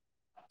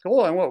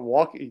 cool. I went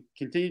walking,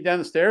 continued down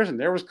the stairs, and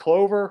there was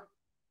Clover.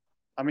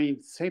 I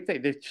mean, same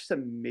thing. They're just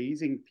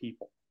amazing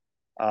people.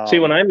 See,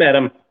 when Um, I met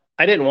them,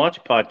 I didn't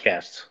watch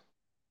podcasts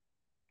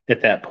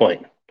at that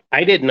point.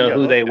 I didn't you know got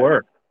who they hooked.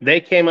 were.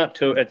 They came up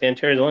to at the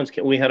Ontario Lens.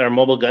 We had our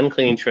mobile gun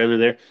cleaning trailer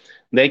there.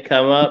 They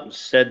come up and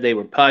said they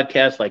were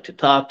podcasts, like to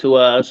talk to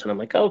us, and I'm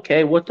like,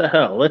 okay, what the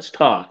hell? Let's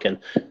talk. And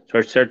so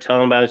I started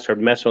telling about it,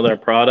 started messing with our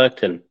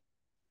product, and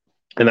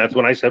that's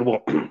when I said,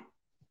 well, I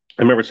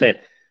remember saying,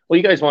 well,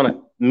 you guys want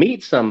to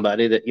meet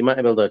somebody that you might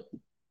be able to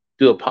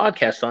do a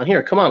podcast on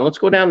here. Come on, let's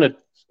go down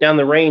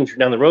the range,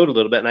 down the road a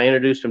little bit. And I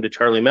introduced him to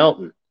Charlie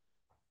Melton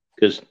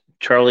because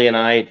Charlie and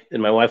I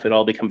and my wife had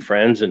all become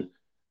friends and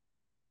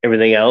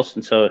everything else.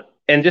 And so,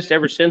 and just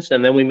ever since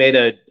then we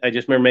I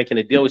just remember making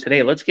a deal. We said,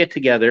 hey, let's get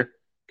together.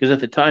 Because at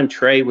the time,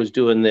 Trey was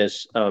doing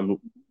this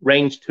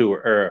range tour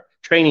or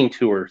training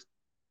tour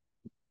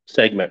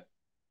segment,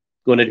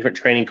 going to different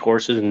training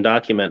courses and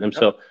documenting them.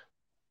 So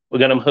we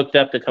got him hooked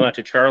up to come out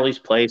to Charlie's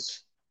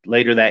place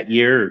later that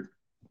year, or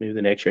maybe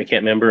the next year, I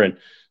can't remember, and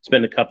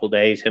spend a couple of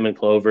days, him and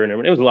Clover, and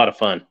everything. It was a lot of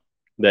fun.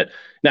 But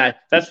now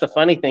that's the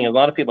funny thing. A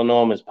lot of people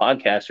know him as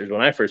podcasters.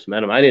 When I first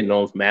met him, I didn't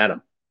know him from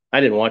Adam.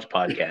 I didn't watch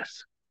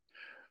podcasts.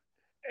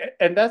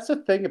 And that's the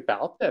thing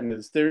about them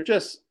is they're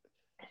just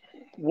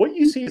what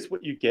you see is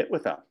what you get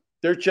with them.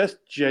 They're just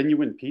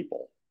genuine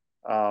people,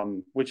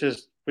 which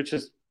is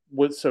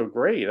what's so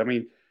great. I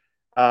mean,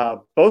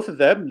 both of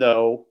them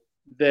know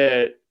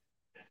that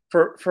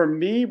for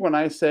me, when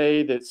I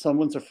say that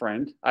someone's a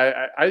friend,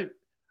 I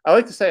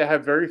like to say I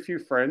have very few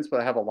friends,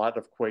 but I have a lot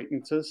of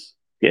acquaintances.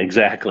 Yeah,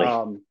 exactly.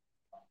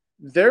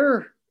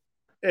 They're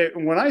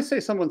when I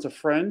say someone's a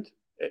friend,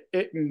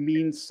 it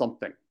means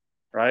something,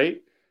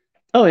 right?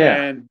 Oh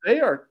yeah. And they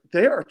are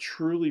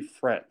truly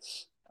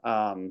friends.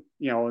 You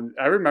know, and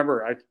I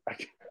remember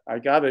I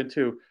got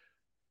into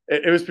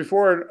it was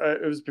before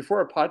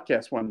a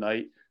podcast one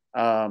night.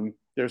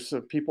 There's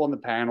some people on the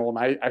panel,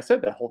 and I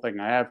said that whole thing.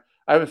 I have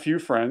a few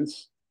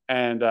friends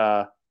and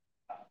you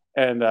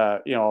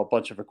know, a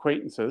bunch of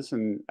acquaintances,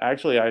 and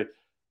actually I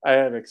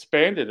had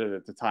expanded it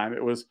at the time.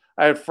 It was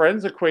I have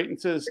friends,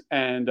 acquaintances,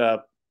 and I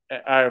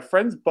have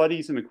friends,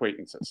 buddies, and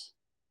acquaintances.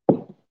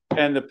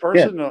 And the Yeah.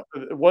 person,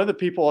 one of the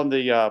people on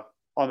the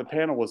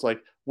panel was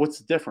like, "What's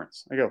the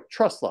difference?" I go,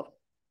 "Trust level,"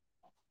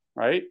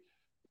 right?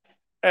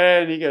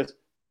 And he goes,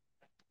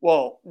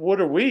 "Well, what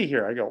are we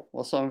here?" I go,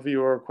 "Well, some of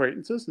you are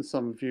acquaintances, and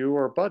some of you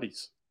are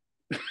buddies."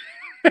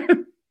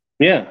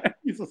 Yeah.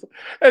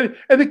 And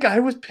the guy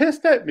was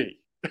pissed at me.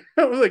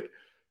 I was like,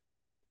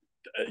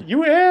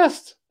 "You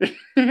asked," you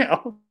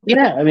know?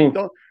 Yeah. I mean,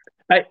 Don't,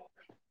 I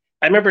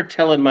I remember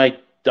telling my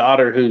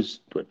daughter, who's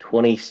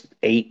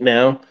 28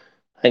 now,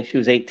 I think she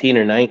was 18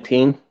 or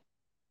 19,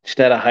 just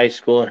out of high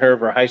school, and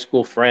her high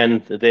school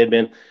friend that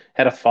they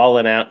had a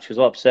falling out. She was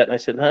all upset, and I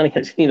said, "Honey, I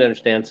just need to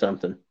understand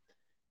something.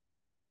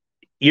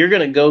 You're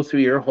going to go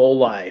through your whole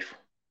life,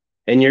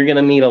 and you're going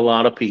to meet a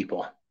lot of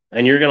people,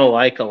 and you're going to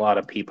like a lot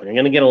of people. You're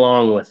going to get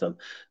along with them,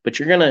 but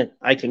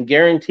I can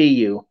guarantee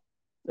you,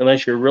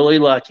 unless you're really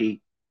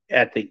lucky,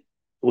 at the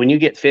when you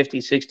get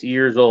 50, 60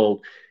 years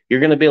old,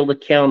 you're going to be able to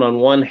count on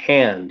one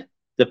hand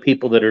the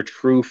people that are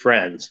true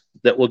friends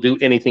that will do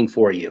anything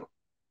for you,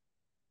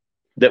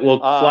 that will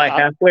fly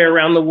halfway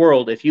around the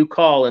world if you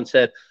call and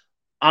said,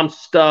 I'm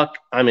stuck,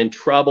 I'm in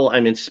trouble,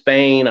 I'm in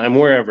Spain, I'm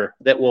wherever,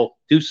 that will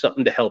do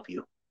something to help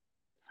you."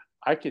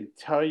 I can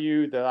tell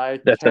you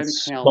that That's a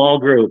small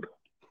group.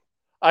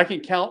 I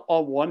can count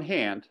on one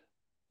hand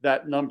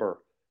that number,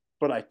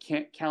 but I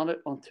can't count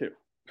it on two.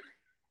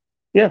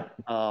 Yeah.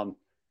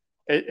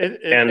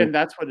 And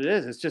that's what it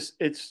is.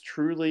 It's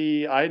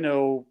truly, I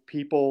know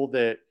people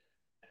that,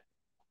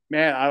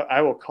 man,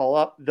 I will call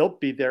up, they'll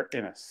be there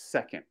in a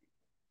second.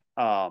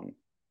 And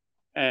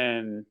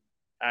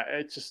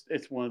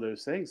it's one of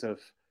those things of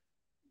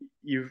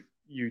you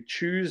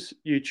choose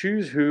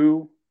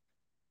who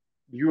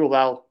you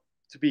allow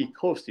to be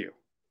close to you.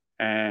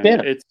 And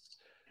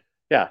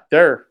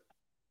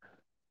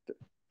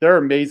they're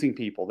amazing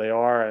people. They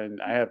are,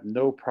 and I have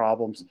no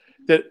problems.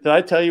 Did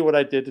I tell you what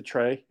I did to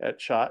Trey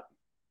at SHOT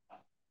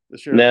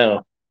this year?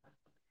 No.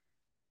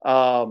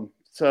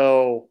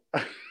 So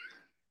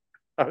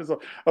I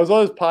was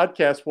on his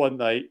podcast one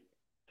night,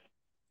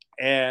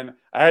 and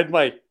I had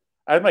my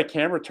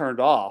camera turned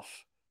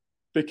off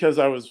because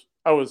I was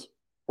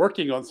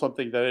working on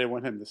something that I didn't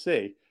want him to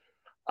see.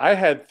 I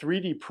had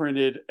 3D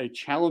printed a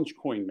challenge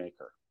coin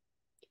maker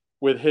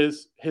with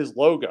his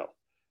logo.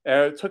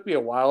 And it took me a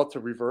while to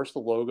reverse the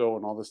logo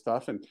and all this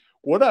stuff. And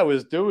what I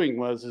was doing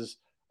was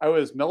I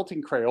was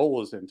melting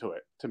Crayolas into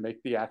it to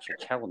make the actual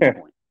challenge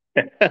coin.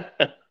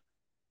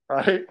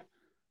 Right?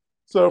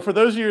 So for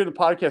those of you in the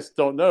podcast that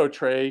don't know,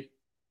 Trey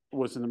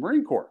was in the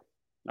Marine Corps.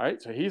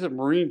 Right? So he's a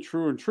Marine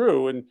true and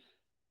true. And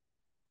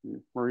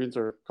Marines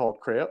are called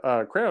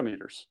crayon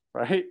eaters,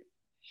 right?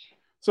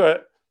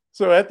 So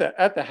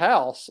at the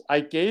house,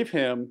 I gave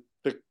him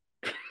the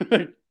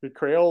the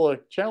Crayola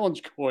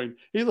challenge coin.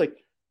 He's like,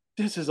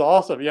 "This is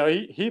awesome." You know,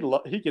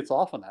 he gets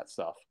off on that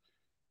stuff.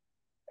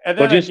 And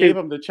then I gave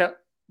him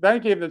Then I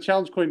gave him the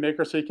challenge coin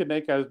maker so he could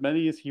make as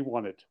many as he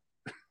wanted.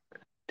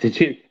 Did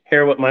you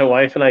hear what my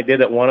wife and I did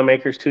at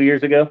Wanamaker's 2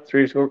 years ago,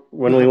 3 years ago,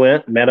 when we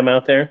went, met him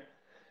out there?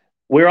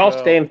 We were all No.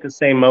 staying at the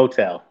same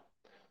motel.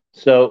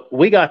 So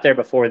we got there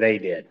before they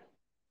did.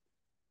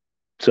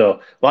 So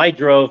well, I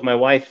drove, my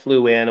wife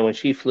flew in, and when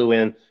she flew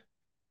in,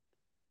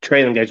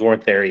 Trey and the guys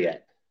weren't there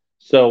yet.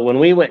 So when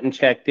we went and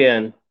checked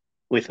in,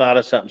 we thought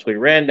of something. So we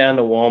ran down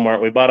to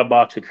Walmart. We bought a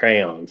box of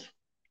crayons.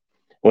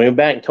 When we went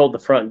back and told the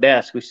front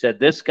desk, we said,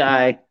 this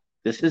guy,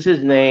 this is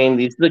his name.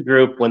 These are the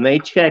group. When they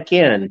check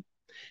in,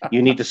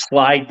 you need to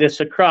slide this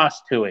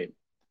across to him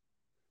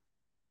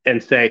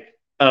and say,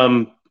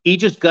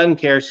 Aegis Gun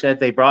Care said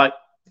they brought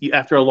you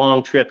after a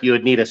long trip, you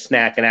would need a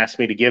snack and asked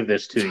me to give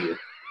this to you.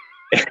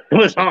 It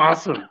was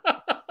awesome.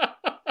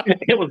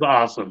 It was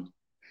awesome.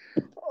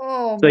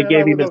 Oh, So man, they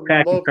gave me this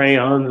pack of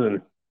crayons,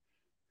 and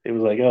it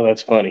was like, oh,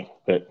 that's funny.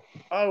 But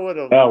I would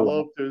have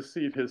loved to have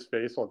seen his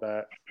face on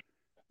that.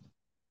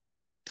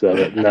 So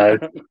no.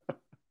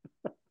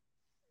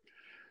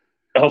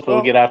 Hopefully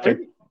we'll get out there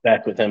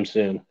back with him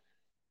soon.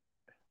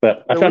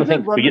 But I'm trying to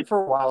think. Running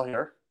for a while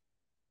here.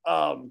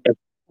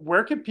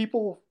 Where can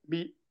people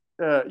meet?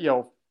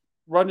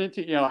 Run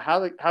into.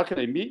 How can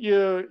they meet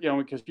you?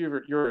 Because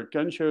you're at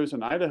gun shows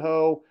in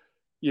Idaho.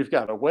 You've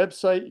got a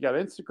website. You got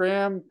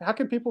Instagram. How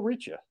can people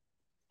reach you?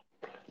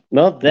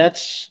 No,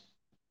 that's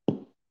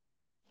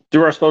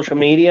through our social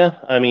media.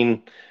 I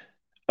mean,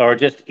 or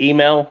just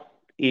email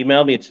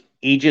me. It's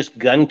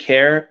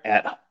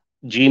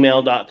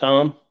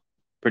aegisguncare@gmail.com.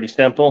 Pretty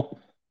simple.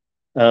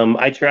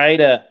 I try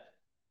to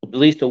at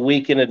least a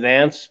week in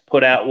advance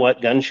put out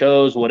what gun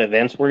shows, what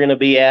events we're going to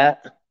be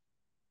at.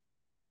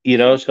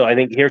 So I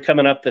think here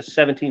coming up the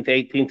 17th,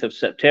 18th of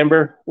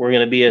September, we're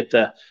going to be at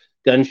the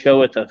gun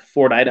show at the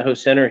Fort Idaho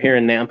Center here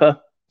in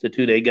Nampa. It's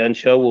a 2-day gun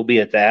show. We'll be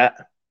at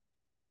that.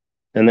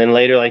 And then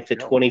later, like the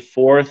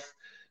 24th,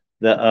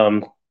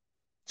 the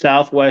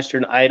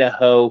Southwestern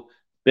Idaho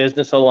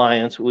Business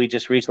Alliance. We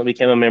just recently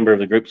became a member of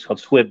the group. It's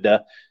called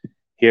SWIBDA.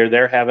 Here,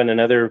 they're having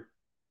another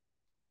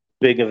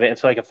big event.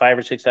 It's like a 5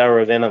 or 6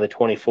 hour event on the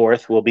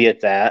 24th. We'll be at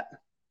that.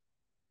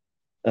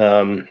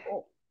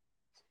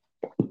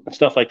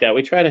 Stuff like that.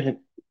 We try to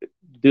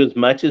do as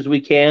much as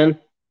we can,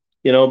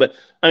 but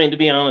I mean, to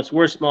be honest,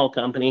 we're a small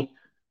company.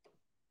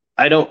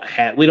 We don't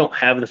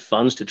have the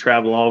funds to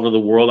travel all over the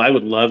world. I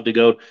would love to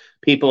go.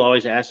 People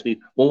always ask me,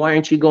 well, why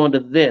aren't you going to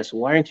this?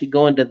 Why aren't you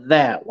going to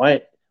that?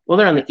 Why? Well,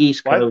 they're on the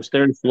East Coast.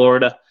 They're in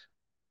Florida.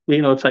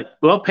 It's like,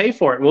 well, pay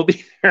for it. We'll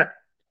be there.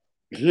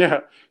 Yeah.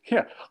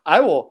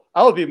 I will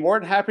be more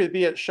than happy to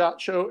be at SHOT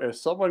Show if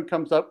someone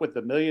comes up with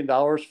 $1 million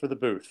for the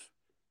booth.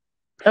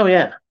 Oh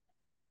yeah.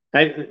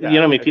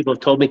 People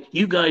have told me,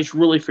 you guys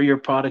really for your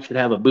product should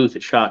have a booth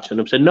at SHOT Show.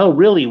 And I've said, no,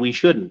 really, we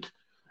shouldn't.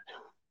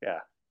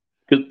 Yeah.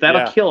 Because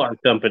that'll kill our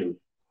company.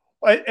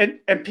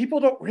 And people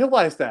don't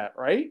realize that,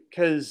 right?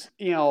 Because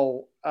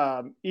even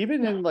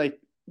in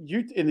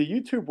in the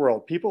YouTube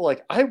world, people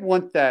I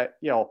want that.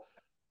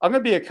 I'm going to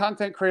be a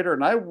content creator,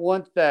 and I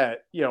want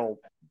that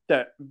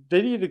that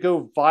video to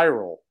go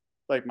viral.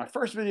 Like my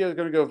first video is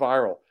going to go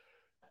viral.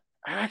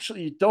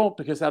 Actually, you don't,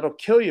 because that'll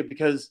kill you,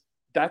 because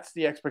that's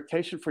the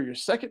expectation for your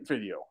second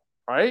video,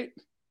 right?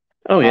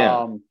 Oh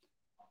yeah.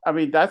 I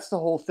mean, that's the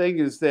whole thing,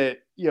 is that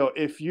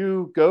if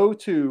you go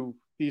to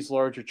these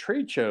larger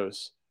trade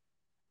shows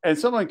and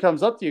someone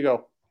comes up to you and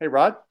go, hey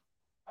Rod,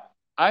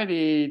 I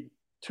need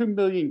 2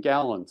 million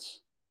gallons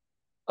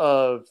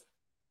of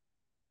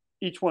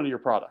each one of your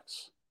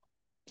products.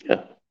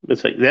 Yeah,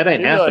 it's like that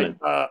ain't happening.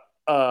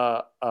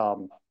 I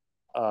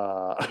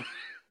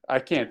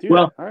can't do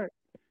that. All right.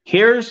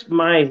 Here's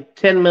my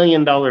 $10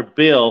 million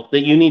bill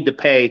that you need to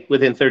pay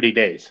within 30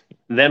 days.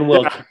 Then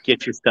we'll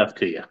get your stuff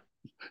to you.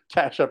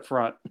 Cash up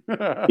front.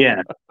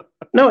 Yeah.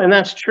 No, and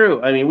that's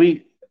true. I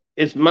mean,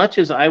 as much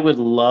as I would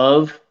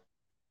love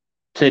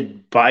to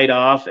bite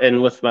off,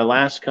 and with my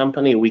last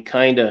company, we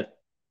kind of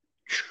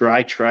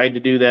tried to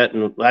do that,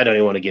 and I don't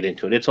even want to get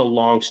into it. It's a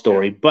long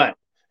story, but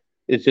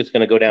it's just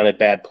going to go down a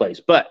bad place.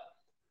 But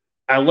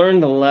I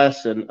learned a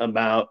lesson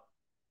about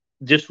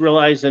just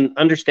realizing,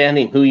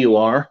 understanding who you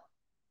are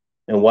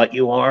and what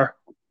you are.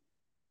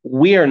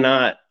 We are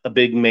not a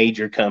big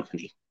major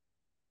company.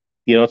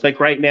 It's like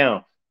right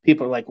now,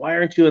 people are like, why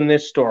aren't you in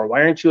this store?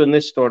 Why aren't you in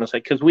this store? And it's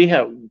like, because we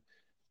have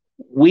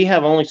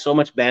only so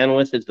much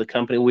bandwidth as the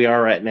company we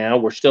are right now.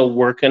 We're still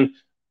working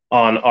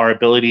on our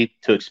ability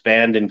to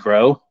expand and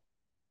grow.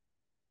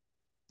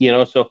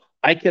 So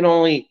I can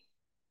only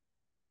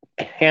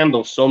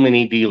handle so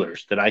many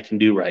dealers that I can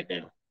do right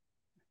now.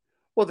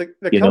 Well, the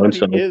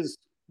company is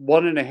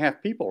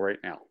 1.5 people right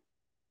now.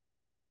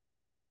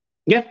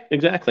 Yeah,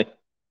 exactly.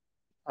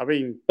 I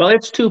mean, well,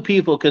 it's 2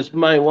 people, because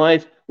my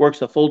wife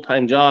works a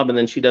full-time job, and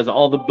then she does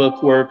all the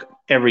book work,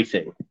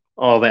 everything,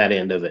 all that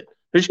end of it.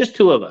 There's just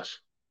 2 of us.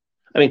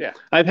 I mean,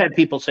 I've had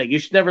people say, you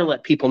should never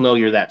let people know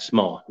you're that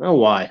small. No,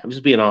 why? I'm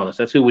just being honest.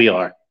 That's who we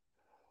are.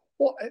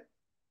 Well,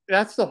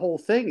 that's the whole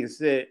thing, is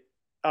that,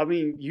 I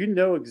mean,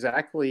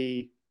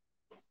 exactly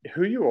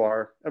who you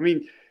are. I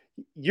mean,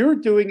 you're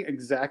doing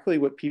exactly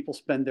what people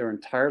spend their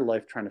entire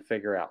life trying to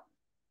figure out.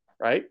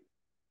 right?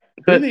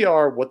 Who But they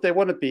are, what they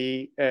want to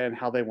be, and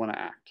how they want to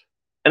act.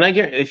 and I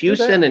guarantee if you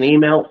They're send there. an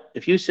email,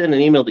 if you send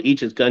an email to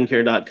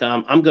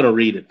each'sguncare.com, I'm going to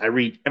read it. I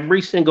read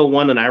every single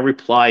one and I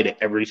reply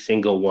to every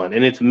single one.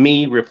 And it's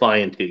me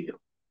replying to you.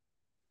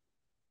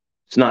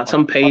 It's not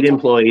some On paid top,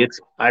 employee. It's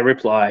I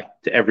reply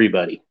to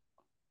everybody.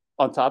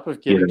 on top of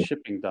You getting know,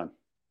 shipping done.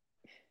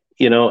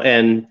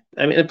 and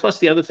I mean, and plus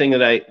the other thing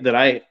that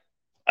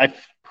I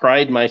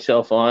pride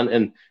myself on,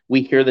 and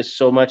we hear this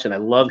so much, and I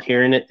love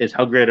hearing it, is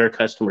how great our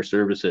customer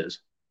service is.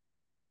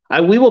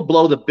 We will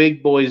blow the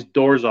big boys'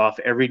 doors off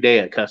every day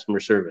at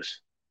customer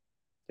service.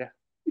 Yeah.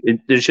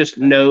 There's just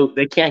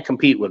they can't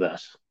compete with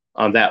us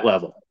on that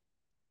level.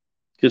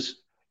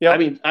 Because Yeah. I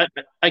mean,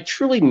 I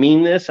truly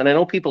mean this, and I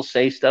know people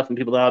say stuff and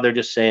people, they're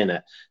just saying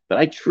that, but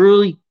I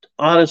truly,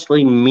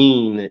 honestly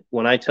mean it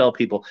when I tell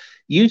people,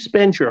 you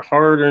spend your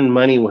hard-earned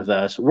money with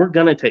us, we're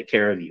gonna take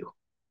care of you.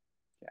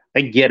 Yeah.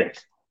 I get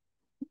it.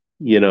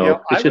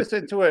 It's just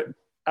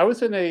I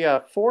was in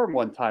a forum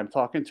one time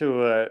talking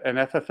to an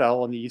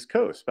FFL on the East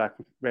Coast back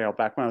when I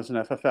was in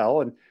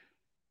FFL,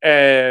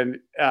 and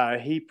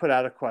he put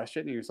out a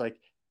question. He was like,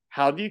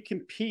 "How do you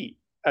compete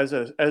as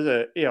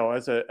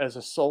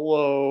a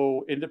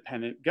solo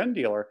independent gun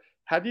dealer?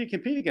 How do you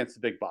compete against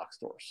the big box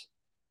stores?"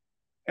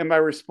 And my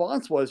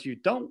response was, "You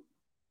don't.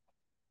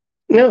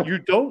 no. You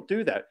don't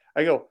do that."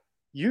 I go,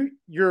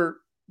 "You're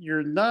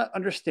not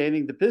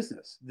understanding the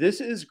business.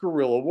 This is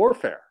guerrilla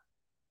warfare."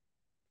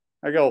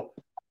 I go,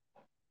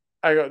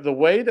 the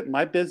way that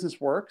my business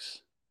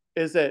works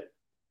is that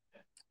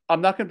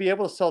I'm not going to be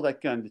able to sell that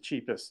gun the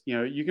cheapest.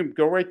 You can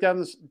go right down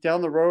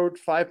the road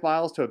 5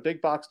 miles to a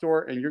big box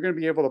store, and you're going to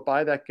be able to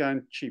buy that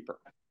gun cheaper.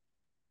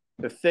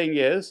 The thing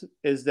is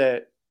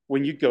that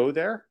when you go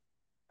there,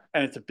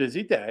 and it's a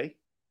busy day,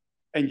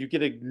 and you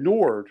get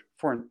ignored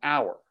for an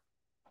hour,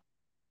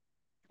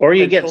 Or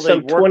you get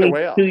until they some work their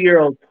way up.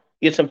 22-year-old,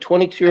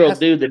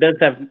 dude that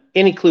doesn't have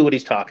any clue what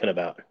he's talking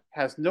about.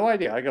 Has no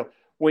idea. I go,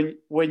 when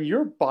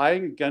you're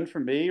buying a gun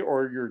from me,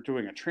 or you're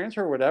doing a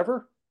transfer or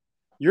whatever,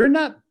 you're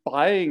not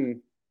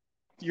buying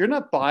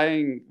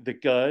the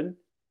gun.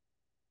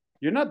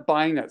 You're not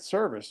buying that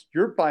service.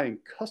 You're buying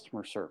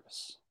customer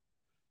service.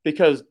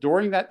 Because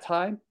during that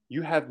time,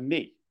 you have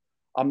me.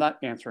 I'm not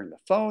answering the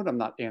phone. I'm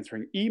not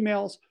answering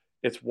emails.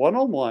 It's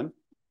one-on-one,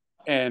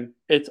 and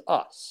it's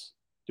us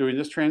doing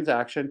this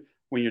transaction.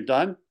 When you're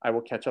done, I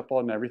will catch up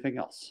on everything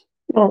else.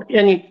 Well,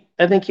 and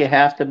I think you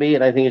have to be,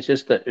 and I think it's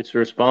just it's a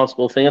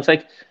responsible thing. It's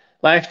like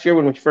last year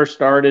when we first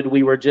started,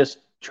 we were just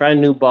trying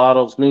new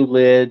bottles, new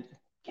lid,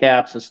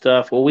 caps and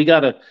stuff. Well, we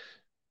got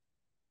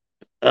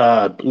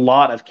a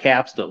lot of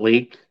caps that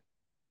leaked,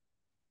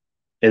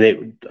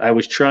 and I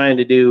was trying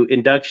to do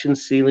induction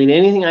sealing,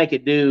 anything I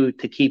could do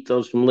to keep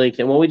those from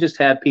leaking. Well, we just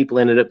had people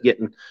ended up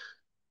getting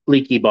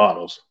leaky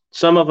bottles.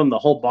 Some of them, the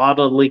whole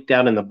bottle leaked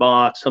out in the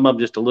box. Some of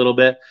them just a little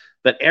bit.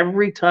 But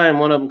every time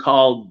one of them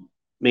called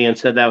me and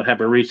said that would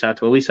happen, reached out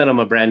to me, we sent them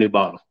a brand new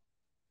bottle.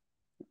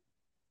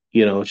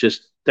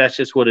 That's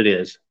just what it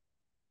is.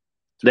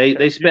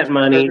 They spent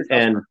money,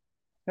 and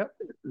yep.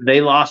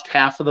 They lost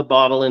half of the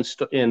bottle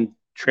in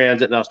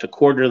transit, lost a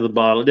quarter of the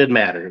bottle. It didn't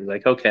matter. It was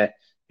like, okay,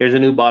 here's a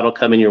new bottle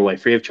coming your way,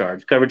 free of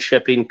charge, covered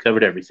shipping,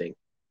 covered everything.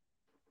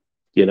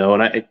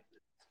 And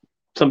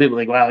some people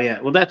are like, wow, yeah,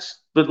 well, but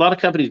a lot of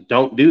companies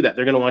don't do that.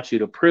 They're going to want you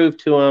to prove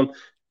to them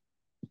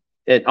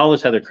and all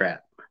this other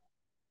crap.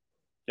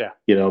 Yeah.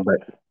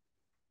 But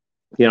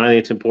I think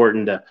it's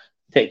important to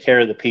take care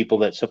of the people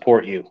that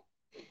support you.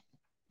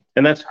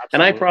 And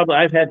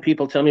I've had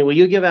people tell me, well,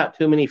 you give out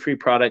too many free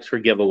products for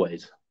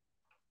giveaways.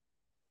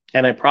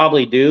 And I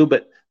probably do,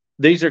 but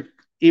these are,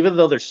 even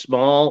though they're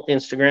small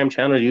Instagram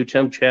channels,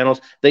 YouTube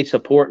channels, they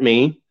support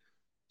me.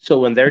 So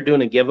when they're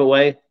doing a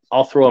giveaway,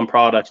 I'll throw them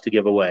products to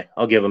give away.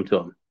 I'll give them to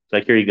them. It's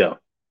like, here you go.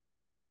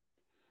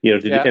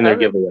 In their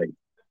giveaway.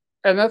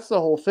 And that's the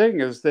whole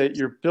thing, is that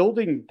you're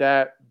building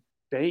that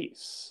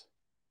base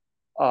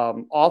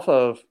off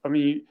of, I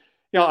mean,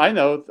 I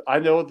know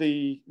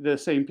the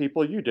same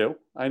people you do.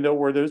 I know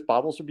where those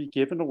bottles will be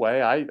given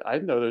away. I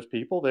know those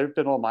people. They've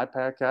been on my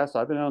podcast.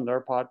 I've been on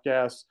their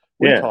podcast.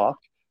 We talk.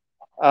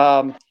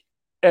 And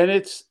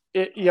that's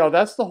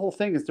the whole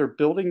thing, is they're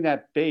building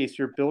that base.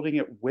 You're building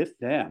it with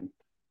them.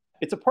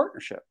 It's a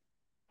partnership,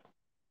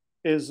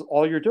 is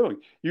all you're doing.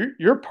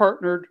 You're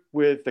partnered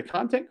with the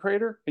content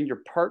creator, and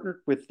you're partnered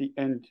with the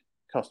end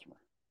customer.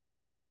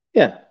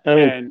 Yeah.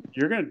 And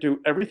you're going to do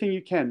everything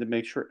you can to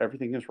make sure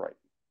everything is right.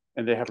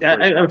 And they have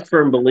I'm a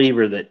firm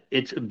believer that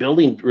it's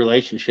building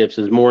relationships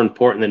is more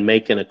important than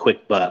making a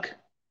quick buck.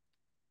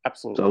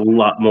 Absolutely. It's a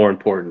lot more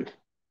important.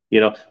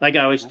 Like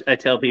I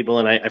tell people,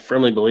 and I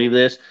firmly believe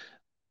this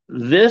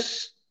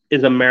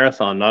is a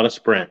marathon, not a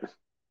sprint.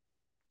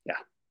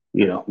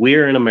 Yeah.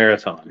 We're in a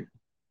marathon,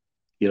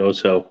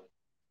 so,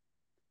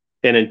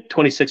 and in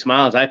 26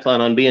 miles, I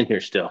plan on being here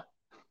still.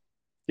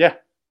 Yeah,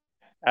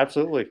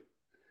 absolutely.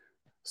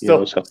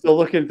 Still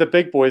looking at the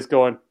big boys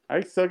going,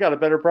 I still got a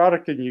better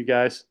product than you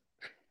guys.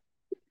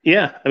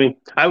 Yeah. I mean,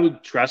 I would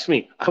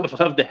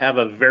love to have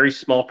a very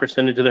small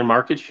percentage of their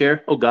market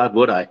share. Oh God,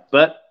 would I?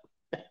 But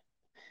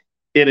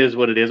it is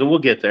what it is, and we'll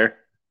get there.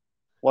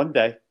 One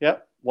day.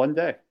 Yep. One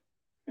day.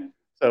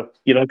 So,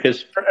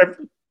 Because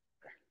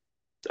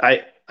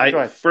I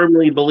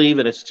firmly believe,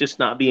 and it's just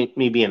not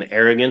me being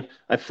arrogant.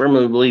 I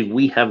firmly believe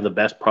we have the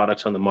best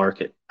products on the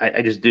market.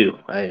 I just do.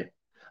 I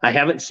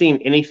haven't seen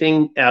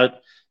anything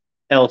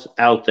else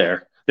out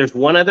there. There's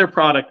one other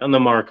product on the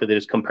market that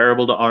is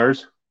comparable to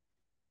ours,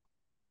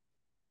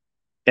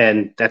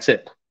 and that's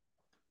it.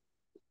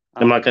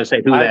 I'm not going to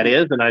say who that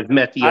is, and I've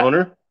met the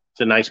owner.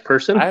 It's a nice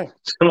person.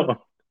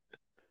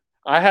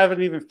 I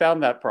haven't even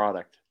found that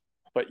product,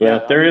 but yeah,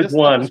 there is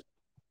one.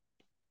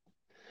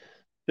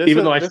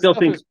 Even though I still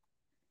think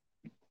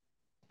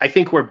I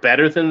think we're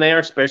better than they are,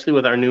 especially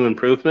with our new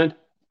improvement,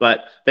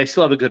 but they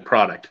still have a good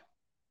product.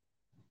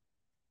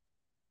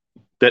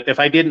 That if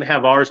I didn't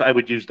have ours, I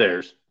would use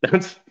theirs.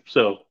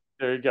 So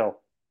there you go.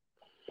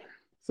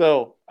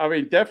 So, I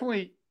mean,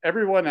 definitely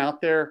everyone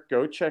out there,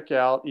 go check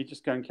out Aegis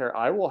Gun Care.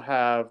 I will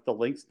have the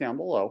links down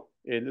below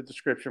in the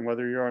description,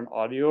 whether you're on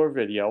audio or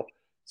video.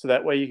 So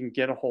that way you can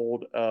get a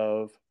hold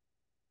of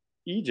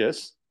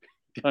Aegis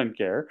Gun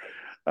Care.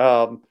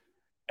 And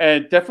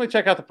definitely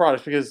check out the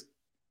products, because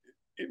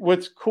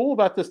what's cool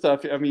about this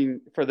stuff, I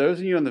mean, for those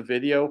of you in the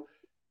video,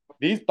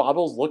 these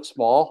bottles look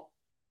small.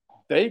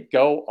 They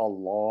go a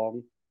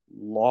long,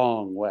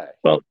 long way.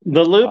 Well,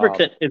 the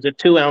lubricant is a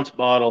 2-ounce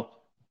bottle,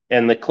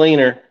 and the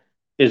cleaner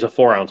is a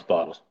 4-ounce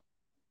bottle.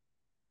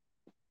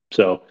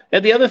 So,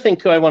 and the other thing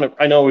too,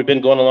 I know we've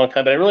been going a long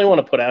time, but I really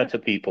want to put out to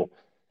people.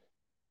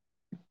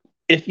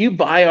 If you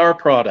buy our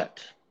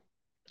product,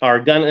 our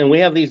gun, and we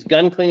have these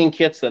gun cleaning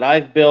kits that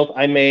I've built,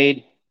 I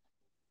made,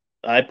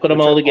 I put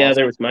them all together.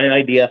 Awesome. It was my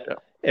idea,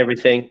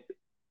 everything.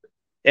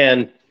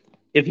 And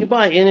if you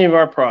buy any of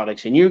our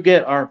products and you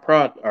get our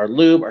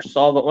lube, our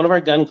solvent, one of our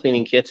gun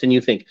cleaning kits, and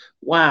you think,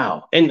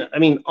 wow, and I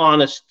mean,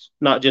 honest,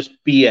 not just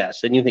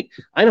BS, and you think,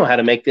 I know how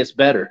to make this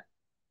better,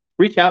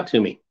 reach out to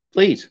me,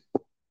 please.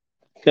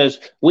 Because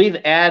we've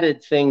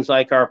added things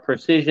like our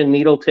precision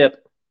needle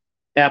tip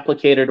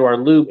applicator to our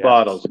lube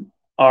bottles,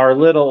 our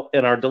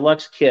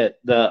deluxe kit,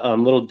 the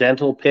little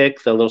dental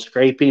pick, the little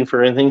scraping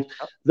for anything.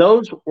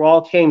 Those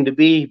all came to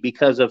be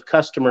because of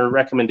customer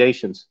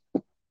recommendations.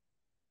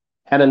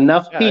 Had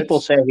enough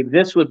people say, hey,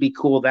 this would be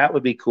cool, that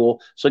would be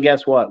cool. So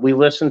guess what? We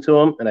listened to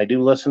them, and I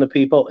do listen to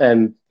people,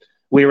 and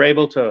we were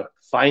able to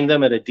find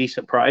them at a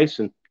decent price.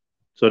 And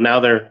so now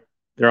they're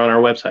on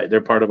our website. They're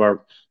part of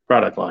our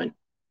product line.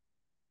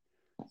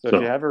 So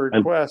if you have a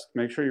request,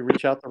 make sure you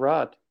reach out to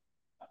Rod.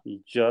 You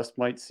just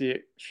might see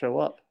it show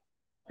up.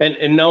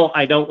 And no,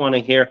 I don't want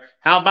to hear,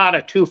 how about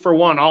a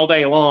 2-for-1 all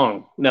day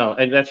long? No,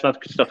 and that's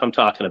not the stuff I'm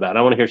talking about.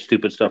 I want to hear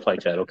stupid stuff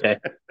like that, okay?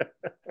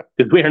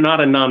 Because we are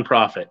not a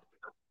nonprofit.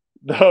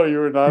 No,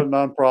 you are not a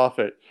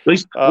nonprofit. At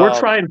least we're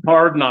trying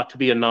hard not to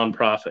be a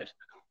nonprofit.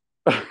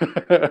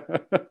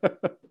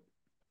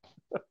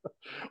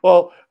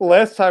 Well,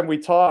 last time we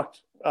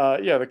talked,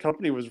 the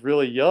company was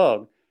really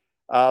young.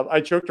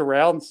 I joked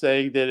around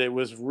saying that it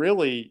was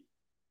really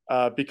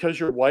because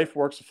your wife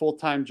works a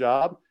full-time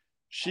job.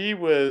 She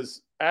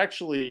was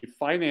actually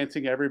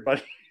financing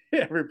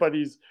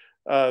everybody's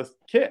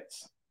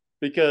kits,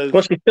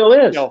 because she still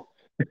is.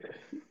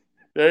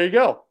 There you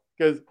go.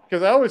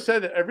 Because I always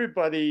said that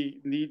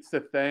everybody needs to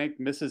thank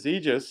Mrs.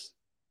 Aegis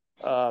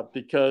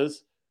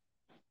because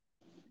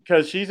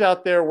she's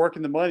out there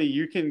working the money.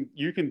 You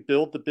can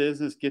build the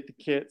business, get the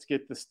kits,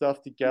 get the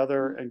stuff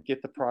together, and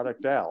get the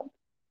product out.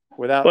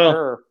 Without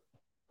her.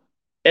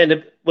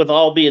 And with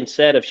all being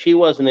said, if she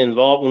wasn't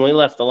involved, when we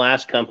left the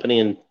last company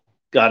and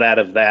got out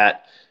of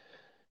that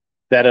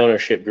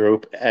ownership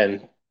group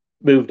and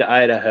moved to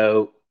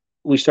Idaho,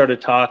 we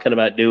started talking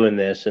about doing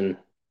this, and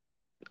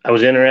I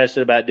was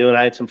interested about doing it.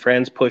 I had some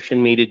friends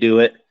pushing me to do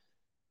it.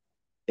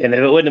 And if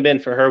it wouldn't have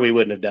been for her, we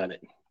wouldn't have done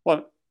it.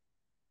 Well,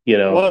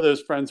 one of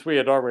those friends we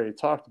had already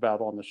talked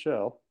about on the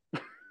show.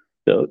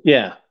 So,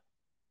 yeah,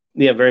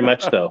 very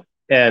much so.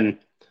 And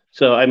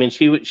so, I mean,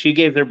 she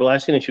gave their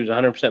blessing, and she was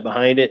 100%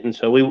 behind it. And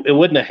so it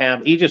wouldn't have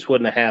happened. It just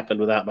wouldn't have happened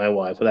without my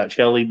wife, without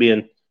Shelly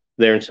being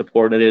there and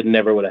supporting it. It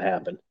never would have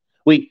happened.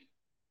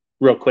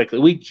 Real quickly,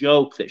 we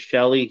joke that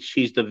Shelly,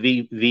 she's the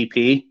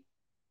VP,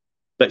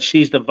 but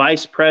she's the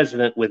vice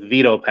president with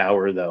veto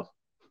power, though.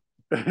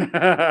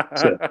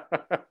 So.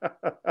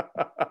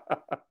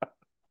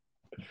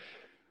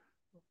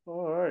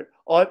 All right.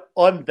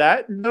 On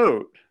that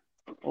note,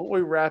 why don't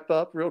we wrap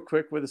up real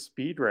quick with a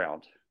speed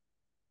round?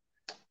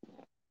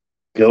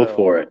 Go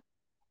for it.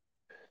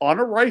 On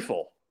a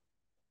rifle,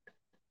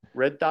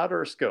 red dot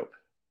or a scope?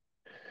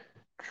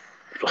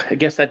 I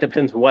guess that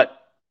depends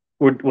what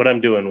I'm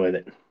doing with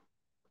it.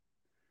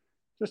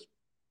 Just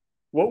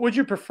what would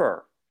you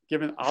prefer,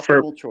 given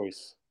optimal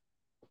choice?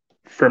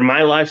 For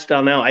my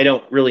lifestyle now, I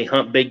don't really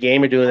hunt big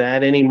game or do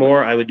that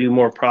anymore. I would do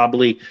more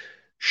probably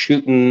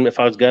shooting, if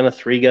I was gun, a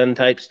 3-gun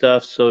type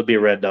stuff. So it'd be a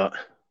red dot.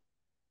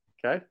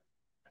 Okay.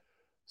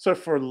 So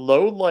for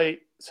low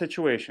light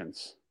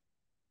situations,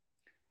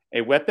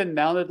 a weapon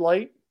mounted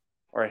light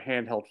or a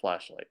handheld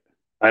flashlight?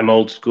 I'm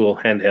old school,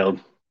 handheld.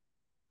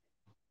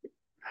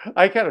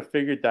 I kind of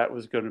figured that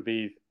was going to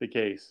be the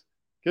case.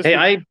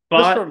 Hey,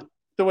 Just from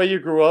the way you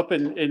grew up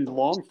in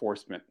law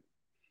enforcement.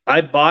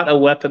 I bought a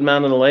weapon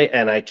mount on the way,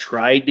 and I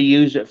tried to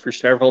use it for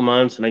several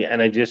months, and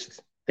I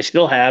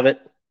still have it.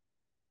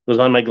 It was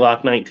on my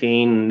Glock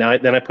 19.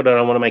 And then I put it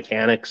on one of my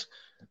Canics.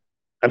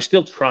 I'm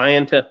still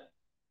trying to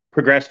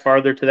progress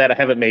farther to that. I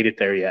haven't made it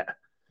there yet.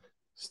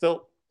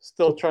 Still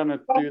trying to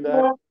do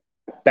that.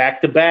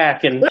 Back to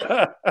back, and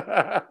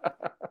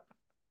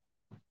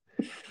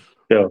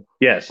so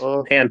yes,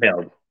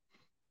 handheld.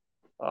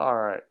 All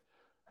right.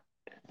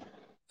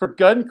 For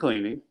gun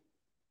cleaning,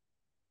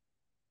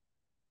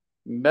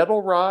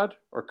 metal rod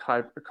or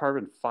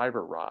carbon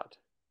fiber rod?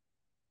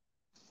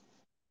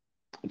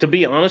 To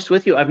be honest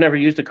with you, I've never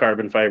used a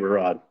carbon fiber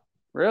rod.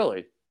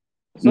 Really?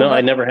 No,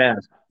 I never have.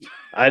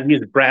 I've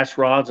used brass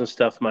rods and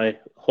stuff my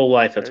whole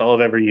life. That's all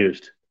I've ever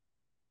used.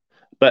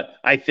 But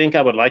I think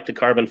I would like the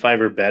carbon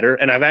fiber better.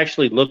 And I've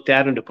actually looked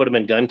at them to put them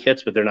in gun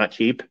kits, but they're not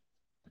cheap.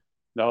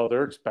 No,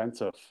 they're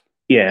expensive.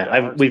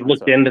 Yeah, we've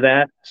looked into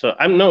that. So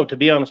to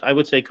be honest, I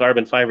would say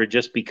carbon fiber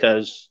just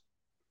because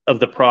of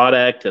the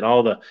product and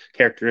all the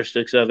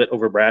characteristics of it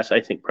over brass.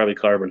 I think probably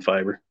carbon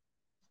fiber.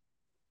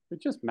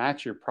 It just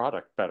match your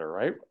product better,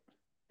 right?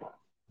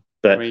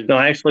 But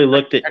I actually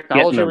looked at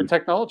technology with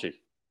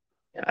technology.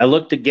 I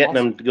looked at getting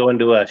them to go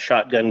into a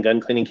shotgun gun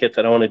cleaning kit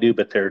that I want to do,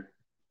 but they're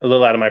a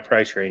little out of my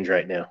price range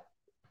right now.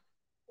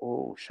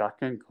 Oh,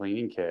 shotgun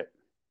cleaning kit.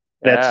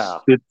 I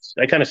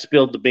kind of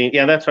spilled the bean.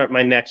 Yeah, that's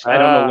my next. I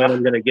don't know when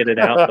I'm going to get it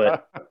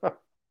out, but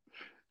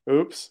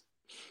oops.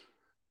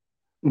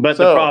 But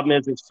the problem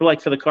is, it's like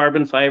for the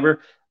carbon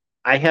fiber,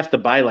 I have to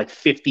buy like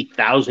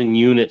 50,000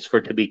 units for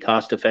it to be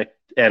cost effective,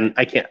 and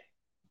I can't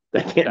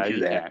do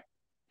that.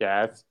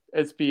 Yeah,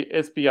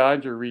 it's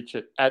beyond your reach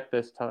at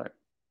this time.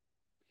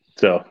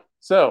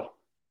 So,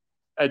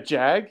 a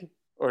jag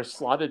or a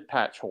slotted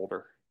patch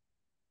holder?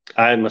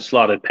 I'm a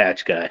slotted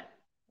patch guy.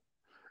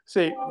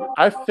 See,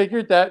 I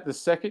figured that the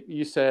second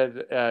you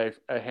said a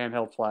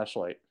handheld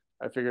flashlight,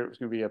 I figured it was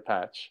going to be a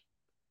patch.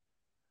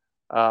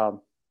 And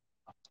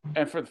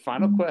for the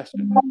final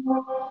question,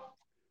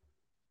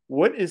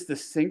 what is the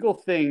single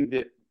thing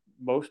that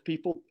most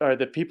people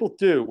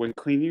do when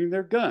cleaning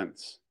their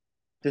guns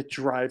that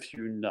drives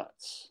you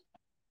nuts?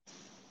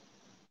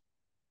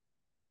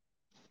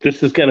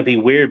 This is going to be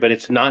weird, but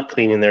it's not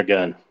cleaning their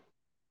gun.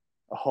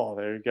 Oh,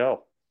 there you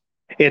go.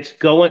 It's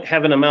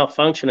having a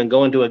malfunction and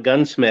going to a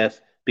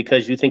gunsmith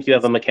because you think you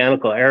have a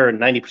mechanical error, and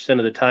 90%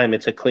 of the time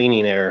it's a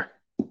cleaning error.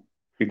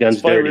 Your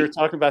gun's dirty. We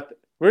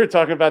were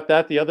talking about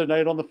that the other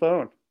night on the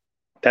phone.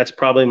 That's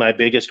probably my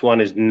biggest one,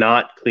 is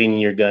not cleaning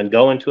your gun.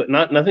 Go into it,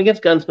 nothing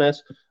against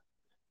gunsmiths,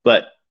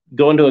 but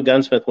go into a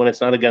gunsmith when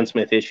it's not a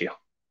gunsmith issue.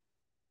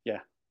 Yeah.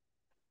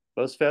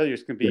 Those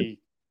failures can be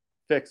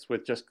fixed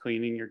with just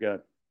cleaning your gun.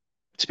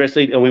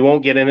 Especially, and we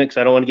won't get in it because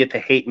I don't want to get to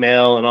hate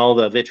mail and all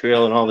the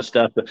vitriol and all the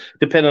stuff, but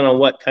depending on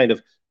what kind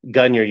of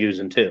gun you're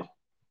using too.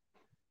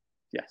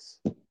 Yes,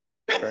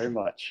 very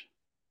much.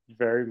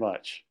 Very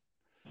much.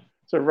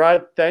 So,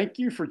 Rod, thank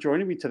you for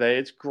joining me today.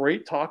 It's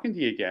great talking to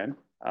you again.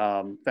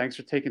 Thanks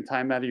for taking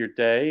time out of your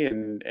day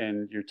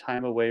and your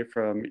time away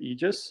from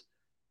Aegis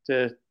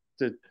to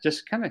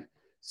just kind of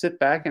sit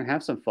back and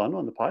have some fun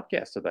on the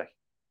podcast today.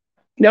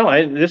 No,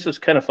 this is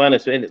kind of fun.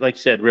 It's, like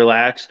you said,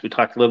 relaxed. We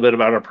talked a little bit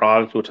about our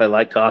product, which I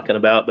like talking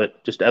about,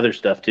 but just other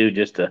stuff too,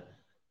 just to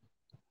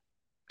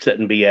sit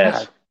and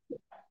BS. Yeah,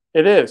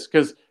 it is,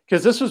 because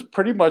this was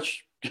pretty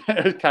much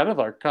kind of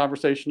our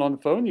conversation on the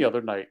phone the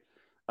other night.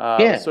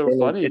 So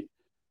funny.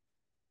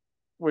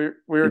 We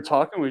were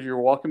talking when you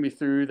were walking me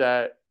through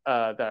that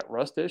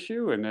Rust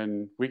issue, and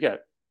then we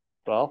get,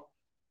 well,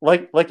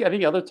 like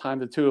any other time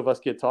the two of us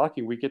get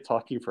talking, we get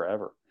talking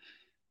forever.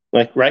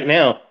 Like right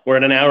now, we're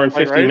at an hour and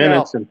 50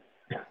 minutes. And,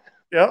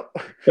 yep.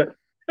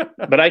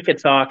 but I could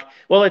talk.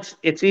 Well,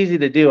 it's easy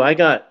to do. I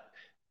got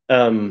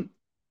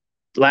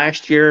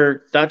last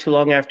year, not too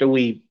long after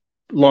we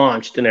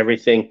launched and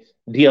everything,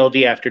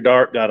 DLD After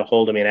Dark got a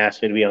hold of me and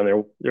asked me to be on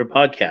their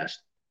podcast.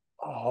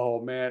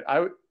 Oh man,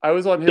 I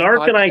was on his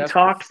Dark podcast and I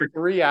talked for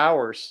 3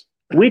 hours.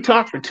 We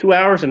talked for 2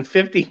 hours and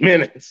 50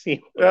 minutes. Yeah,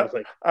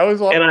 I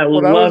was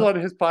on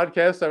his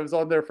podcast. I was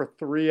on there for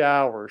 3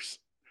 hours.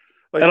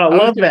 Like, and I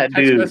love that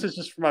dude.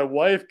 Messages from my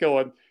wife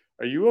going,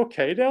 "Are you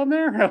okay down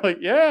there?" I'm like,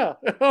 "Yeah,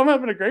 I'm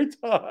having a great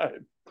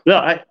time." No,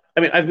 I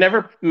mean, I've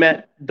never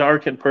met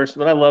Dark in person,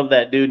 but I love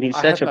that dude. And he's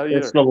such a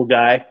personable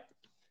guy,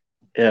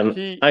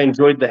 and I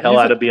enjoyed the hell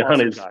out of being on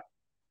his.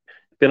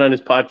 Been on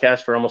his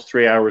podcast for almost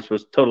 3 hours.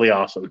 Was totally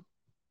awesome.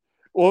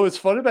 Well, what's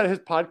fun about his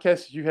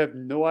podcast is you have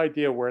no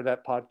idea where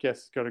that podcast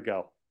is going to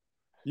go.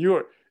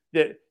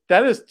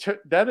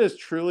 That is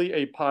truly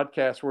a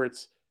podcast where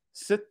it's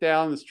sit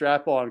down and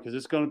strap on because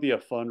it's going to be a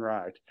fun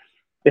ride.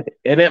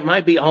 And it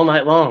might be all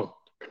night long.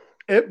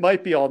 It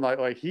might be all night.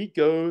 Like he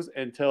goes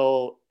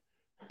until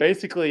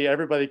basically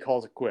everybody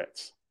calls it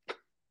quits.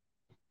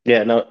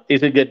 Yeah, no,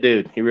 he's a good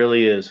dude. He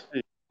really is.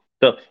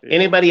 So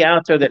anybody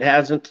out there that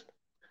hasn't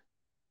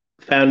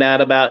found out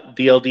about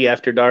DLD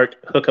After Dark,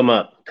 hook him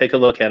up. Take a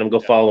look at him.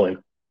 Go follow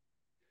him.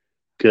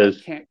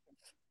 Because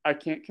I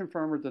can't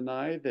confirm or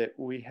deny that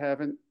we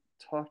haven't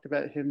talked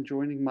about him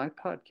joining my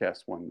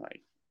podcast one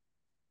night.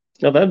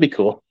 No, that'd be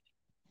cool.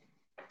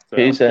 So,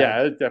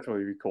 yeah, it'd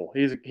definitely be cool.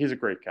 He's a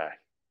great guy.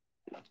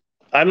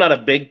 I'm not a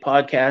big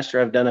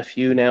podcaster. I've done a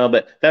few now,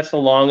 but that's the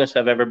longest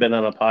I've ever been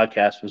on a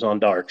podcast was on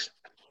Darks.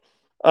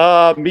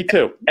 Me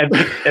too. And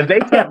they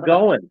kept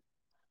going.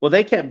 Well,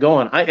 they kept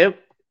going.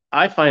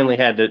 I finally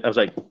had to. I was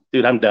like,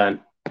 dude, I'm done.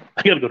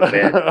 I gotta go to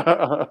bed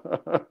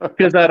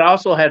because I'd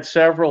also had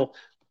several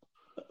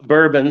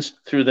bourbons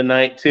through the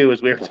night too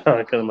as we were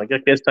talking. I'm like,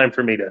 okay, it's time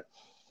for me to.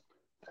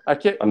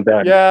 I'm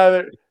done.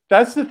 Yeah,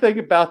 that's the thing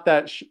about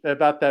that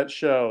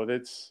show.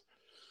 It's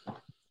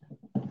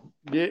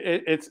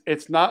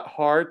not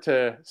hard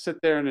to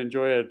sit there and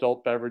enjoy an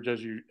adult beverage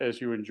as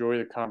you enjoy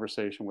the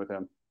conversation with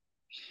him.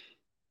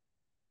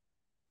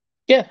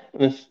 Yeah,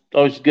 it's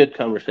always good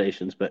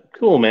conversations, but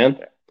cool, man.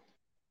 Yeah.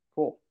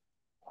 Cool.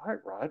 All right,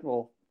 Rod.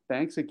 Well,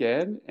 thanks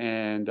again,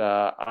 and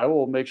I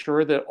will make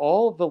sure that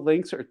all of the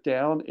links are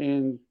down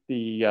in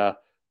the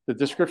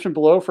description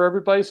below for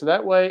everybody. So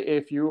that way,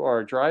 if you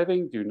are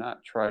driving, do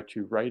not try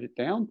to write it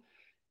down.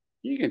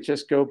 You can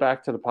just go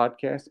back to the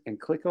podcast and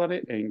click on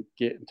it and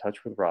get in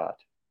touch with Rod.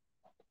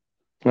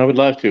 I would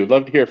love to.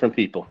 Love to hear from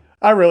people.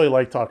 I really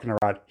like talking to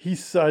Rod.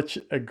 He's such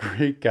a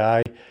great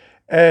guy.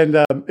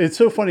 And it's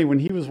so funny when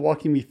he was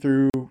walking me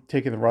through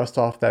taking the rust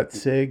off that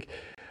SIG,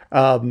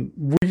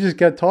 we just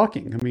got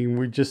talking. I mean,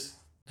 we just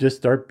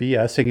start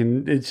BSing,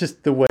 and it's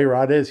just the way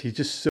Rod is. He's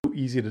just so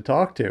easy to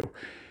talk to.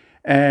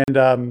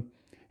 And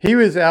he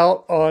was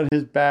out on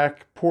his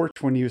back porch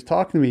when he was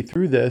talking to me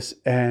through this,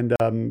 and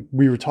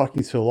we were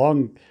talking so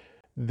long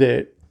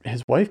that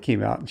his wife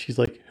came out, and she's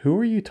like, "Who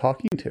are you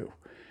talking to?"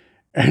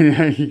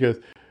 And he goes,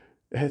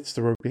 "It's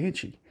the Rogue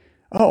Banshee."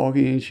 Oh,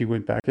 okay. And she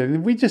went back,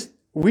 and we just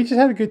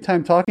had a good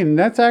time talking. And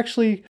that's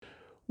actually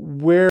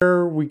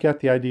where we got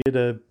the idea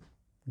to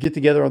get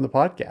together on the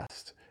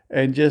podcast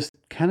and just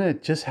kind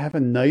of just have a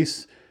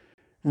nice,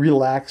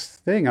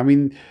 relaxed thing. I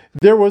mean,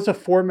 there was a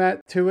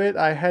format to it.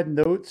 I had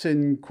notes,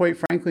 and quite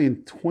frankly,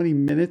 in 20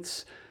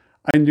 minutes,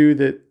 I knew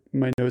that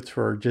my notes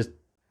were just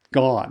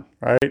gone,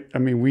 right? I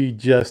mean, we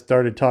just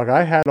started talking.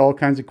 I had all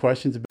kinds of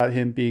questions about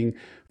him being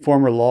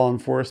former law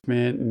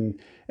enforcement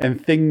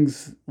and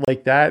things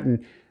like that.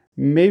 And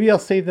maybe I'll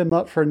save them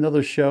up for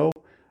another show.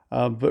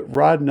 But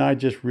Rod and I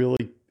just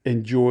really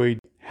enjoyed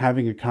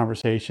having a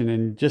conversation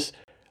and just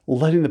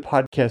letting the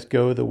podcast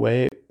go the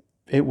way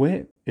it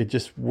went. It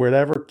just,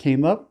 whatever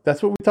came up,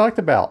 that's what we talked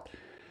about.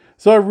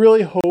 So I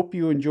really hope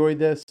you enjoyed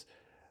this.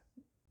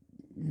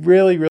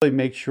 Really, really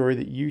make sure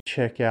that you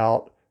check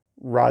out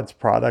Rod's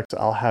products.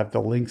 I'll have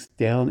the links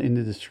down in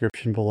the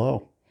description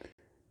below.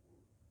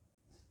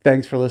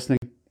 Thanks for listening.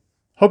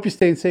 Hope you're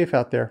staying safe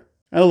out there.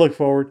 And I look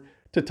forward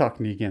to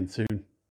talking to you again soon.